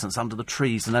their presents under the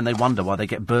trees and then they wonder why they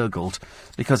get burgled.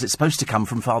 Because it's supposed to come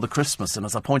from Father Christmas. And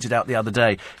as I pointed out the other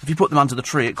day, if you put them under the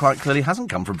tree, it quite clearly hasn't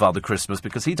come from Father Christmas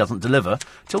because he doesn't deliver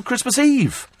till Christmas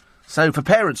Eve. So for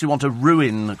parents who want to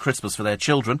ruin Christmas for their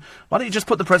children, why don't you just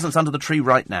put the presents under the tree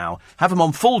right now? Have them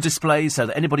on full display so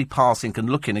that anybody passing can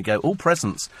look in and go, oh,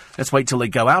 presents. Let's wait till they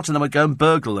go out and then we'll go and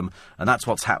burgle them. And that's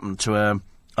what's happened to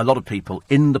a lot of people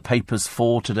in the papers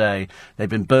for today. They've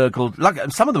been burgled.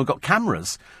 Some of them have got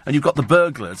cameras. And you've got the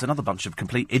burglars, another bunch of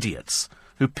complete idiots,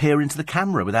 who peer into the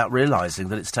camera without realising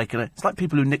that it's taken... It's like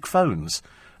people who nick phones.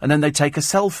 And then they take a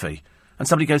selfie. And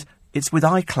somebody goes, it's with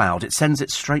iCloud. It sends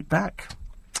it straight back.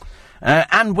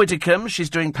 Anne Widdicombe, she's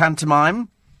doing pantomime,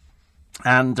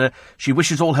 and she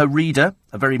wishes all her reader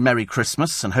a very Merry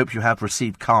Christmas and hope you have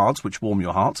received cards which warm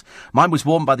your heart. Mine was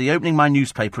warmed by the opening my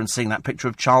newspaper and seeing that picture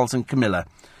of Charles and Camilla.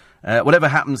 Whatever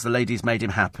happens, the lady's made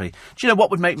him happy. Do you know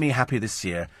what would make me happy this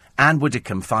year? Anne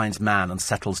Widdecombe finds man and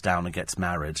settles down and gets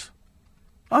married.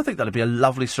 I think that'd be a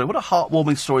lovely story. What a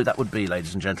heartwarming story that would be,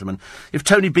 ladies and gentlemen. If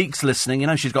Tony Beake's listening, you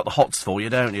know she's got the hots for you,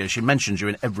 don't you? She mentions you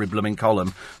in every blooming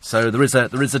column. So there is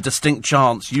a distinct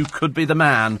chance you could be the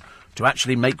man to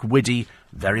actually make Widdy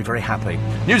very, very happy.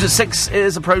 News at 6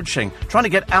 is approaching. Trying to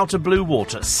get out of Blue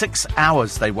Water. 6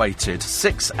 hours they waited.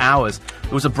 6 hours.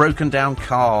 There was a broken down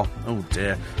car. Oh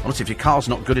dear. Honestly, if your car's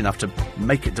not good enough to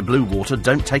make it to Blue Water,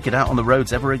 don't take it out on the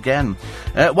roads ever again.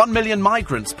 1 million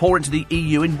migrants pour into the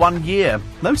EU in 1 year.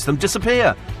 Most of them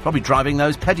disappear. Probably driving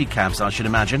those pedicabs, I should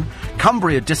imagine.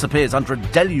 Cumbria disappears under a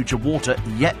deluge of water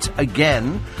yet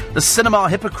again. The cinema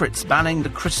hypocrites banning the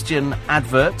Christian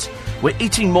advert. We're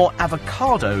eating more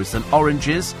avocados than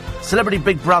oranges. Celebrity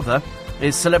Big Brother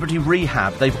is Celebrity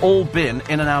Rehab. They've all been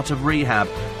in and out of rehab.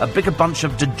 A bigger bunch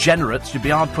of degenerates you'd be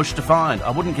hard-pushed to find.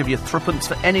 I wouldn't give you threepence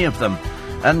for any of them.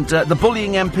 And the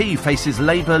bullying MP faces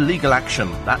Labour legal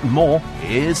action. That and more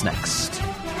is next.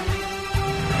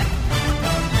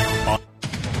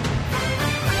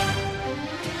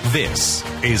 This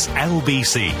is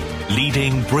LBC,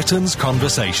 leading Britain's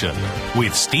conversation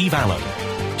with Steve Allen.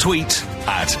 Tweet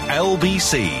at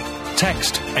LBC.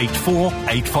 Text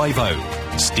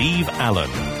 84850. Steve Allen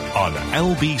on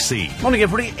LBC. Morning,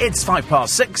 everybody. It's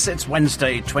 6:05. It's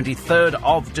Wednesday, 23rd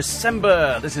of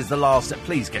December. This is the last.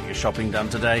 Please get your shopping done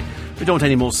today. We don't want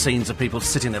any more scenes of people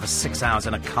sitting there for 6 hours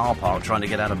in a car park trying to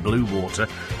get out of Blue Water.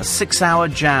 A 6-hour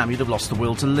jam. You'd have lost the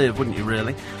will to live, wouldn't you,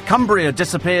 really? Cumbria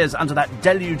disappears under that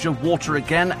deluge of water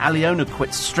again. Aliona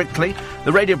quits Strictly.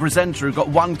 The radio presenter who got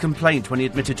one complaint when he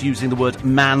admitted to using the word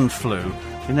man flu.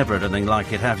 You've never heard anything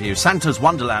like it, have you? Santa's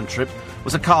Wonderland trip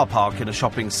was a car park in a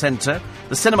shopping centre.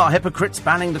 The cinema hypocrites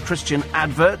banning the Christian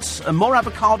adverts. And more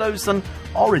avocados than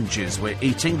oranges we're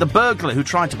eating. The burglar who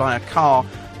tried to buy a car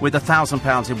with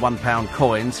 £1,000 in £1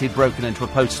 coins. He'd broken into a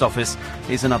post office.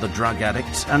 He's another drug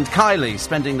addict. And Kylie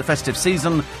spending the festive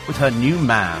season with her new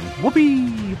man.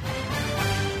 Whoopee!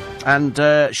 And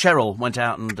Cheryl went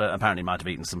out and apparently might have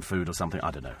eaten some food or something.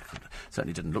 I don't know.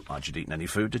 Certainly didn't look like she'd eaten any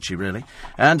food, did she, really?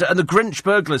 And the Grinch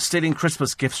burglars stealing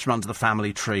Christmas gifts from under the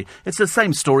family tree. It's the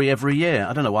same story every year.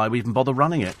 I don't know why we even bother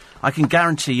running it. I can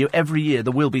guarantee you every year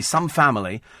there will be some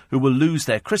family who will lose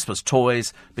their Christmas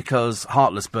toys because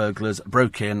heartless burglars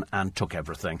broke in and took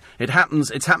everything. It's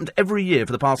happened every year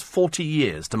for the past 40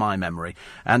 years, to my memory.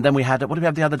 And then we had, what did we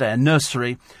have the other day? A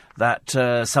nursery that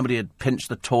somebody had pinched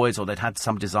the toys, or they'd had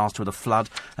some disaster with a flood.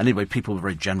 And anyway, people were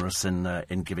very generous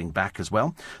in giving back as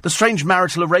well. The strange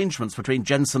marital arrangements between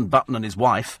Jensen Button and his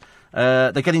wife.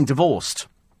 They're getting divorced.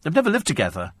 They've never lived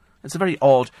together. It's a very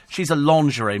odd. She's a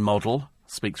lingerie model,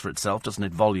 speaks for itself, doesn't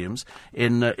it? Volumes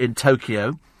in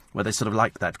Tokyo, where they sort of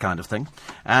like that kind of thing.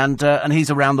 And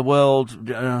he's around the world,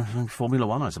 Formula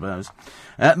One, I suppose.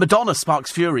 Madonna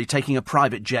sparks fury, taking a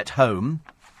private jet home.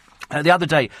 The other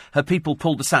day, her people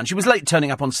pulled the sound. She was late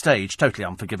turning up on stage. Totally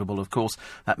unforgivable, of course.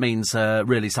 That means,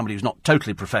 really, somebody who's not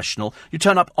totally professional. You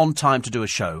turn up on time to do a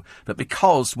show. But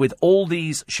because with all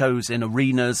these shows in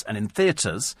arenas and in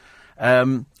theatres,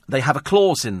 they have a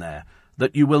clause in there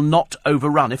that you will not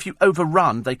overrun. If you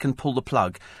overrun, they can pull the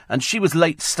plug. And she was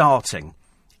late starting,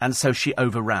 and so she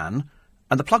overran,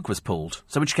 and the plug was pulled.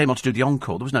 So when she came on to do the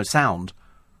encore, there was no sound.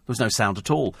 There was no sound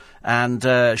at all. And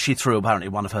she threw apparently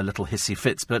one of her little hissy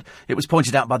fits, but it was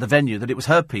pointed out by the venue that it was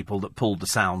her people that pulled the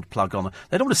sound plug on her.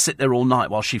 They don't want to sit there all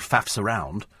night while she faffs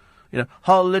around. You know,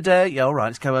 holiday, yeah, all right,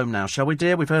 let's go home now, shall we,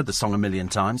 dear? We've heard the song a million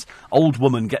times. Old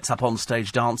woman gets up on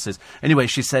stage, dances. Anyway,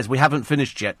 she says, we haven't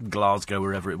finished yet, Glasgow,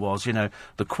 wherever it was. You know,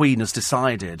 the Queen has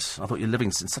decided. I thought you're living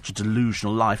in such a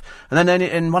delusional life. And then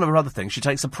in one of her other things, she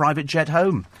takes a private jet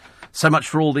home. So much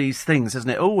for all these things, isn't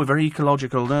it? Oh, we're very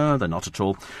ecological. No, they're not at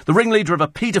all. The ringleader of a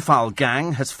paedophile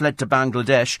gang has fled to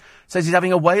Bangladesh. Says he's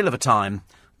having a whale of a time.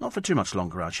 Not for too much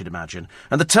longer, I should imagine.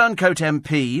 And the turncoat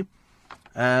MP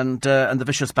and the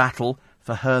vicious battle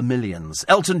for her millions.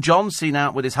 Elton John seen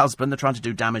out with his husband. They're trying to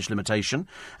do damage limitation.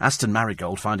 Aston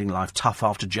Marigold finding life tough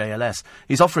after JLS.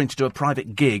 He's offering to do a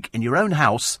private gig in your own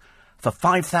house for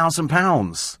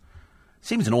 £5,000.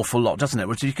 Seems an awful lot, doesn't it?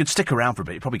 Which you could stick around for a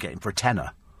bit. You'd probably get him for a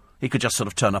tenner. He could just sort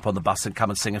of turn up on the bus and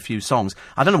come and sing a few songs.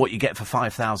 I don't know what you get for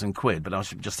 £5,000,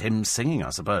 but just him singing,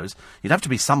 I suppose. You'd have to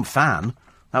be some fan.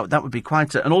 That would be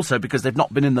quite... and also because they've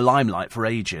not been in the limelight for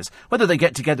ages. Whether they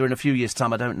get together in a few years'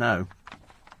 time, I don't know.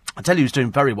 I tell you who's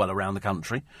doing very well around the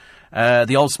country. The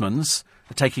Osmonds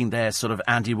are taking their sort of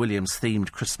Andy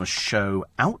Williams-themed Christmas show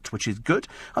out, which is good.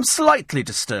 I'm slightly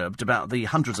disturbed about the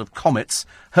hundreds of comets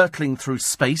hurtling through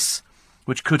space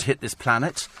which could hit this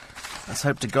planet. Let's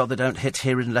hope to God they don't hit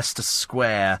here in Leicester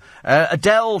Square.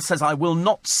 Adele says, I will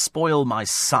not spoil my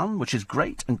son, which is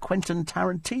great. And Quentin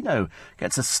Tarantino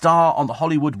gets a star on the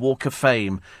Hollywood Walk of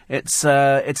Fame. It's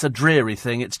a dreary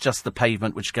thing. It's just the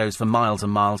pavement which goes for miles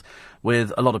and miles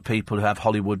with a lot of people who have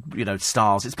Hollywood,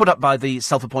 stars. It's put up by the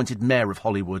self-appointed mayor of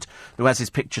Hollywood, who has his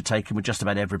picture taken with just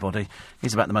about everybody.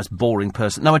 He's about the most boring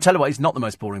person. No, I tell you what, he's not the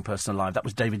most boring person alive. That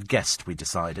was David Guest, we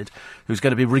decided, who's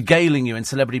going to be regaling you in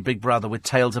Celebrity Big Brother with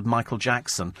tales of Michael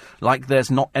Jackson. Like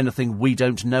there's not anything we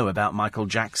don't know about Michael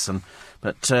Jackson.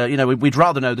 But, we'd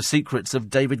rather know the secrets of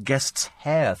David Guest's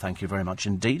hair. Thank you very much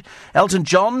indeed. Elton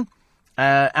John,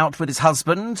 out with his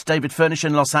husband, David Furnish,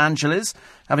 in Los Angeles,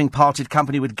 having parted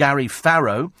company with Gary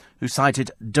Farrow, who cited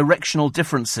directional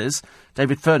differences.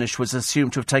 David Furnish was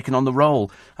assumed to have taken on the role.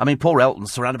 I mean, poor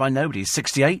Elton's surrounded by nobody. He's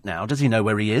 68 now. Does he know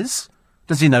where he is?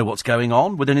 Does he know what's going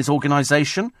on within his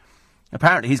organisation?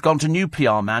 Apparently he's gone to a new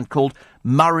PR man called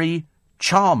Murray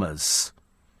Chalmers,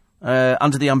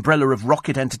 under the umbrella of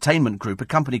Rocket Entertainment Group, a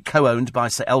company co-owned by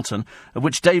Sir Elton, of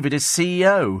which David is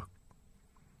CEO.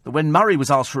 But when Murray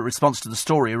was asked for a response to the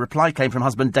story, a reply came from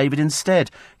husband David instead,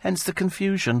 hence the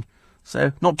confusion.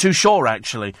 So, not too sure,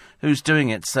 actually, who's doing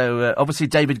it. So, obviously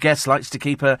David Guest likes to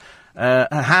keep a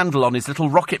handle on his little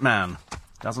rocket man.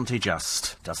 Doesn't he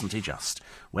just?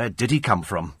 Where did he come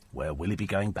from? Where will he be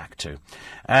going back to?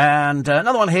 And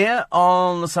another one here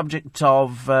on the subject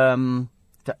of...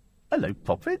 Hello,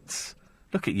 Poppets.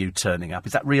 Look at you turning up.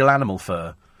 Is that real animal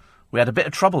fur? We had a bit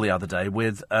of trouble the other day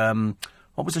with...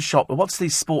 what was the shop? What's the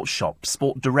sports shop?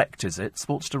 Sport Direct, is it?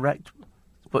 Sports Direct?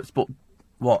 Sport...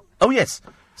 What? Oh, yes.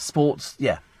 Sports...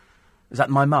 Yeah. Is that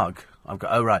my mug? I've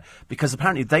got... Oh, right. Because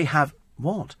apparently they have...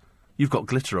 What? You've got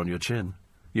glitter on your chin.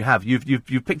 You have.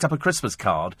 You've picked up a Christmas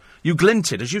card. You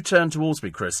glinted. As you turned towards me,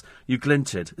 Chris, you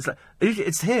glinted.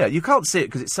 It's here. You can't see it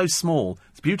because it's so small.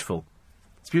 It's beautiful.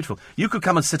 It's beautiful. You could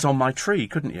come and sit on my tree,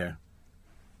 couldn't you?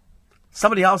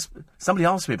 Somebody asked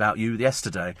me about you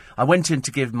yesterday. I went in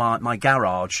to give my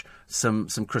garage some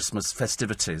Christmas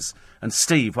festivities, and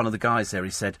Steve, one of the guys there,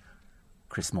 he said,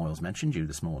 Chris Moyles mentioned you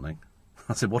this morning.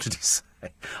 I said, what did he say? I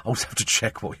always have to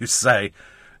check what you say.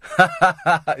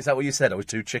 Is that what you said? I was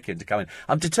too chicken to come in.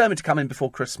 I'm determined to come in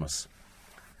before Christmas.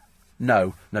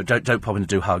 No, don't pop in to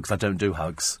do hugs. I don't do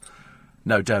hugs.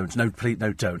 No, don't. No, please,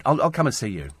 no, don't. I'll come and see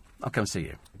you. I'll come and see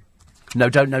you. No,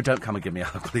 don't come and give me a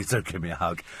hug. Please don't give me a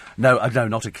hug. No,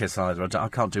 not a kiss either. I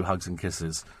can't do hugs and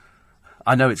kisses.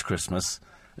 I know it's Christmas.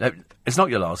 No, it's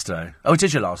not your last day. Oh, it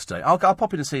is your last day. I'll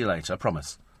pop in and see you later, I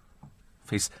promise.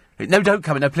 Please. No, don't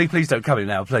come in. No, please don't come in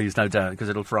now. Please, no, don't, because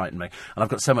it'll frighten me. And I've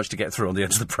got so much to get through on the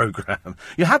end of the programme.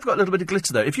 You have got a little bit of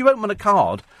glitter, though. If you open a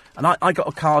card, and I got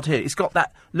a card here, it's got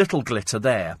that little glitter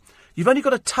there. You've only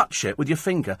got to touch it with your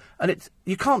finger, and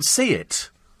you can't see it.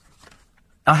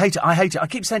 I hate it. I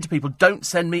keep saying to people, don't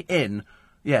send me in.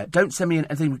 Yeah, don't send me in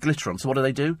anything with glitter on. So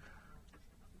what do?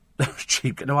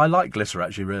 Cheap. No, I like glitter,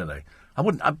 actually, really. I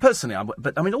wouldn't, personally,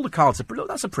 but I mean, all the cards are, look,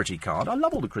 that's a pretty card. I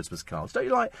love all the Christmas cards. Don't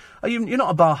you like, you're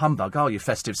not a bar humbug, are you,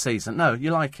 festive season? No,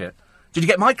 you like it. Did you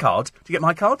get my card? Did you get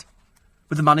my card?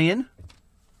 With the money in?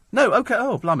 No, okay,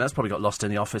 oh, blimey, that's probably got lost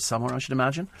in the office somewhere, I should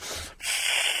imagine.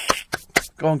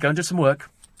 Go on, go and do some work.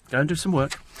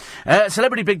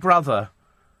 Celebrity Big Brother.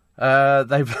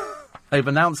 They've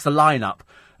announced the lineup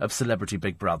of Celebrity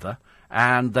Big Brother,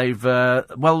 and they've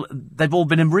all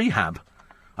been in rehab.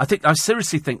 I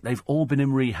seriously think they've all been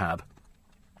in rehab,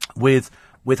 with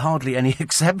hardly any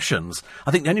exceptions. I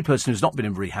think the only person who's not been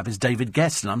in rehab is David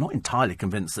Guest, and I'm not entirely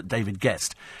convinced that David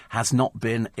Guest has not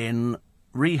been in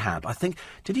rehab. I think,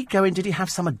 did he have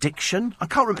some addiction? I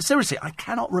can't remember. Seriously, I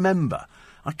cannot remember.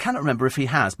 I cannot remember if he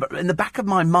has, but in the back of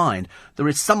my mind, there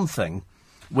is something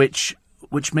which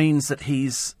means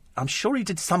that I'm sure he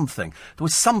did something. There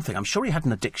was something. I'm sure he had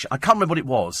an addiction. I can't remember what it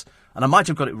was, and I might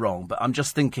have got it wrong, but I'm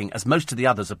just thinking, as most of the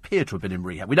others appear to have been in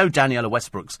rehab. We know Daniela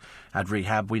Westbrook's had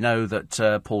rehab. We know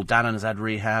that Paul Dannon has had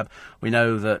rehab. We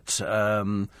know that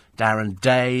Darren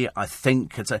Day, I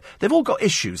think, they've all got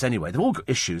issues anyway. They've all got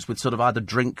issues with sort of either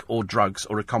drink or drugs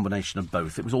or a combination of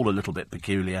both. It was all a little bit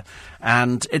peculiar,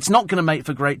 and it's not going to make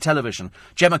for great television.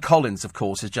 Gemma Collins, of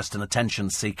course, is just an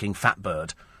attention-seeking fat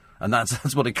bird. And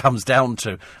that's what it comes down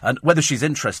to. And whether she's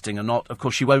interesting or not, of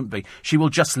course she won't be. She will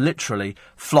just literally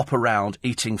flop around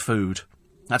eating food.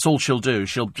 That's all she'll do.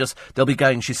 They'll be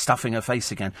going, she's stuffing her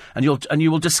face again. And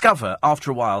you will discover after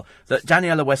a while that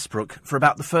Daniela Westbrook, for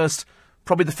about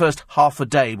probably the first half a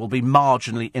day, will be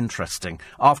marginally interesting.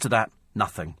 After that,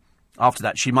 nothing. After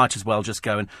that, she might as well just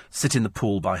go and sit in the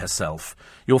pool by herself.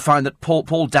 You'll find that Paul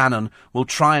Dannon will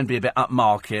try and be a bit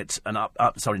upmarket and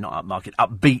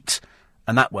upbeat,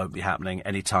 And that won't be happening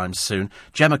anytime soon.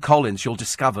 Gemma Collins, you'll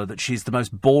discover that she's the most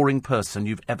boring person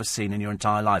you've ever seen in your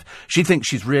entire life. She thinks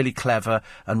she's really clever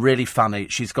and really funny.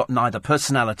 She's got neither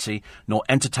personality nor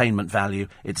entertainment value.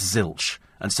 It's zilch.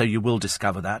 And so you will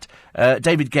discover that.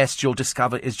 David Guest, you'll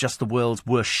discover, is just the world's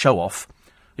worst show-off.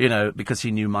 You know, because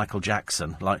he knew Michael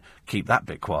Jackson. Like, keep that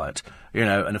bit quiet. You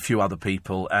know, and a few other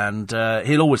people. And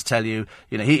he'll always tell you,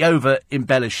 you know, he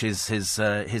over-embellishes his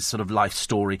sort of life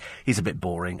story. He's a bit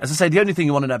boring. As I say, the only thing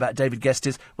you want to know about David Guest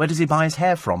is, where does he buy his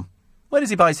hair from? Where does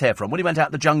he buy his hair from? When he went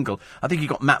out the jungle, I think he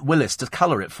got Matt Willis to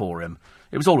colour it for him.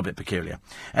 It was all a bit peculiar.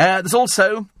 There's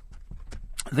also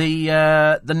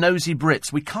the nosy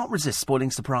Brits. We can't resist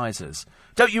spoiling surprises.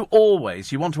 Don't you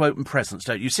always? You want to open presents,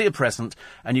 don't you? You see a present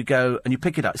and you go and you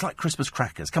pick it up. It's like Christmas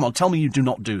crackers. Come on, tell me you do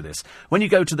not do this. When you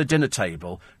go to the dinner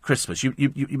table, Christmas, you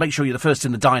make sure you're the first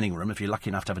in the dining room, if you're lucky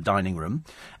enough to have a dining room,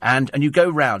 and you go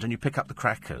round and you pick up the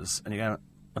crackers and you go,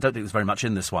 I don't think there's very much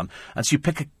in this one. And so you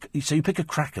pick a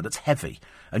cracker that's heavy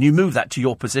and you move that to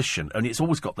your position, and it's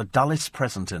always got the dullest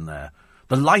present in there.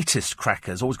 The lightest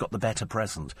cracker's always got the better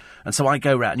present. And so I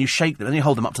go round and you shake them and you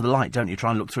hold them up to the light, don't you? Try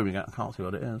and look through and you go, I can't see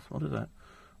what it is. What is it?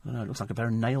 I don't know, it looks like a pair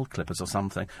of nail clippers or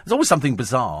something. There's always something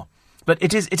bizarre. But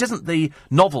it isn't the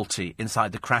novelty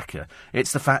inside the cracker.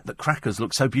 It's the fact that crackers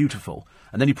look so beautiful.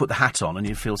 And then you put the hat on and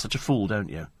you feel such a fool, don't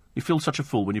you? You feel such a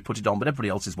fool when you put it on, but everybody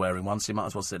else is wearing one, so you might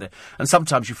as well sit there. And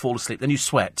sometimes you fall asleep, then you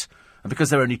sweat. And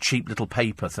because they're only cheap little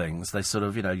paper things, they sort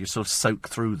of, you know, you sort of soak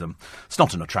through them. It's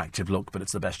not an attractive look, but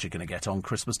it's the best you're going to get on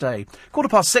Christmas Day.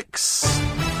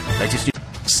 6:15. Latest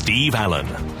news. Steve Allen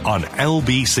on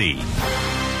LBC.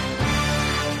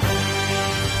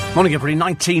 Morning, everybody.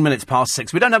 19 minutes past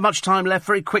 6. We don't have much time left.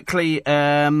 Very quickly,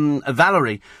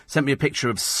 Valerie sent me a picture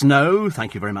of snow.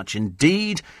 Thank you very much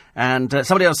indeed. And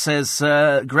somebody else says,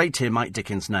 great to hear Mike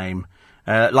Dickens' name.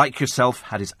 Like yourself,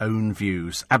 had his own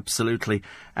views. Absolutely.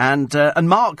 And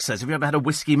Mark says, have you ever had a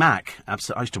whiskey mac?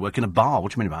 Absolutely. I used to work in a bar.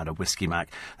 What do you mean about a whiskey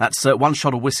mac? That's one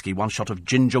shot of whiskey, one shot of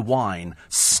ginger wine.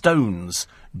 Stone's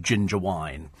ginger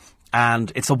wine.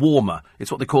 And it's a warmer. It's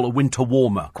what they call a winter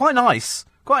warmer. Quite nice.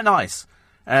 Quite nice.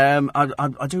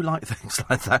 I do like things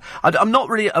like that. I'm not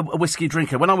really a whiskey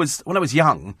drinker. When I was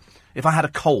young, if I had a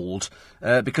cold,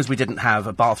 because we didn't have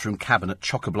a bathroom cabinet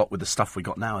chock-a-block with the stuff we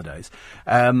got nowadays,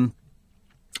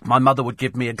 my mother would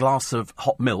give me a glass of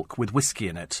hot milk with whiskey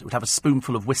in it. It would have a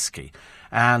spoonful of whiskey.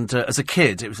 And as a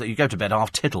kid, it was you go to bed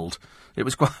half tiddled. It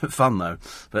was quite fun, though.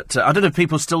 But I don't know if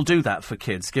people still do that for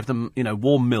kids. Give them, you know,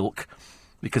 warm milk,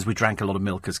 because we drank a lot of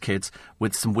milk as kids,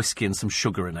 with some whiskey and some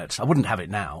sugar in it. I wouldn't have it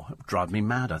now. It would drive me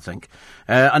mad, I think.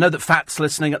 I know that Fat's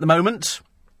listening at the moment.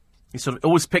 He sort of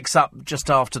always picks up just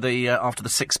after the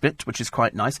 6 bit, which is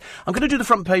quite nice. I'm going to do the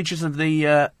front pages of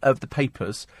the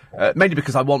papers, mainly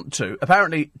because I want to.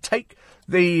 Apparently, take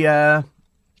the...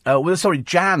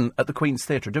 Jan at the Queen's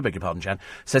Theatre, I do beg your pardon, Jan,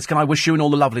 says, can I wish you and all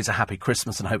the lovelies a happy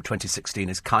Christmas and hope 2016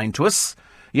 is kind to us?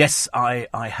 Yes, I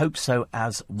hope so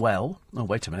as well. Oh,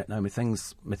 wait a minute. No, my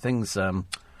thing's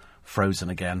frozen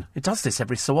again. It does this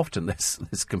every so often,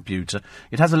 this computer.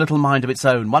 It has a little mind of its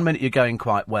own. 1 minute you're going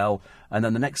quite well, and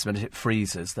then the next minute it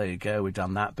freezes. There you go, we've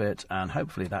done that bit, and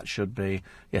hopefully that should be...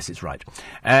 Yes, it's right.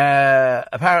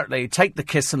 Apparently, take the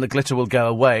kiss and the glitter will go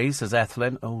away, says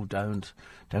Ethelyn. Oh, don't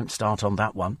start on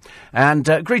that one. And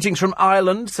greetings from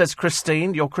Ireland, says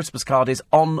Christine. Your Christmas card is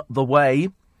on the way.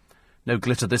 No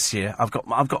glitter this year. I've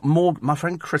got more. My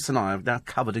friend Chris and I are now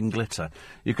covered in glitter.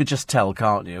 You could just tell,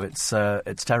 can't you? It's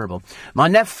terrible. My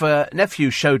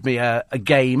nephew showed me a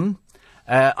game.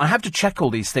 I have to check all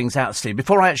these things out, Steve.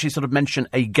 Before I actually sort of mention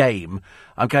a game,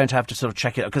 I'm going to have to sort of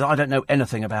check it out, because I don't know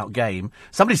anything about game.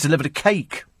 Somebody's delivered a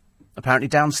cake, apparently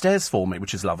downstairs for me,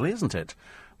 which is lovely, isn't it?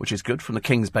 Which is good, from the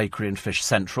King's Bakery and Fish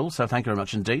Central. So thank you very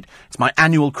much indeed. It's my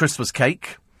annual Christmas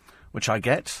cake, which I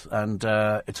get, and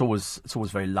it's always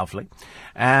very lovely.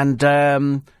 And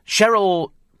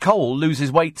Cheryl Cole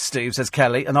loses weight, Steve, says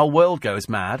Kelly, and the whole world goes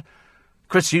mad.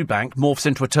 Chris Eubank morphs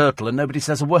into a turtle and nobody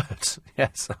says a word.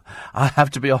 Yes, I have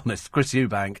to be honest, Chris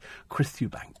Eubank.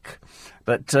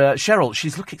 But Cheryl,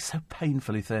 she's looking so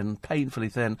painfully thin.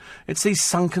 It's these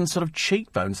sunken sort of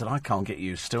cheekbones that I can't get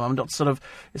used to. I'm not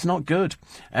it's not good.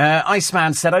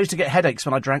 Iceman said, I used to get headaches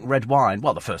when I drank red wine.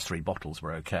 Well, the first 3 bottles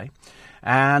were okay.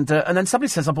 And then somebody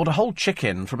says, I bought a whole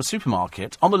chicken from a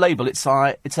supermarket. On the label, it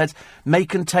says, may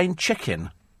contain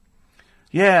chicken.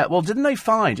 Yeah, well, didn't they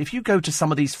find, if you go to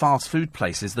some of these fast food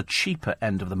places, the cheaper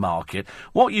end of the market,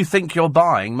 what you think you're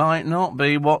buying might not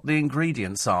be what the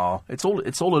ingredients are. It's all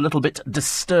a little bit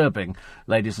disturbing,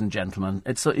 ladies and gentlemen.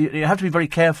 You have to be very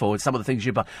careful with some of the things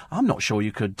you buy. I'm not sure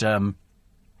you could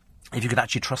If you could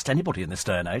actually trust anybody in this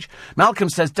day and age. Malcolm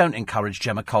says, don't encourage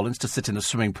Gemma Collins to sit in the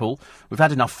swimming pool. We've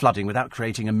had enough flooding without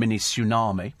creating a mini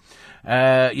tsunami.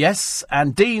 Yes,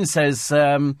 and Dean says,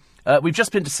 we've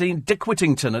just been to see Dick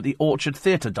Whittington at the Orchard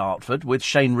Theatre, Dartford, with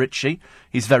Shane Ritchie.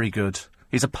 He's very good.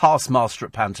 He's a past master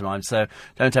at pantomime, so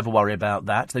don't ever worry about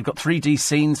that. They've got 3D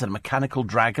scenes and a mechanical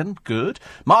dragon. Good.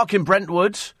 Mark in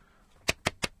Brentwood.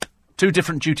 2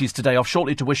 different duties today off,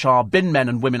 shortly to wish our bin men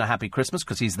and women a happy Christmas,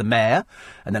 because he's the mayor,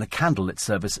 and then a candlelit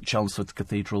service at Chelmsford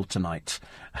Cathedral tonight.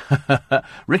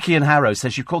 Ricky in Harrow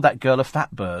says, you called that girl a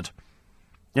fat bird.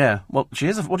 Yeah, well, she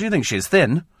is. What do you think she is?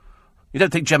 Thin? You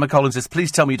don't think Gemma Collins is?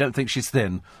 Please tell me you don't think she's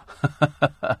thin.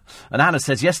 And Anna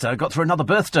says, yesterday I got through another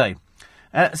birthday.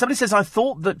 Somebody says, I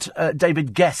thought that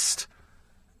David Guest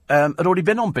had already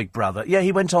been on Big Brother. Yeah,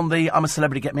 he went on the I'm a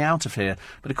Celebrity, Get Me Out of Here.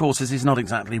 But, of course, as he's not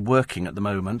exactly working at the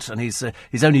moment, and his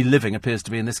only living appears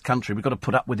to be in this country, we've got to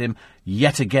put up with him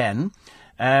yet again.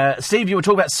 Steve, you were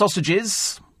talking about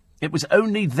sausages. It was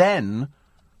only then,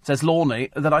 says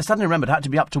Lorney, that I suddenly remembered I had to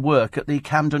be up to work at the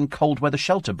Camden Cold Weather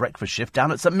Shelter breakfast shift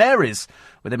down at St Mary's,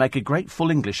 where they make a great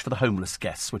full English for the homeless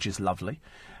guests, which is lovely.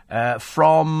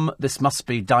 This must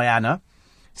be Diana.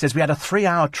 Says we had a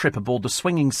 3-hour trip aboard the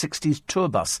swinging 60s tour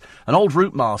bus. An old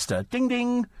route master, ding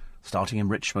ding, starting in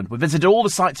Richmond. We visited all the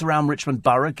sites around Richmond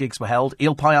Borough. Gigs were held.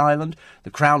 Eel Pie Island, the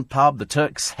Crown Pub, the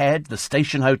Turk's Head, the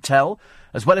Station Hotel,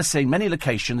 as well as seeing many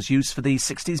locations used for the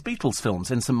 60s Beatles films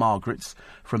in St Margaret's,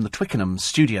 from the Twickenham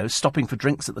studios, stopping for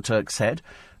drinks at the Turk's Head,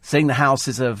 seeing the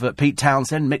houses of Pete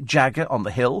Townsend, Mick Jagger on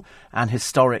the Hill, and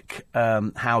historic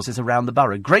houses around the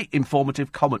borough. Great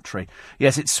informative commentary.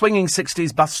 Yes, it's swinging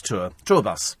 60s tour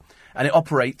bus, and it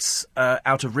operates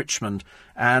out of Richmond,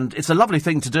 and it's a lovely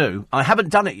thing to do. I haven't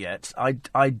done it yet.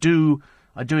 I do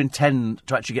intend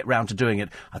to actually get round to doing it.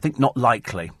 I think not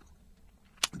likely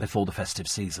before the festive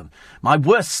season. My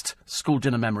worst school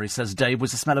dinner memory, says Dave,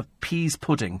 was the smell of peas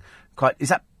pudding. Is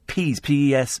that peas?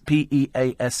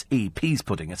 P-E-A-S-E. Peas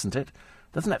pudding, isn't it?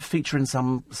 Doesn't that feature in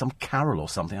some carol or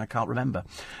something? I can't remember.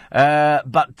 Yeah,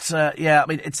 I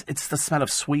mean, it's the smell of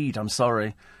swede. I'm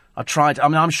sorry. I tried. I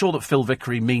mean, I'm sure that Phil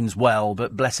Vickery means well,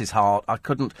 but bless his heart, I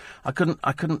couldn't.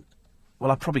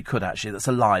 Well, I probably could, actually. That's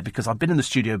a lie, because I've been in the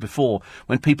studio before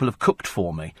when people have cooked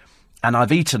for me, and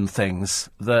I've eaten things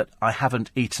that I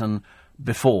haven't eaten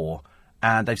before.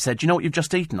 And they've said, do you know what you've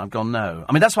just eaten? I've gone, no.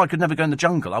 I mean, that's why I could never go in the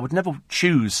jungle. I would never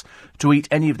choose to eat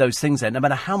any of those things there, no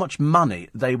matter how much money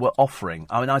they were offering.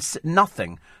 I mean,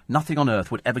 nothing on earth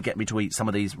would ever get me to eat some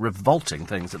of these revolting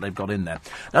things that they've got in there.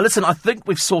 Now, listen, I think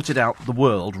we've sorted out the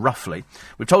world, roughly.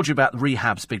 We've told you about the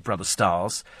Rehab's Big Brother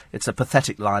stars. It's a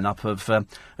pathetic lineup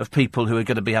of people who are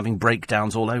going to be having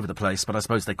breakdowns all over the place, but I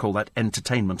suppose they call that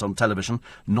entertainment on television.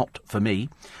 Not for me.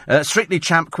 Strictly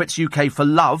Champ quits UK for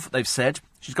love, they've said.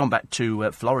 She's gone back to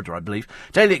Florida, I believe.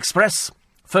 Daily Express.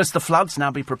 First the floods,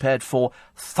 now be prepared for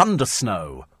thunder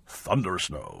snow. Thunder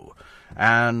snow.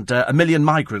 And 1 million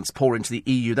migrants pour into the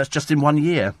EU. That's just in 1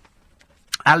 year.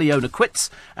 Aliona quits,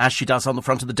 as she does on the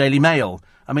front of the Daily Mail.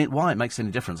 I mean, why it makes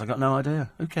any difference? I've got no idea.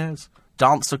 Who cares?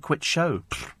 Dancer quits show.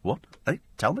 What? Hey,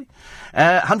 tell me.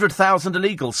 100,000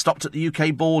 illegals stopped at the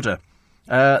UK border.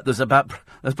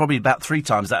 There's probably about 3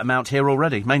 times that amount here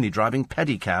already, mainly driving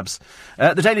pedicabs.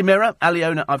 The Daily Mirror,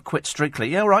 Aliona, I've quit Strictly.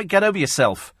 Yeah, all right, get over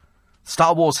yourself.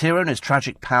 Star Wars hero and his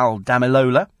tragic pal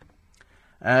Damilola.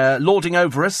 Lording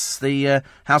over us, the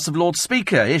House of Lords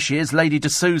Speaker. Here she is, Lady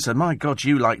D'Souza. My God,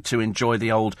 you like to enjoy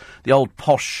the old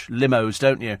posh limos,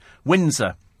 don't you?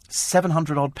 Windsor,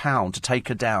 £700 to take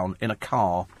her down in a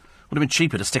car. Would have been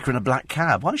cheaper to stick her in a black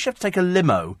cab. Why does she have to take a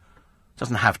limo?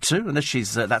 Doesn't have to, unless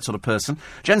she's that sort of person.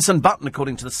 Jenson Button,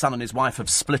 according to The Sun, and his wife have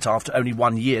split after only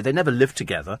 1 year. They never lived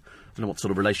together. I don't know what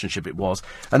sort of relationship it was.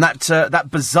 And that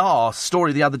bizarre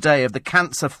story the other day of the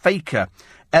cancer faker,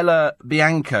 Ella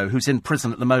Bianco, who's in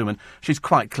prison at the moment. She's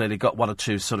quite clearly got 1 or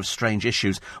 2 sort of strange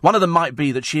issues. One of them might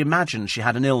be that she imagined she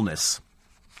had an illness.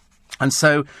 And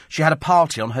so she had a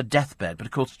party on her deathbed, but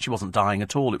of course she wasn't dying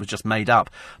at all. It was just made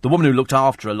up. The woman who looked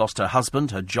after her lost her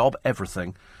husband, her job,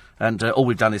 everything. And all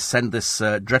we've done is send this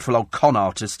dreadful old con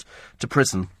artist to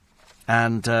prison.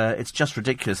 And it's just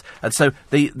ridiculous. And so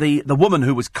the woman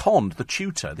who was conned, the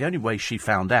tutor, the only way she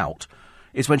found out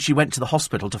is when she went to the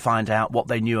hospital to find out what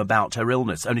they knew about her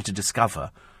illness, only to discover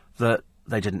that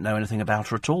they didn't know anything about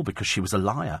her at all because she was a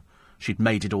liar. She'd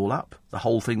made it all up. The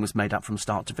whole thing was made up from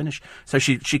start to finish. So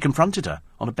she confronted her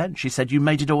on a bench. She said, "You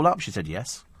made it all up?" She said,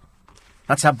 "Yes."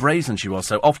 That's how brazen she was.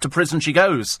 So off to prison she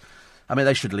goes. I mean,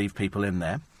 they should leave people in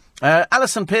there.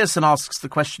 Alison Pearson asks the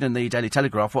question in the Daily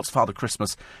Telegraph, what's Father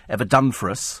Christmas ever done for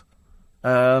us? I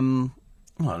don't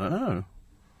know.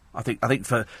 I think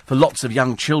for lots of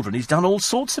young children, he's done all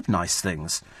sorts of nice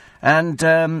things. And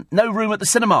no room at the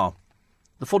cinema.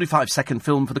 The 45-second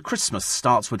film for the Christmas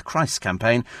Starts With Christ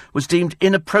campaign was deemed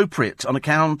inappropriate on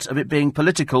account of it being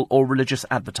political or religious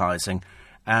advertising.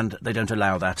 And they don't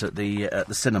allow that at the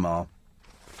cinema.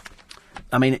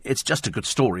 I mean, it's just a good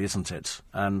story, isn't it?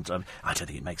 And I don't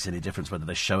think it makes any difference whether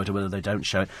they show it or whether they don't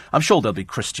show it. I'm sure there'll be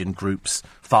Christian groups,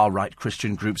 far-right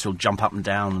Christian groups, who'll jump up and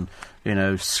down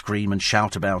and, scream and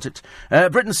shout about it.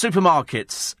 Britain's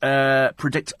supermarkets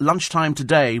predict lunchtime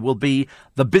today will be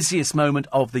the busiest moment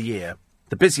of the year.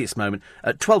 The busiest moment.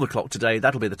 At 12 o'clock today,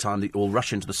 that'll be the time that you'll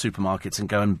rush into the supermarkets and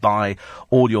go and buy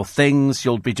all your things.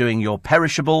 You'll be doing your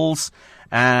perishables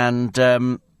and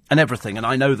everything. And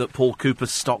I know that Paul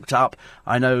Cooper's stocked up.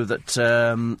 I know that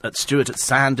at Stuart, at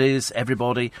Sandy's,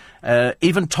 everybody,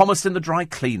 even Thomas in the dry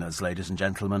cleaners, ladies and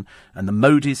gentlemen, and the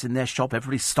Modis in their shop,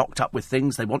 everybody's stocked up with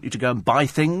things. They want you to go and buy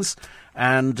things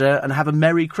and have a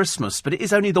Merry Christmas. But it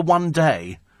is only the one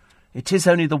day. It is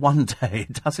only the one day.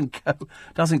 It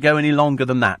doesn't go any longer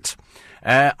than that.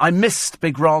 I missed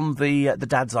Big Ron, the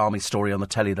Dad's Army story on the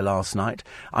telly the last night.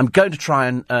 I'm going to try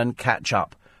and catch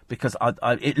up because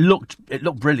it looked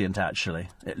brilliant, actually.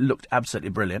 It looked absolutely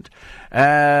brilliant.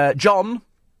 John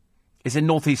is in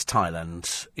northeast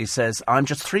Thailand. He says, I'm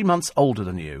just 3 months older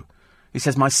than you. He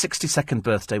says, my 62nd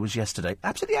birthday was yesterday.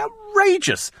 Absolutely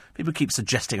outrageous. People keep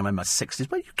suggesting I'm in my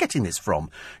 60s. Where are you getting this from?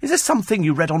 Is this something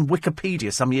you read on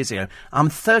Wikipedia some years ago? I'm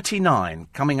 39,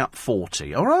 coming up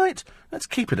 40. All right? Let's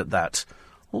keep it at that.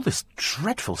 All this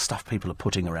dreadful stuff people are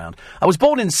putting around. I was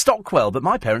born in Stockwell, but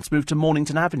my parents moved to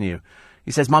Mornington Avenue.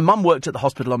 He says, my mum worked at the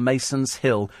hospital on Mason's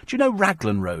Hill. Do you know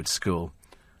Raglan Road School?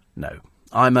 No.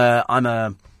 I'm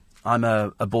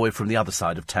a boy from the other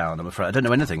side of town, I'm afraid. I don't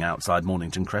know anything outside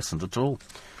Mornington Crescent at all.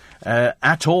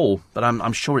 But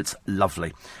I'm sure it's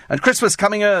lovely. And Christmas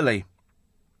coming early.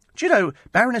 Do you know,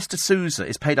 Baroness de Souza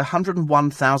is paid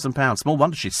 £101,000. Small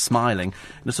wonder she's smiling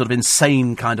in a sort of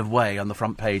insane kind of way on the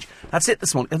front page. That's it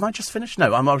this morning. Have I just finished?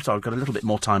 No, I'm sorry, I've got a little bit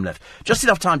more time left. Just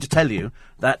enough time to tell you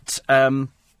that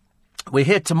we're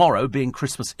here tomorrow, being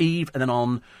Christmas Eve, and then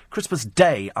on Christmas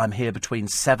Day, I'm here between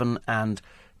 7 and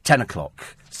 10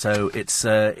 o'clock. So it's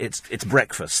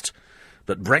breakfast.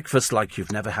 But breakfast like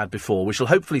you've never had before. We shall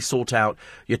hopefully sort out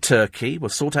your turkey. We'll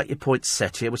sort out your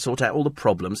poinsettia. We'll sort out all the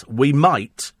problems. We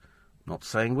might, not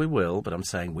saying we will, but I'm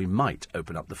saying we might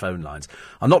open up the phone lines.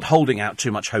 I'm not holding out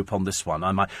too much hope on this one.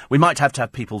 We might have to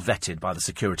have people vetted by the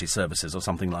security services or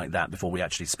something like that before we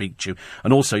actually speak to you.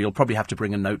 And also you'll probably have to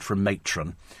bring a note from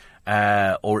matron.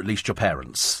 Or at least your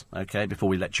parents, OK, before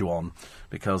we let you on,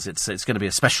 because it's going to be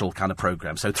a special kind of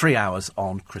programme. So 3 hours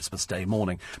on Christmas Day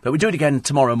morning. But we do it again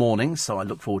tomorrow morning, so I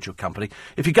look forward to your company.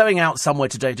 If you're going out somewhere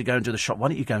today to go and do the shop, why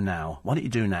don't you go now? Why don't you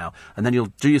do now? And then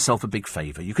you'll do yourself a big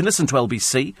favour. You can listen to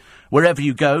LBC wherever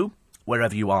you go,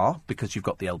 wherever you are, because you've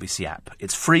got the LBC app.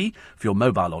 It's free for your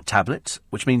mobile or tablet,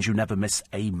 which means you never miss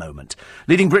a moment.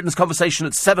 Leading Britain's conversation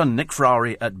at 7, Nick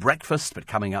Ferrari at breakfast. But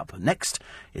coming up next,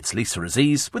 it's Lisa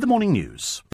Aziz with the morning news.